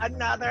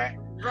 Another.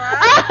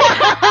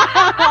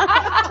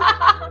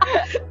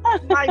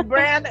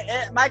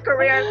 My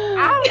career is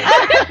out.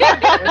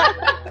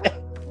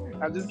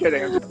 I'm just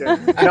kidding.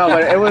 No,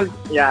 but it was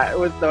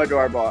so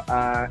adorable.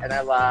 And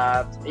I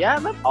loved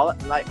all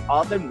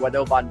of them.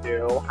 Widow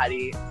Bondu,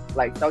 Heidi,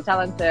 like so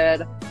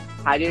talented.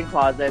 Heidi in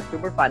Closet,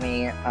 super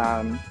funny.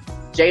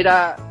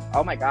 Jada,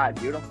 oh my god,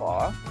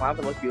 beautiful. One of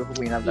the most beautiful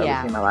queens I've ever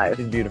seen in my life.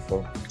 She's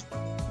beautiful.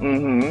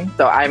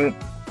 So I'm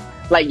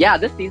like,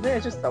 this season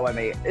is just so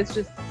amazing. It's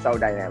just so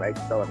dynamic,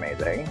 so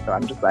amazing. So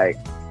I'm just like,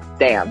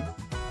 damn.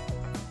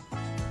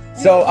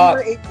 So,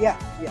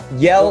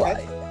 Yell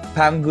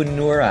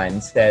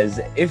Pangunuran says,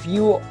 if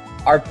you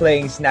are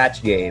playing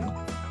Snatch Game,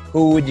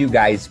 who would you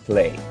guys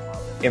play?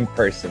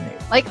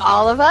 Impersonate. Like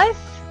all of us?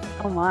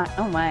 Oh my,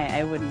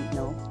 I wouldn't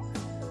know.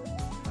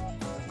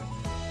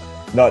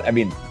 No, I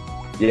mean,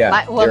 yeah.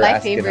 My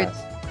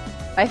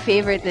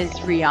favorite is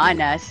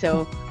Rihanna,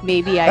 so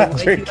maybe I would.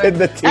 Drinking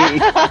the tea.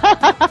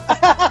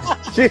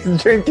 She's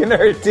drinking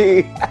her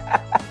tea.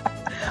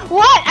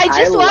 What? I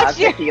just watched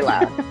your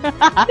tequila.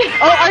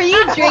 Oh, are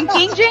you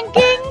drinking?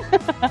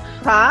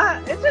 Huh?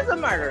 It's just a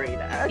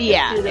margarita.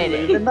 Yeah, it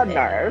is. In the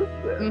nerves.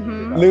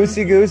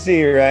 Loosey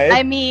goosey, right?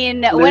 I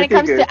mean, when it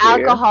comes to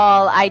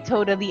alcohol, I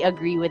totally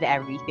agree with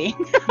everything.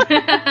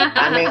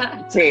 I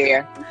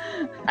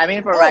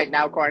mean, for right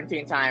now,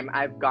 quarantine time,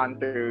 I've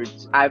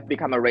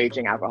become a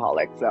raging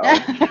alcoholic, so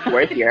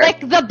we're here.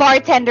 Like the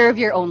bartender of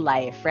your own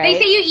life, right?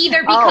 They say you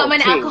either become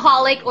an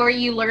alcoholic or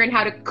you learn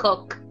how to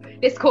cook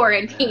this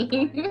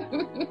quarantine.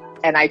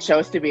 And I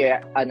chose to be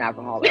an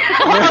alcoholic.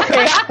 I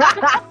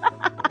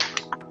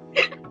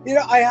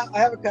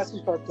have a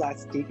question for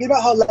Plastique. You know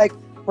how, like,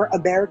 for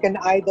American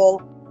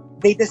Idol,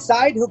 they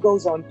decide who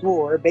goes on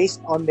tour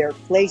based on their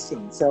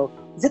placing. So,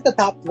 is it the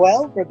top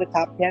 12 or the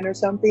top 10 or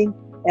something?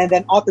 And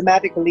then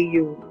automatically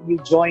you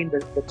join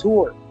the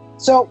tour.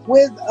 So,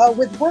 with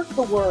Work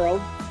the World,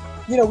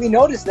 we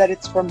noticed that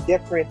it's from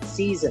different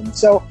seasons.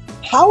 So,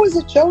 how is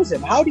it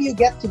chosen? How do you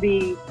get to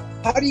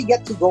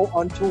go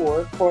on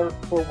tour for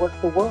Work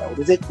the World?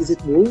 Is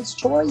it Rue's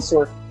choice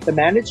or the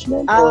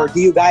management, or do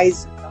you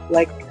guys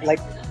like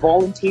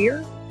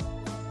volunteer?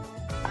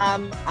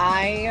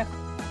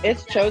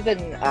 It's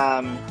chosen.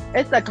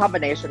 It's a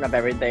combination of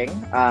everything.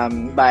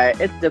 But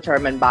it's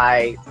determined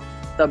by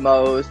the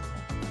most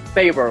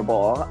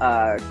favorable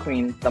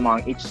queens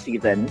among each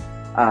season.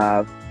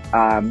 I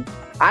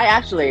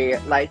actually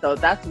so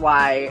that's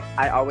why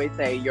I always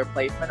say your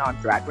placement on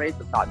Drag Race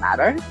does not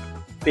matter,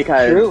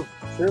 because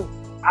True.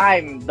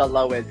 I'm the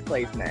lowest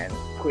placement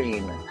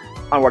queen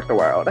on Work the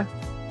World.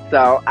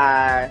 So,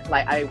 I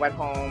went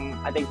home,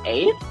 I think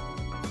 8th.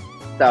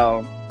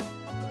 So,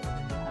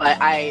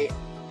 I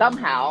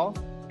somehow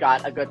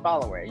got a good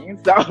following.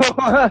 So,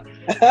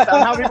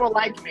 somehow people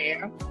like me.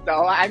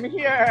 So, I'm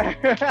here.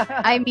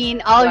 I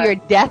mean, all your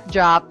death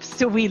drops,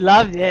 so we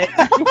loved it.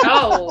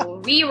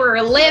 Oh, we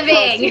were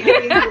living.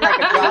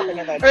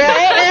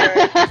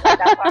 Right?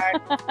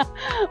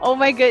 Oh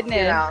my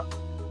goodness.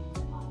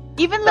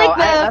 Even like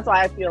that's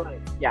why I feel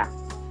like,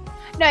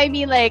 No, I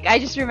mean, like, I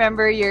just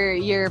remember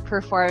your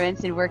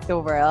performance in Work the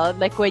World.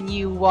 Like, when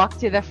you walk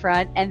to the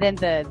front and then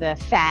the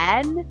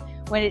fan,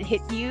 when it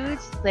hit you,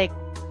 it's like,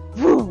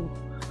 woo!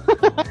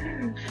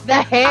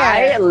 The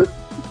hair.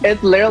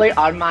 It's literally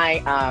on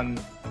my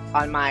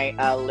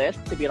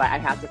list to be like, I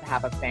have to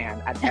have a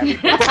fan at every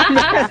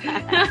performance.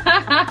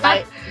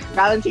 Like,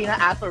 Valentina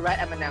asked for red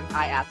M&M's,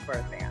 I asked for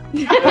a fan.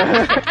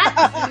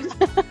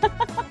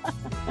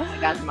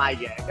 That's my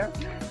gig.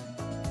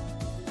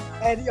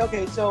 And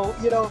okay, so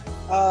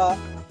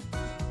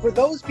for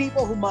those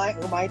people who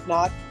might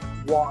not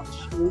watch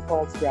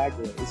RuPaul's Drag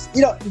Race,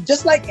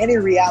 just like any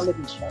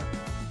reality show,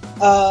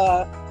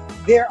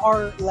 there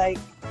are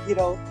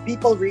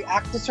people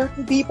react to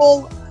certain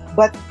people,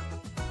 but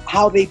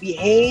how they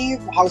behave,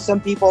 how some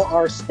people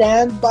are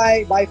stand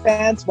by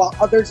fans while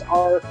others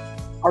are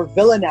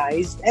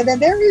villainized, and then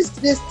there is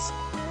this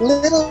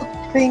little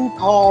thing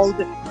called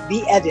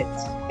the edit.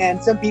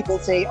 And some people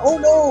say, oh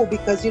no,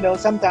 because,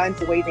 sometimes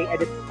the way they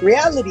edit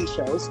reality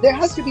shows, there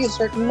has to be a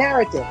certain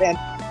narrative. And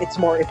it's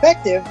more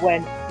effective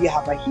when you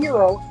have a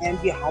hero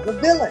and you have a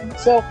villain.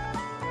 So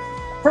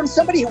from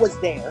somebody who was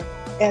there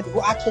and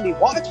who actually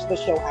watched the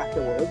show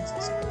afterwards,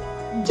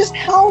 just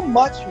how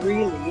much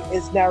really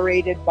is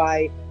narrated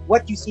by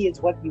what you see is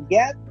what you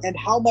get, and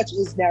how much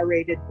is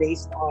narrated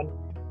based on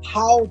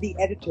how the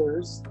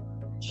editors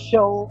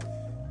show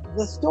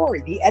the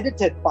story, the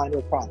edited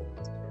final product?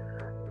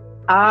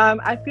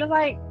 I feel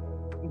like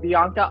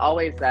Bianca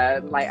always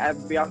said,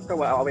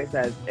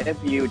 if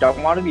you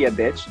don't want to be a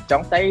bitch,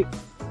 don't say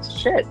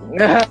shit.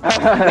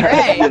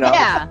 Right,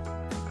 yeah.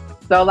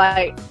 So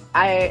like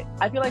I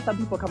feel like some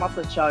people come up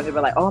to the show and they were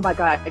like, oh my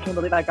god, I can't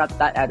believe I got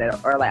that edit,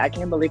 or like I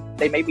can't believe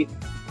they made me.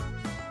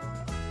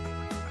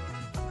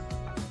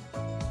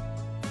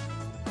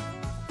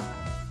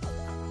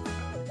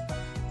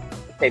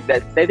 They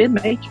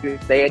didn't make you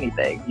say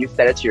anything. You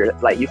said it you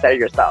said it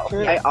yourself.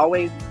 Sure. I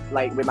always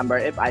like remember,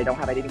 if I don't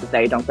have anything to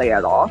say, don't say it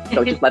at all.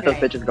 So just let those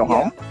bitches go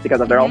home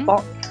because of their own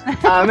fault.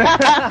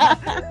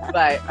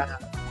 But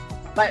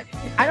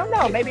I don't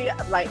know. Maybe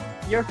like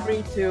you're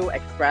free to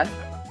express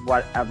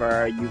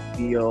whatever you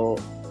feel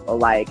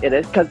like it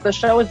is, because the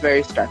show is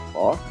very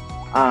stressful.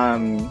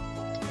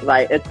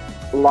 Like it's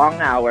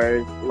long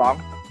hours, long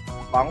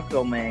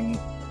filming,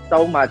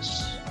 so much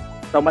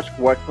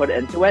work put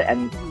into it,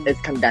 and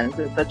it's condensed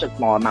in such a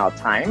small amount of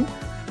time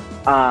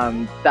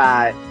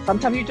that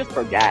sometimes you just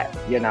forget,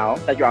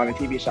 that you're on a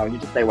TV show and you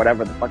just say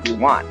whatever the fuck you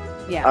want.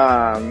 Yeah.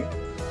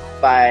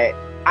 But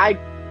I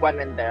went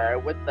in there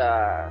with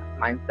the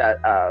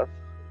mindset of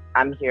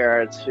I'm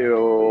here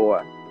to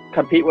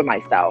compete with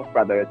myself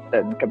rather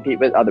than compete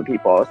with other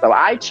people. So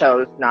I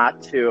chose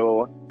not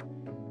to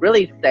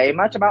really say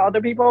much about other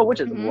people,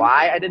 which is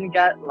why I didn't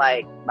get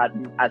like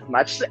as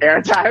much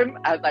airtime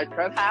as I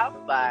could have.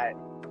 But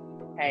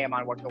hey, I'm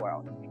on Work the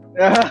World.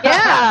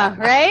 Yeah,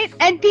 right?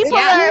 And people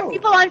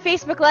on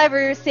Facebook Live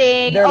are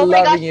saying, they're oh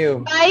my loving gosh, you.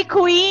 my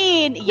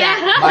queen.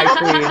 Yeah. My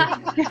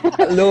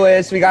queen.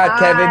 Louis, we got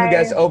Kevin who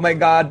goes, oh my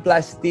god,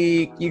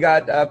 Plastique. You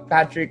got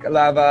Patrick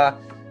Alava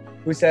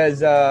who says,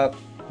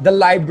 the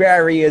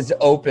library is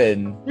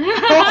open.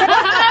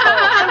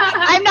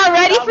 I'm not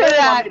ready for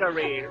that.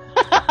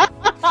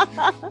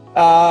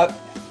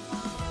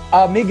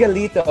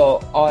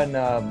 Miguelito, on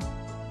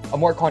a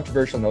more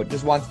controversial note,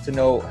 just wants to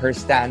know her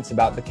stance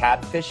about the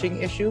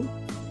catfishing issue,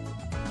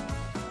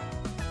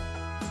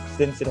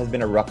 since it has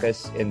been a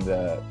ruckus in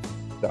the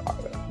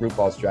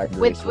RuPaul's Drag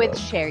Race with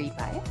Sherry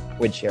Pie.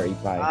 With Sherry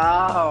Pie.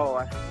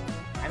 Oh,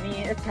 I mean,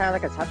 it's kind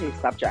of like a touchy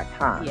subject,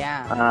 huh?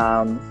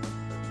 Yeah.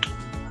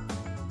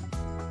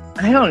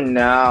 I don't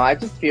know. I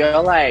just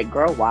feel like,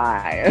 girl,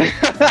 why?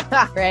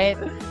 Right?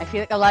 I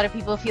feel like a lot of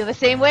people feel the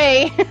same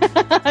way.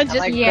 Just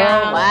like,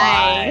 girl,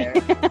 why?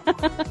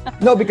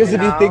 No, because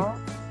if you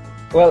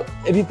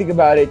think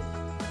about it,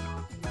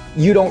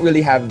 you don't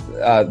really have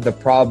the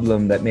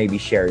problem that maybe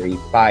Sherry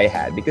Pie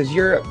had, because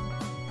you're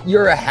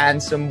a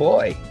handsome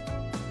boy,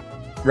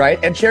 right?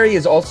 And Sherry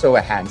is also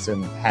a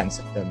handsome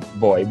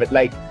boy, but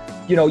like,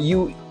 you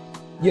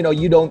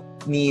don't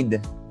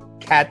need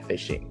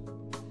catfishing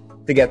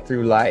to get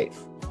through life.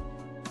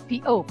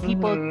 People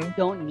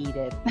don't need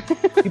it.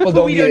 People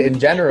don't need it in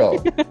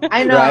general.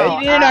 I know.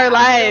 Right? In our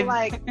lives.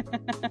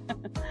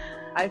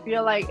 I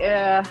feel like,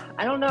 I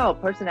don't know,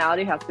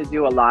 personality has to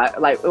do a lot.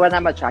 Like, when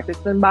I'm attracted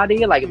to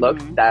somebody, like,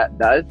 looks, that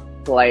does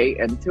play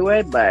into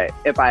it. But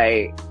if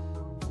I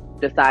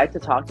decide to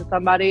talk to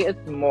somebody,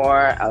 it's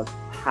more of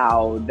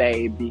how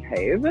they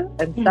behave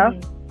and stuff.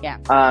 Yeah.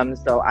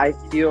 So I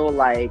feel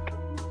like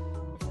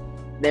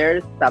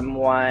there's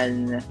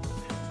someone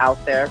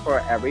out there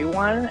for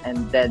everyone,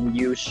 and then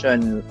you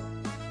shouldn't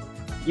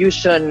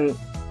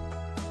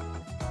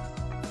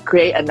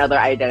create another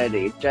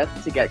identity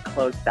just to get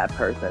close to that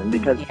person,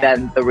 because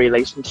then the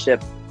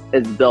relationship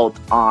is built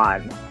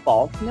on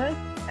falseness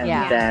and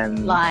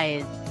then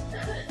lies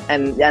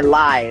and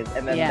lies,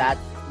 and then that's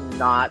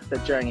not the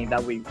journey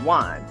that we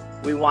want.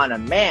 We want a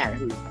man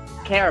who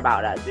care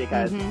about us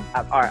because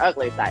of our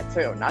ugly side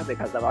too, not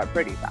because of our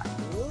pretty side.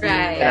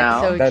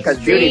 Right. Because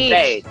beauty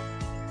fades.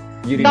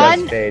 Beauty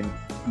does fade.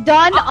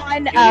 Done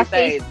on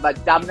face,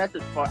 but dumbness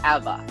is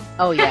forever.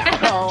 Oh yeah,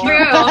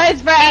 true.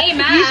 It's forever.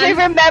 You should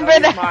remember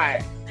that.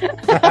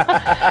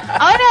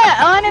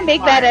 I wanna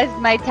make that as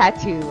my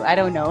tattoo. I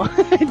don't know.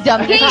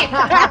 Dumbness.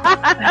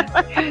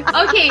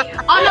 Okay.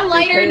 On a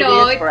lighter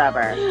note,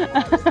 forever.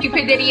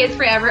 Stupidity is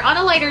forever. On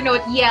a lighter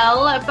note,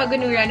 Yel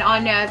Pagunuran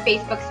on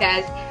Facebook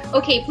says,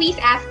 okay, please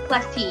ask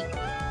Plastique,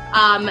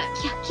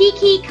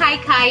 Kiki,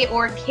 Kai,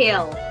 or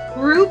Kill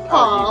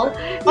RuPaul,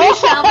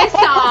 Michelle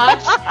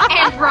Visage,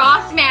 and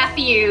Ross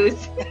Matthews.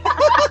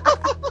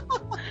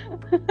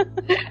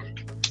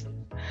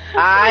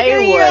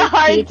 I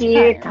would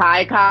Kiki,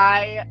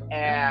 Kai,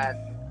 and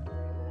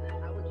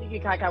I would Kiki,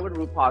 Kai with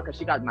RuPaul because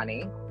she got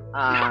money.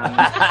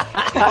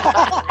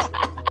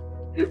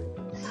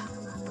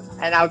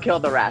 And I'll kill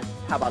the rest.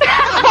 How about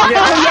that?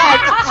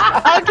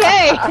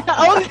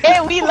 Yes. Okay,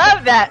 we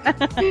love that.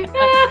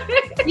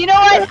 You know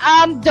what?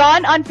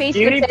 Dawn on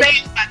Facebook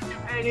says,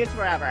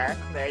 forever.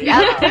 There you go.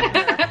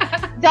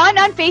 Dawn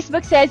on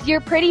Facebook says,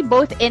 you're pretty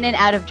both in and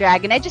out of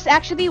drag. And I just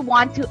actually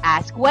want to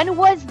ask, when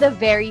was the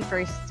very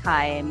first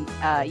time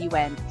you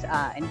went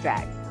in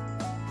drag?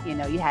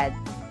 You had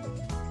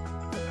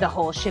the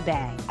whole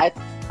shebang.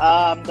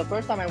 The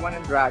first time I went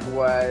in drag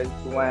was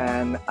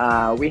when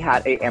we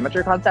had an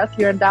amateur contest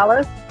here in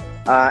Dallas.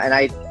 And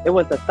it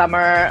was the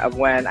summer of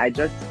when I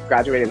just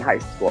graduated high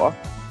school.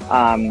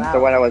 So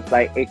when I was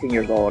like 18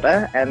 years old,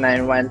 and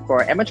then went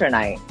for amateur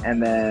night,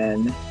 and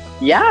then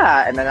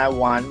I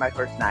won my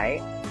first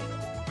night.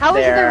 How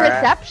was the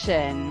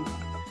reception?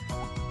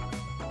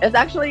 It's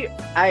actually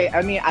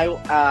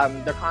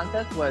the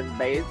contest was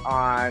based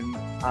on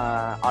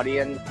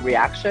audience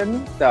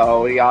reaction.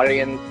 So the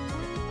audience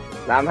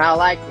somehow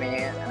liked me,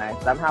 and I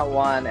somehow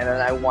won, and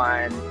then I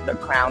won the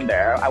crown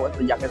there. I was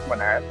the youngest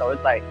winner, so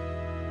it's like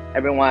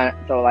everyone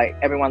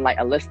like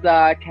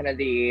Alyssa,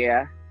 Kennedy,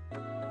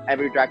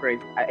 every Drag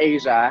Race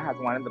Asia has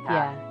won in the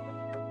past.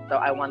 Yeah. So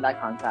I won that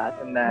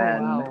contest, and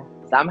then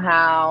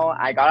somehow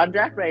I got on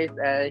Drag Race,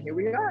 and here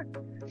we are.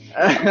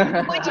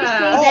 Would you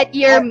say that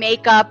your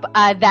makeup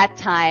that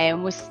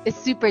time is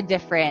super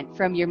different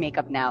from your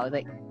makeup now,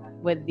 like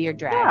with your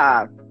drag?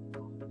 Yeah,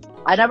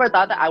 I never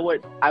thought that I was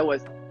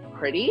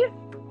pretty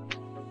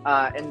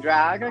in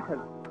drag, because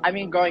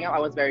growing up I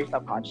was very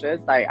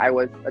self-conscious. I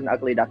was an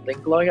ugly duckling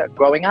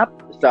growing up,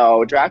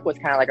 so drag was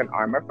kind of like an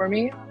armor for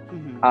me,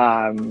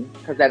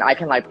 because then I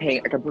can like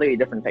paint a completely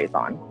different face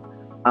on.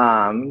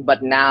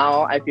 But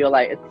now I feel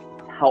like it's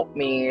helped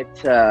me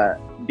to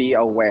be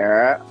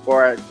aware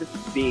or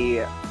just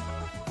be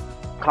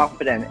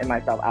confident in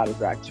myself out of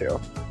drag too.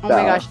 Oh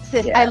my gosh,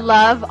 sis, yeah. I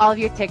love all of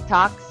your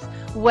TikToks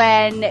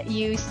when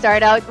you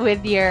start out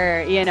with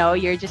your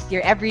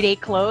everyday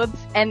clothes,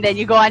 and then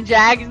you go on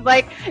drag. It's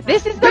like,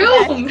 this is the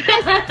best. You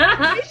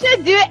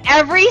should do it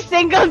every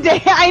single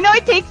day. I know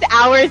it takes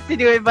hours to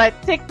do it, but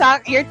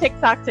your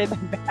TikToks are the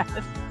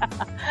best.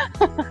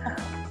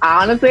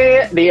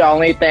 Honestly, the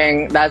only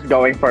thing that's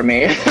going for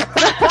me,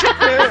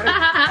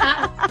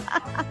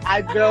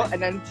 I built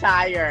an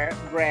entire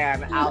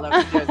brand out of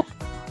just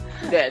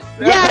this.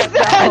 Yes,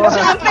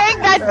 jumping,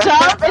 that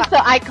jump is so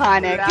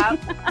iconic. Yeah,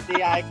 the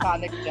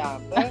iconic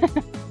jump.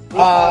 We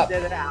all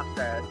did it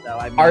after, so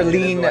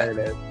Arlene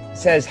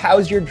says,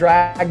 "How's your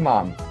drag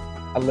mom,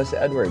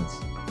 Alyssa Edwards?"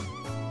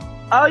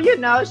 Oh,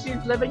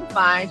 she's living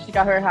fine. She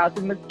got her house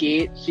in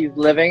Mesquite. She's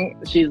living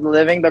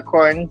the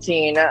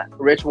quarantine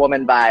rich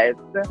woman vibes.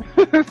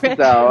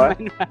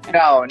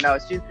 No,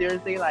 she's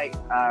seriously like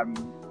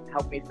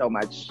helped me so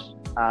much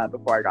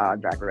before I got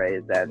on Drag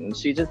Race, and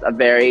she's just a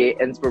very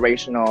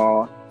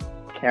inspirational,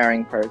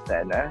 caring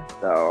person.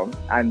 So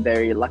I'm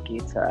very lucky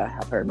to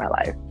have her in my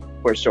life,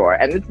 for sure.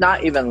 And it's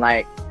not even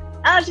like,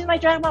 she's my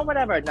drag mom,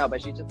 whatever. No,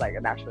 but she's just like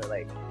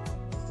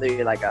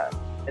really like a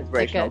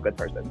inspirational, good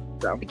person.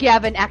 So you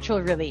have an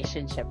actual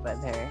relationship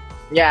with her.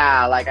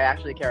 Yeah, like I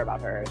actually care about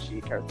her. She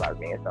cares about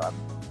me. So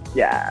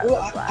yeah.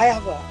 Well, I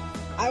have a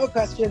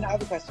question. I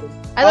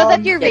love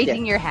that you're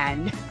raising your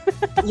hand.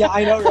 Yeah,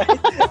 I know, right?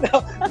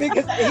 No,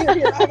 because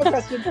here, I have a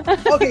question.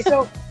 Okay,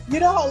 so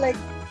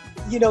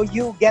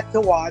you get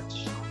to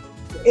watch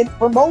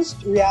for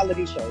most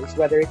reality shows,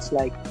 whether it's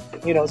like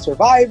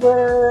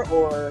Survivor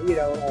or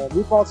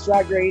RuPaul's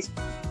Drag Race,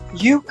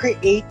 you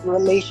create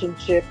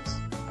relationships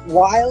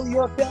while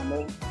you're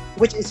filming,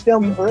 which is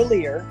filmed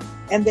earlier,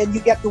 and then you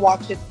get to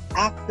watch it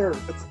after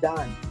it's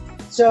done.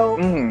 So,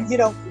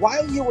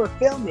 while you were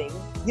filming,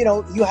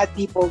 you had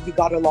people you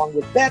got along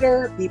with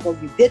better, people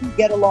you didn't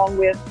get along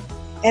with.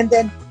 And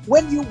then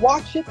when you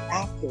watch it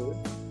after,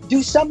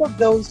 do some of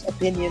those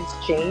opinions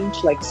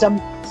change? Like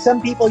some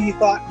people you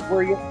thought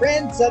were your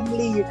friends,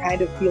 suddenly you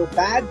kind of feel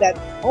bad that,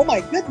 oh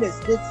my goodness,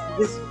 this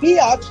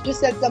biatch just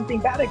said something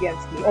bad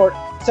against me. Or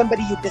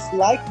somebody you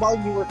disliked while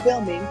you were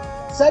filming,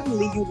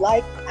 suddenly you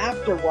like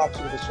after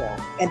watching the show.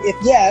 And if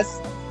yes,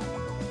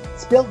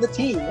 spill the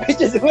tea, which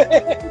is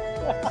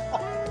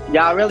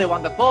Y'all really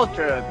want the full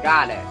truth.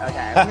 Got it.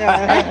 Okay.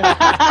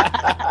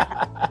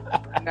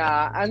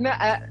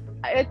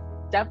 It's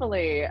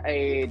definitely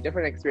a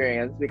different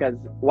experience, because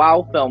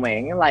while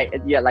filming, like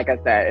I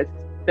said, it's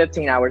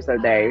 15 hours a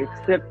day,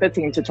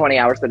 15 to 20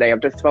 hours a day of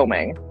just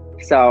filming.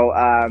 So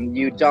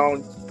you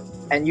don't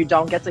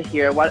get to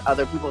hear what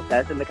other people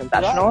says in the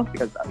confessional,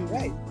 because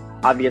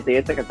obviously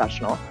it's a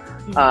confessional.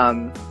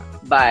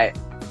 But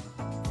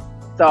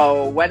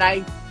so when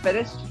I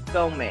finished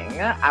filming,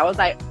 I was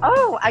like,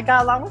 oh, I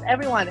got along with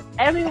everyone.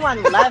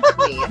 Everyone loves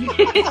me.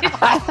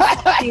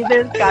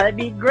 Season's gotta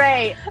be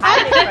great.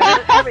 I made friends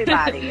with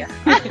everybody.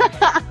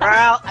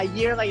 Girl, a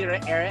year later,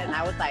 Erin, and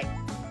I was like,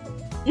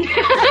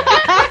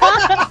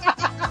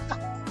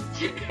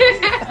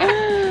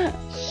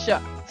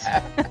 shucks.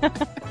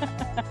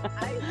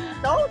 I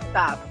stole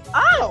stuff.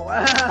 Oh,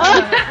 a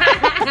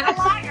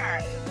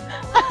liar.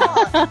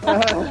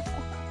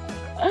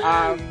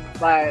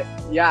 But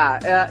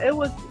yeah, it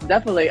was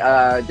definitely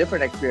a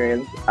different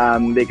experience,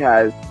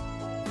 because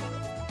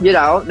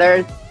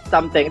there's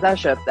some things I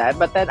should have said,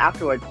 but then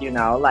afterwards,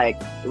 like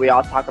we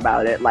all talk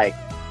about it, like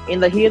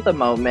in the heat of the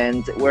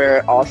moment,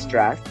 we're all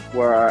stressed,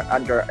 we're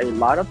under a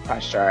lot of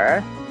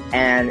pressure,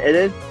 and it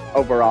is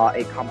overall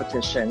a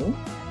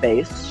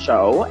competition-based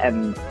show,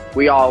 and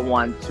we all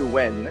want to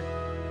win.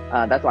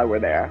 That's why we're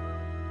there.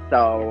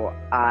 So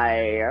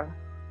I,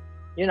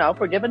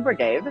 forgive and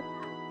forgave.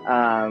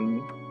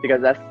 Because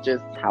that's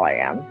just how I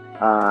am.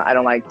 I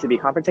don't like to be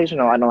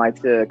confrontational. I don't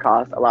like to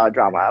cause a lot of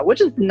drama,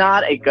 which is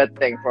not a good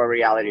thing for a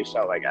reality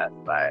show, I guess.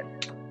 But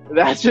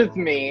that's just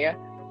me. Oh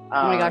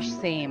my gosh,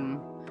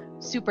 same.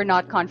 Super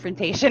not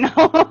confrontational.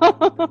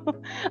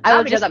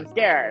 I'm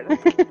scared.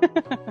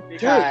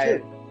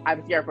 Because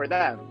I'm scared for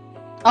them.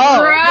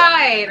 Oh,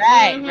 right.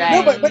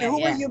 No, but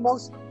who were you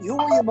most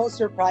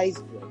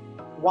surprised with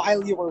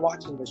while you were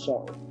watching the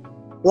show?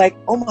 Like,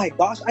 oh my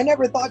gosh, I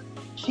never thought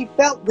she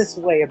felt this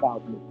way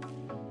about me.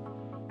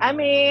 I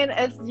mean,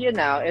 it's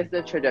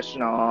the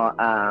traditional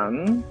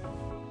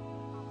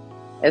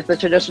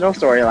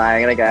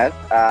storyline, I guess.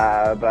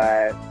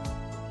 But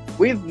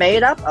we've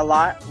made up a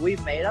lot.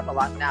 We've made up a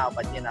lot now.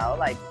 But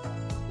like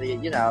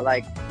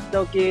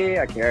Silky,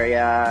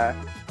 Akaria,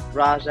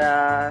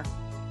 Raja,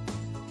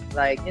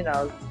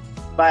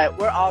 but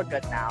we're all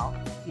good now.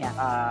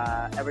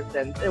 Yeah. Ever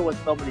since it was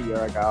filmed a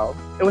year ago.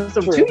 It was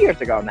 2 years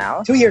ago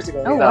now. 2 years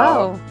ago. Oh,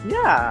 wow.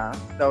 Yeah.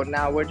 So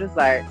now we're just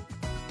like,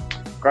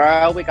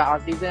 girl, we got on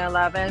season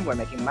 11. We're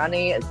making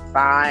money. It's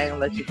fine.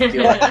 Let's just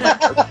do it.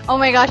 Oh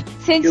my gosh.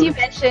 Since you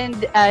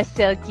mentioned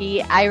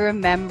Silky, I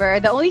remember,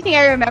 the only thing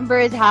I remember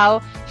is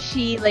how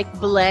she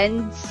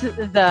blends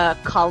the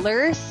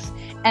colors.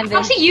 And then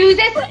how she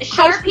uses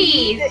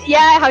Sharpies.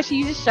 How she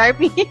uses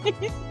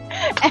Sharpies.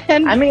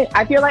 And I mean,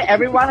 I feel like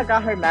everyone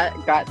got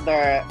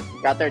their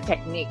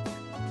technique,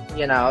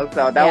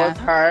 so that was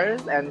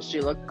hers, and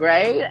she looked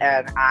great.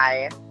 And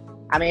I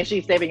mean,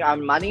 she's saving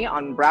on money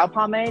on brow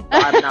pomade, so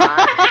I'm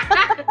not.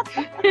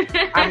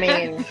 I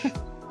mean,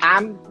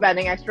 I'm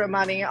spending extra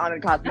money on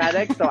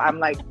cosmetics, so I'm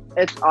like,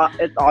 it's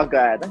all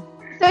good.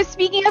 So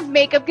speaking of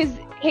makeup, because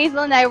Hazel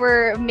and I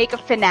were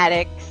makeup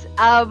fanatics,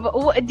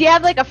 do you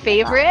have a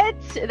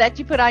favorite that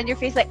you put on your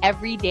face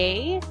every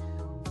day?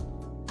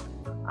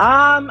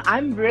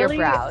 I'm really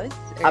your brows,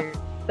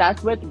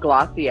 obsessed with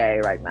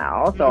Glossier right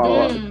now.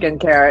 So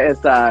skincare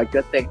is a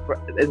good thing.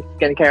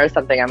 Skincare is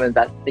something I'm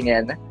investing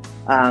in,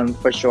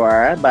 for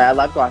sure. But I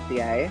love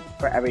Glossier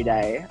for every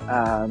day.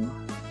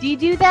 Do you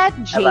do that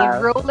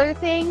jade roller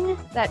thing?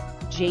 That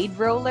jade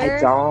roller?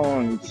 I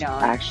don't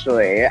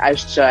actually. I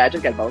should. I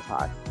just get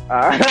Botox.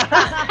 Why?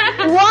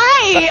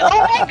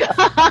 Oh my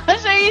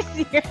gosh! Are you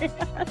serious?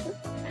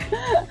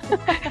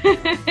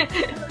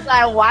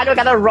 Like, why do I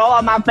gotta roll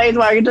on my face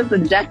where I can just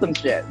inject some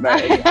shit?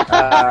 But,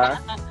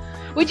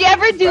 would you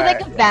ever do a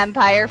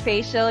vampire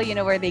facial?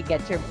 Where they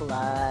get your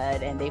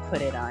blood and they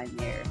put it on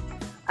your...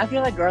 I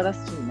feel like, girl,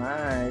 that's too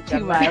much.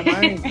 Too much.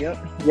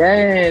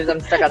 Yes, I'm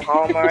stuck at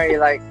home already.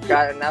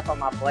 Got enough on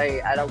my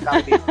plate. I don't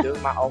gotta be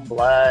doing my own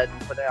blood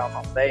and put it on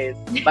my face.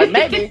 But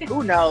maybe,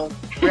 who knows?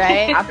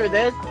 Right? After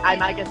this, I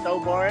might get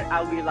so bored.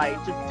 I'll be like,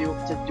 just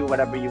do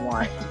whatever you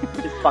want.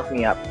 Just fuck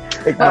me up.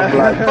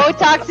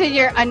 Botox in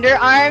your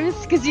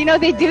underarms, because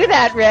they do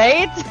that,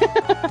 right?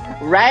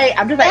 Right.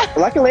 I'm just like,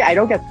 luckily I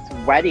don't get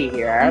sweaty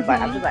here,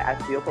 but I'm just like, I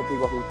feel for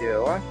people who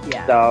do.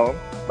 Yeah. So,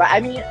 but I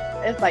mean,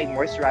 it's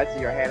moisturizes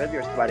your hand if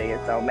you're sweaty,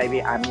 so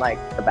maybe I'm the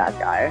bad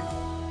guy.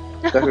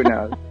 So who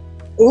knows?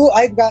 Ooh,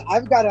 I've got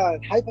a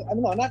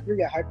not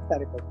really a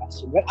hypothetical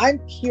question, but I'm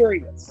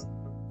curious.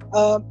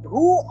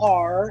 Who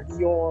are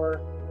your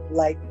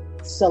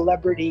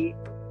celebrity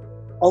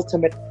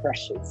ultimate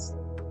crushes?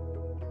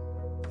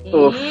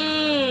 Ooh.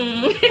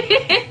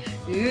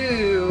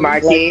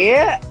 Markki.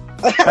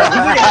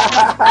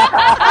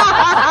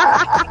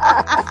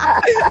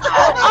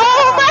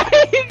 Oh my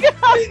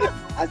god!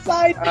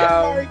 Aside from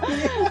Markki.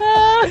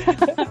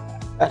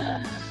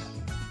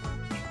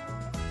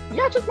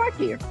 Yeah, just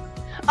Markki.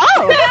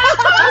 Oh!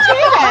 Okay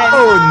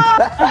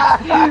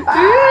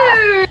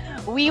then.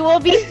 We will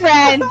be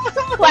friends.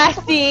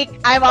 Plastique.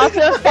 I'm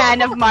also a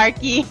fan of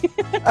Markki.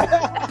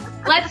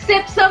 Let's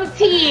sip some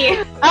tea.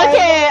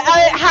 Okay,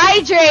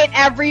 hydrate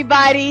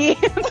everybody.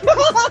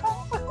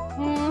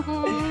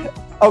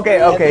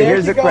 Okay,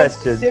 here's a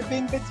question.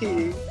 Sipping the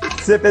tea.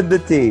 Sipping the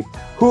tea.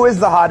 Who is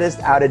the hottest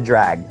out of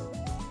drag?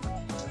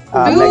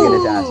 Megan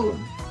is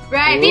asking.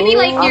 Right, maybe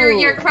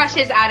your crush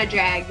is out of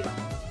drag.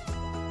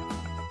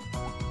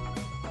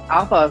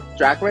 Off of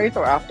Drag Race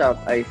or off of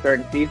a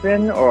certain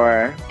season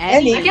or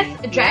any? I guess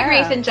Drag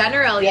Race in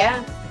general,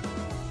 yeah.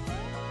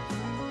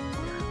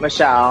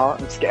 Michelle.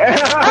 I'm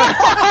scared.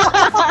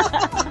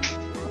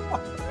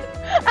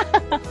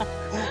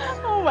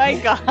 Oh my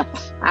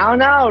gosh. I don't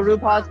know.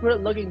 RuPaul's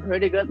looking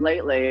pretty good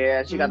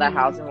lately. She got that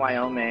house in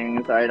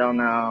Wyoming, so I don't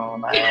know.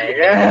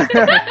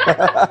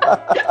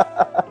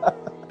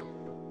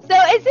 So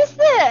is this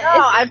the...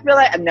 No, I feel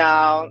like...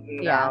 No,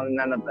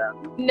 none of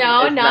them.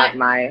 No, it's not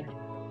my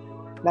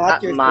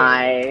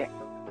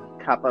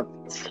cup of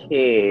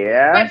tea.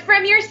 But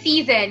from your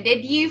season,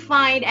 did you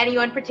find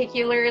anyone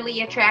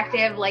particularly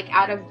attractive,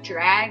 out of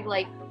drag?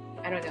 I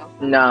don't know.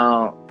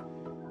 No.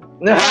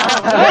 No.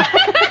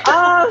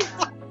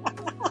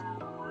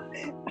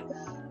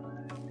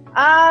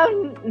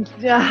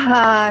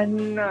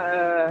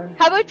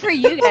 How about for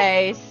you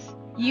guys?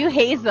 You,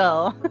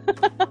 Hazel.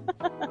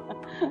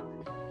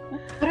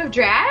 Out of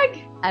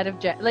drag? Out of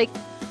drag.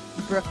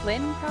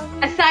 Brooklyn,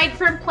 probably? Aside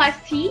from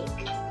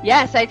Plastique?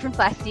 Yeah, aside from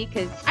Plastique,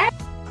 because...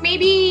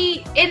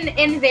 Maybe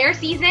in their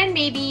season,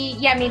 maybe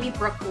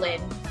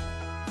Brooklyn.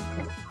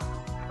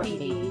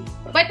 Maybe.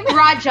 But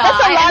Raja.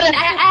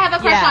 I have a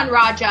crush on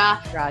Raja.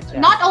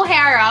 Not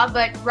O'Hara,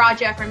 but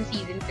Raja from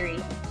season 3.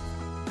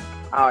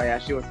 Oh yeah,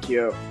 she was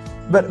cute.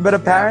 But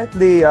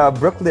apparently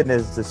Brooklyn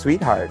is the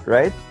sweetheart,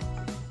 right?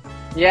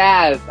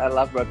 Yes, I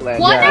love Brooklyn.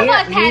 One of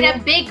us had a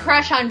big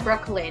crush on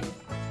Brooklyn.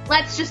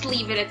 Let's just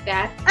leave it at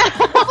that.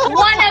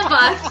 One of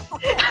us.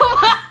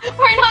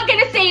 We're not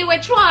gonna say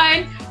which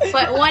one,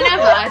 but one of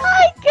us.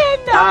 I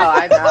cannot. Oh,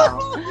 I know.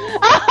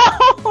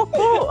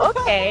 Oh,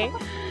 okay.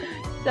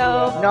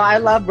 So no, I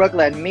love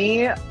Brooklyn.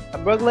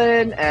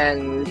 Brooklyn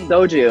and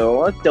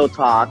Soju still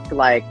talk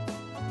like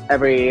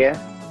every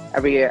so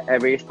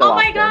Oh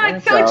my often.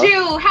 God,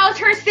 Soju, how's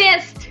her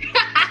cyst?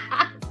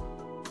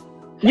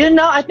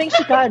 I think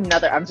she got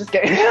another. I'm just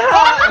kidding.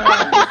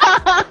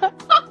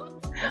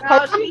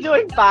 No, she's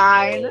doing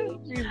fine.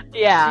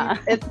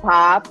 It's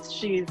popped.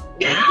 She's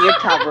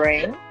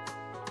recovering.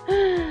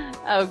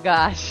 Oh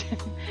gosh.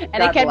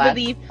 And God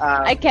bless.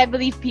 I can't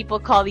believe people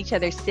call each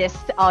other sis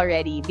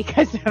already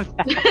because of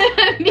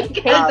that.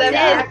 Because of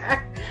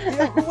that.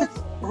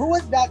 Who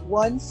was that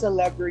one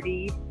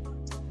celebrity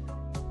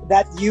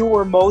that you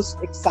were most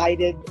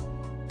excited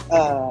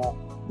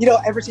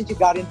ever since you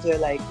got into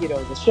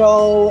the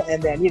show,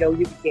 and then you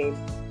became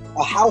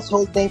a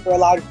household name for a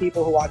lot of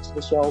people who watched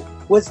the show?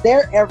 Was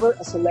there ever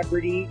a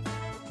celebrity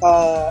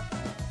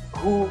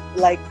who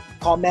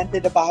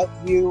commented about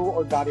you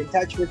or got in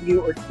touch with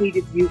you or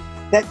tweeted you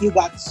that you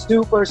got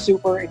super,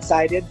 super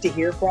excited to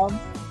hear from?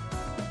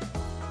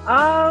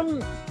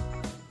 Oh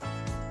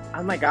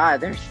my God,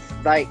 there's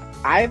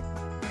I've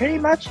pretty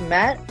much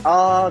met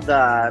all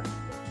the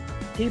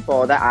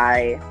people that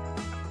I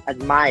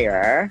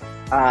admire.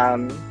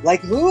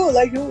 Like who?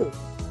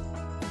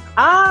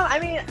 I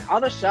mean,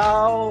 on the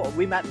show,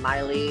 we met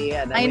Miley,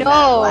 and then I we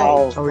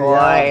know. met Troy,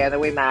 and then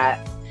we met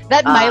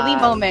that Miley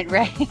moment,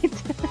 right?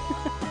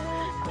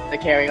 The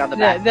carrying on the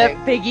back the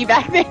thing.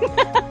 piggyback thing.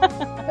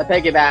 The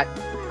piggyback.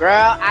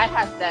 Girl, I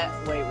had that.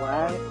 Wait,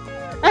 what?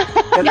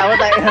 Because I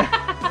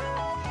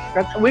was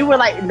cause we were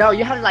no,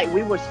 you had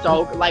we were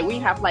so, we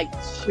have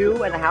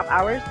 2.5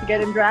 hours to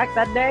get in drag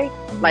that day,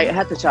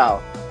 head to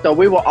toe. So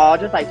we were all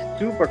just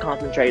super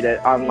concentrated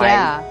on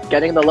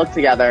getting the look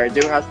together,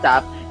 doing our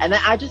stuff. And then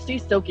I just see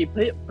Silky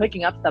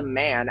picking up some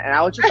man, and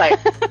I was just I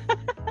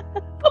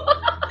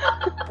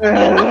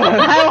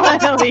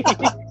want to leave.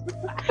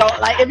 So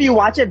if you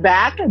watch it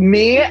back,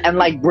 me and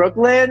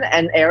Brooklyn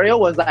and Ariel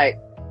was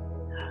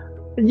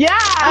yeah.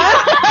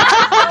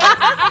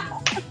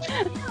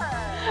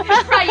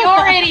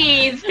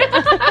 Priorities.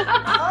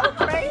 Oh,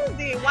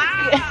 crazy!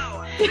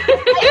 Wow.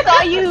 I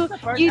saw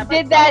you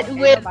did that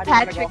with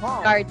Patrick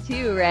Star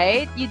too,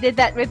 right? You did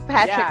that with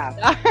Patrick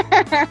Star.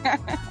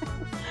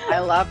 I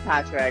love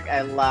Patrick.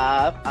 I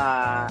love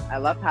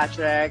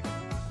Patrick.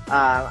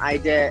 I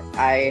did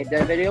a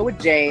video with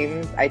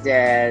James. I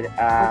did.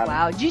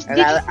 Wow. Did you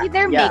see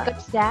their makeup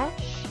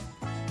stash?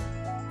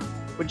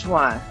 Which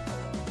one?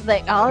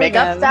 All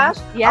makeup of them. stash?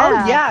 Yeah. Oh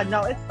yeah.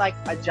 No, it's a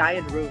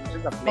giant room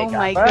just of makeup. Oh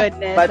my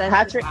goodness. But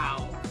Patrick,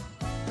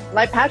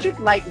 Patrick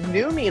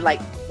knew me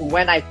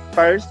when I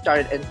first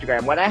started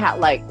Instagram. When I had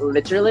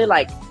literally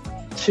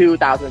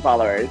 2,000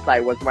 followers.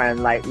 Was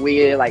when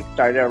we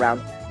started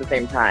around the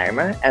same time,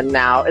 and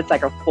now it's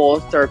a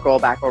full circle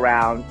back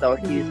around. So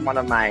he's one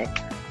of my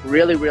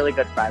really, really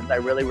good friends. I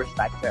really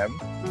respect him.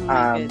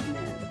 All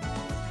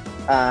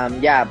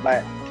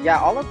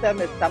of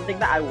them is something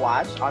that I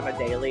watch on a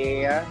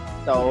daily.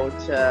 So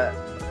to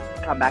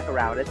come back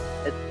around, it's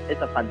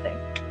a fun thing.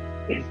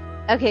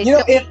 Okay.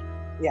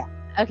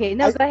 Okay.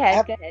 No, go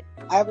ahead.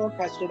 I have one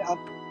question.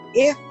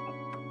 If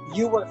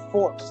you were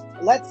forced,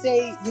 let's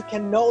say you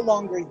can no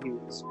longer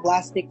use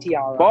Plastic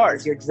Tiara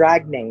as your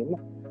drag name,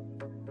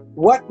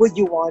 what would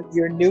you want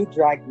your new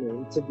drag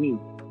name to be?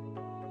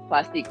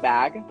 Plastic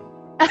Bag.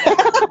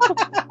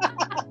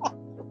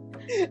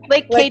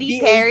 Katy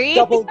Perry?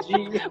 Double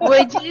G.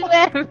 Would you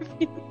ever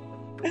be?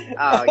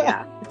 Oh,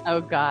 yeah.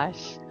 Oh,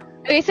 gosh.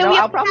 Okay, so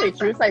I'll probably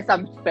choose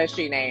some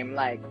fishy name,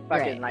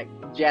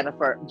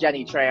 Jennifer,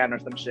 Jenny Tran or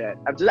some shit.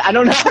 I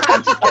don't know.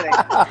 I'm just kidding.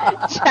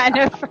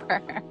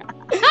 Jennifer.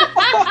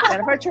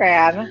 Jennifer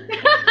Tran.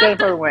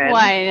 Jennifer Wynn.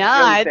 Why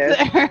not?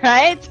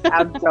 Right?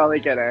 I'm totally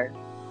kidding.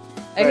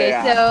 Okay,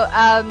 so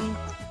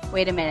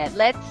wait a minute.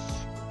 Let's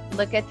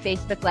look at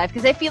Facebook Live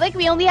because I feel like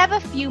we only have a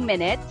few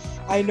minutes.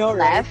 I know,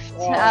 left.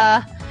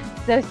 Right?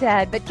 So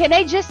sad. But can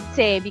I just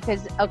say,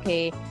 because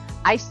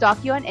I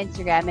stalk you on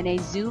Instagram and I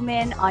zoom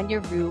in on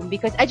your room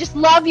because I just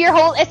love your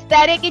whole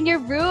aesthetic in your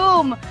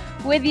room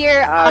with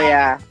your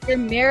your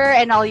mirror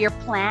and all your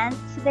plants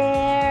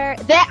there.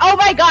 Oh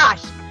my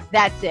gosh,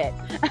 that's it.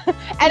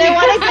 And I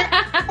want to get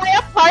my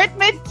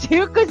apartment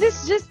too because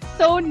it's just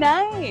so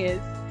nice.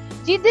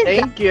 Do you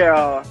Thank you.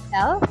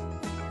 Yourself?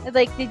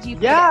 Did you?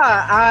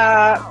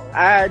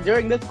 Yeah.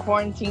 During this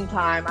quarantine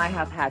time, I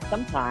have had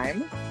some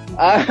time.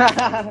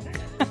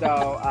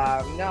 So,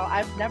 no,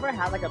 I've never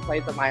had a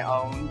place of my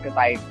own because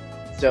I'm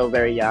still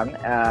very young.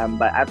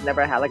 But I've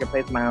never had a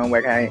place of my own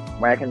where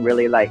I can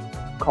really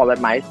call it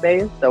my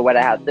space. So when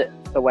I have this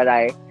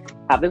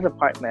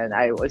apartment,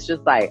 I was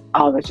just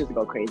let's just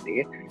go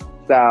crazy.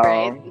 So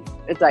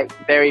it's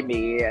very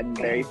me and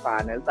very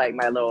fun. It's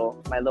my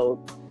little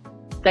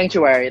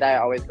sanctuary that I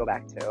always go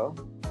back to.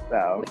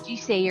 So would you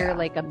say you're a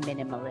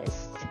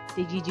minimalist?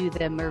 Did you do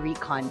the Marie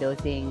Kondo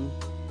thing?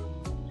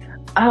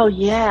 Oh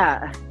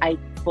yeah, I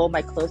fold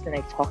my clothes and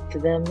I talk to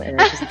them, and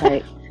it's just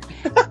like,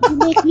 you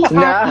make me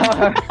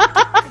happy.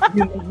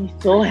 No, you make me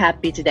so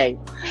happy today.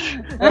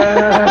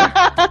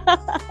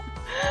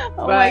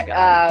 Oh my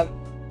god.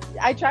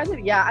 I try to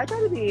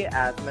be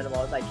as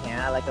minimal as I can.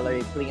 I like a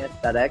very clean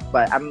aesthetic,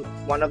 but I'm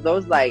one of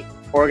those like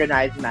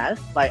organized mess.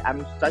 Like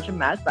I'm such a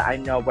mess that I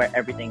know where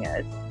everything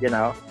is, you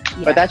know.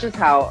 Yeah. But that's just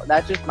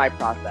my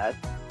process.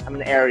 I'm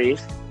an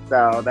Aries,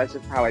 so that's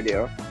just how I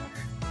do.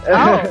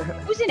 Oh,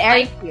 who's an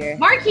Aries here?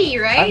 Markki,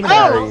 right?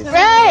 Oh,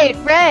 right.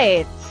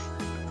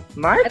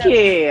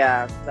 Markki,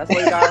 that's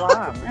why we got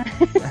along.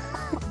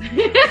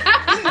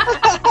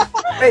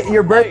 Wait,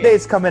 your birthday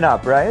is coming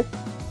up, right?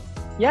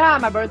 Yeah,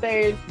 my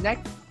birthday is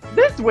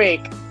this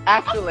week,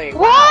 actually.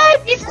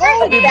 What? It's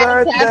Happy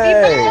birthday!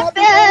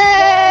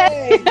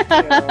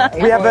 Happy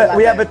birthday!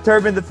 We have a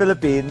term in the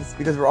Philippines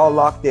because we're all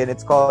locked in.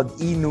 It's called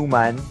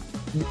inuman.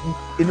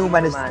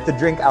 Inuman is to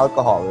drink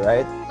alcohol,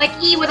 right? Like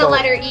E with a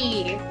letter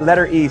E.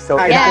 Letter E. So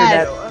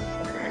Yes. internet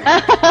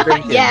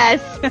drinking. Yes,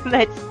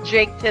 let's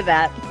drink to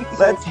that.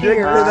 Let's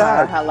drink to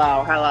that.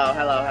 Hello.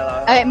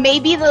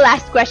 Maybe the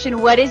last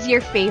question, what is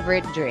your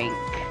favorite drink?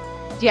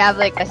 Do you have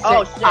like a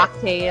certain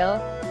cocktail?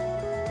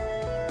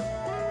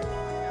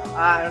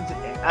 I'm just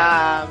kidding.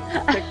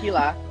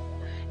 Tequila.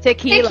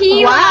 Tequila.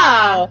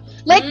 Wow.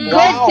 Like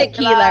good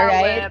tequila,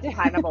 right? With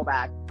pineapple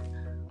back.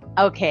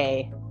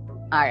 Okay.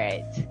 All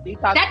right.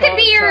 That could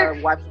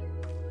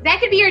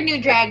be your new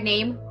drag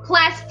name,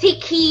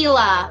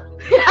 Plastique-tequila.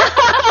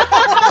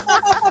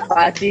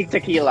 Plastique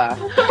tequila.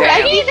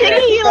 Plastique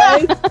tequila.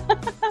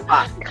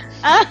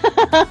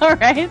 All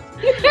right.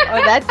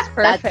 Oh, that's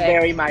perfect. That's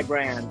very my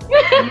brand.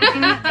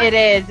 It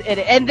is.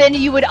 And then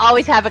you would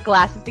always have a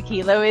glass of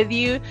tequila with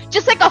you,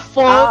 just like a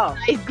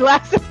full-sized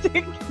glass of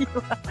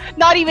tequila,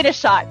 not even a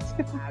shot.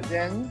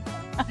 Imagine.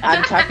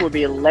 Tech would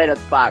be lit as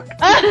fuck.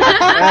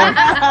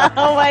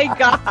 Oh my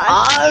god.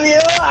 All of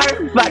you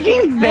are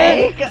fucking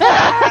fake.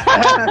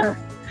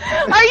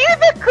 Are you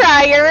the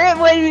crier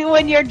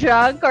when you're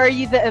drunk, or are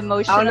you the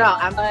emotional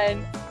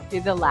one?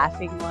 You're the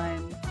laughing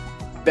one.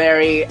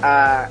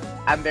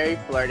 I'm very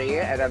flirty,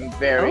 and I'm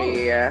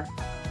very,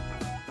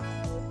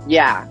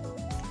 yeah.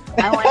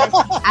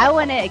 I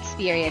want to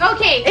experience.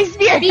 Okay.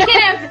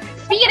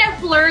 Speaking of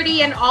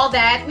flirty and all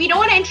that, we don't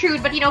want to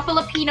intrude, but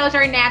Filipinos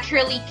are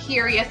naturally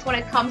curious when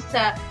it comes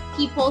to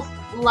people's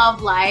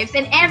love lives,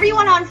 and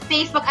everyone on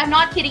Facebook, I'm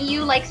not kidding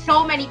you, like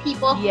so many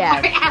people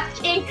are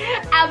asking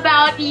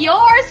about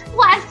yours,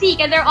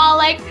 Plastique, and they're all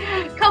like,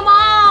 come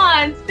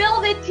on,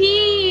 spill the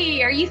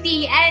tea. Are you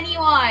seeing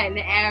anyone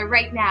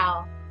right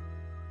now?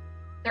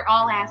 They're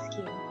all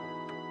asking.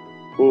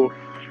 Oof.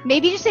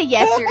 Maybe just a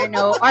yes or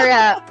no, or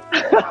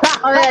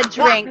a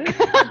drink.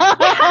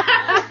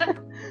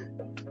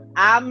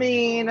 I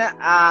mean,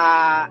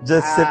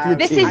 just sip your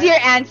tea. This is your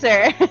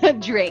answer.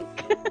 Drink.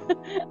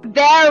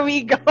 There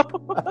we go.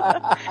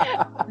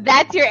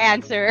 That's your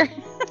answer.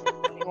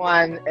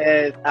 One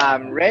is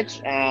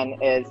rich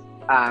and is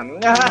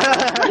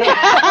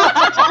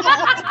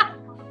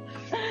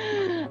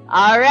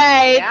All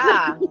right.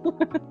 Yeah.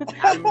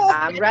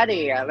 I'm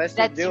ready. Let's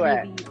just do it.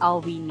 That's really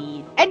all we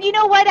need. And you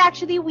know what?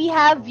 Actually, we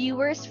have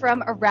viewers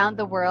from around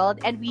the world,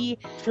 and we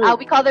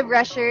call them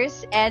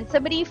rushers. And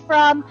somebody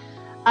from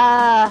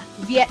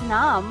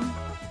Vietnam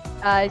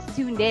is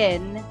tuned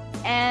in,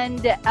 and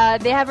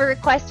they have a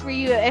request for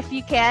you, if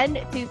you can,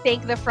 to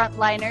thank the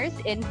frontliners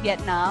in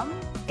Vietnam,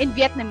 in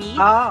Vietnamese.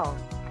 Oh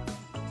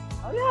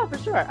yeah, for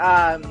sure.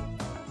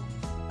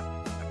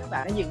 Các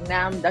bạn ở Việt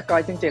Nam đã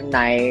coi chương trình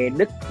này,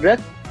 Đức rất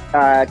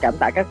cảm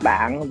tạ các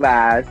bạn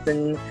và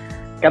xin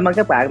cảm ơn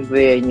các bạn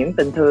vì những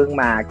tình thương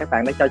mà các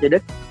bạn đã cho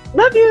Đức.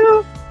 Love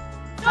you.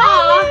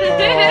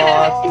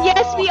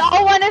 Yes, we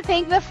all want to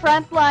thank the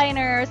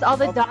frontliners, all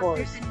the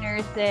doctors and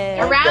nurses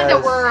around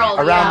the world.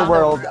 Around the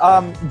world.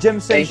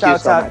 Jimson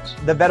shouts out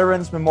the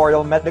Veterans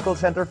Memorial Medical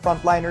Center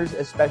frontliners,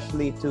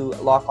 especially to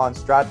Lock On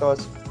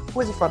Stratos,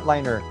 who is a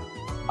frontliner.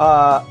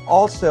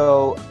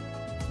 Also,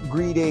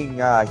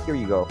 greeting. Here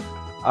you go.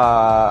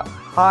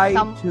 Hi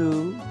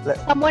to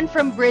someone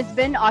from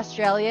Brisbane,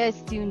 Australia,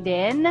 is tuned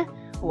in.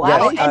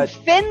 Wow, and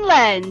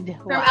Finland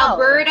from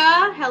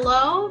Alberta.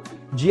 Hello.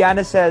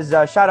 Gianna says,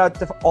 shout out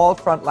to all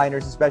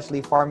frontliners,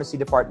 especially pharmacy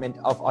department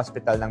of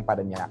Hospital ng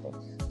Parañaque.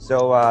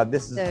 So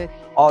this is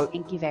all.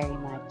 Thank you very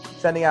much.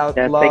 Sending out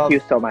love. Thank you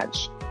so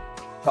much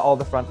to all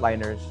the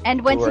frontliners.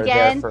 And once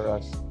again, there for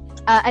us.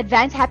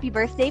 Advance happy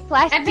birthday,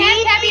 Plastique.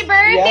 Advance happy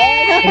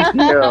birthday.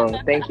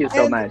 Thank you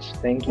so much.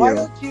 Thank you. Why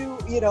don't you,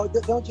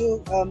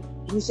 can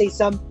you say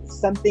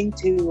something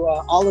to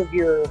all of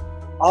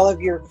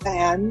your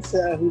fans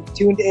who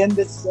tuned in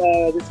this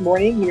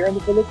morning here in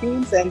the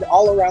Philippines and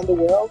all around the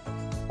world?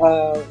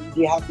 Do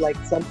you have like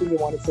something you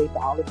want to say to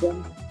all of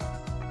them?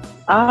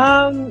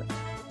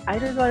 I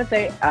just want to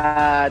say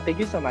thank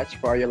you so much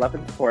for your love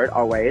and support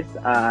always.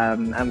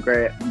 I'm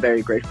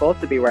very grateful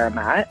to be where I'm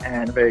at,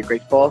 and very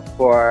grateful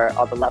for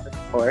all the love and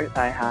support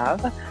I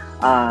have.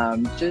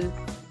 Just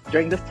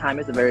during this time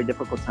is a very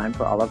difficult time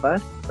for all of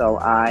us, so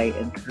I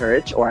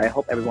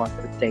hope everyone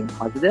is staying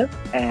positive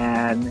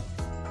and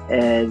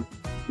is,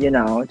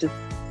 just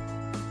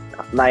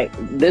like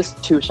this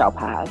too shall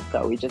pass.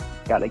 So we just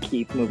gotta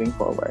keep moving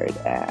forward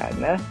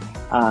and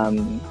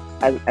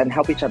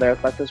help each other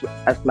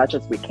as much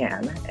as we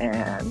can,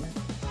 and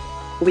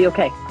we'll be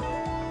okay.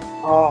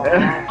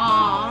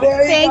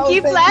 Thank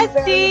you,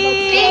 Plastique.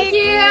 Thank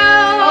you.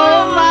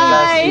 Oh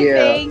my,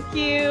 thank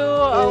you.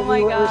 Oh my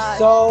God. We're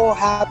so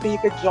happy you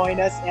could join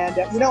us. And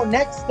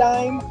next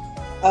time,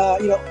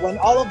 when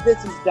all of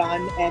this is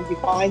done and you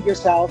find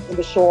yourself in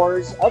the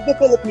shores of the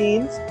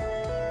Philippines,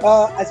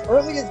 as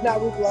early as now,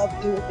 we'd love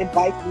to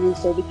invite you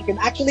so that you can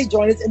actually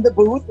join us in the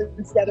booth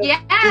instead of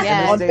just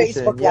on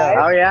Facebook Live.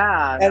 Oh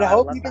yeah. And I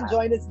hope you can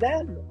join us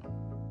then.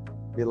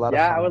 Be a lot of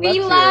fun. We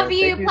love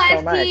you,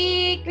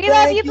 Plastique. We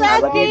love you, Plastique. I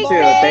love you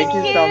too. Thank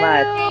you so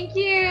much. Thank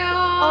you.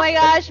 Oh my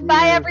gosh.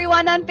 Bye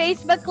everyone on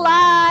Facebook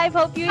Live.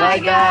 Hope you Bye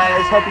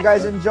guys. Hope you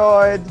guys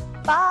enjoyed.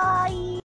 Bye.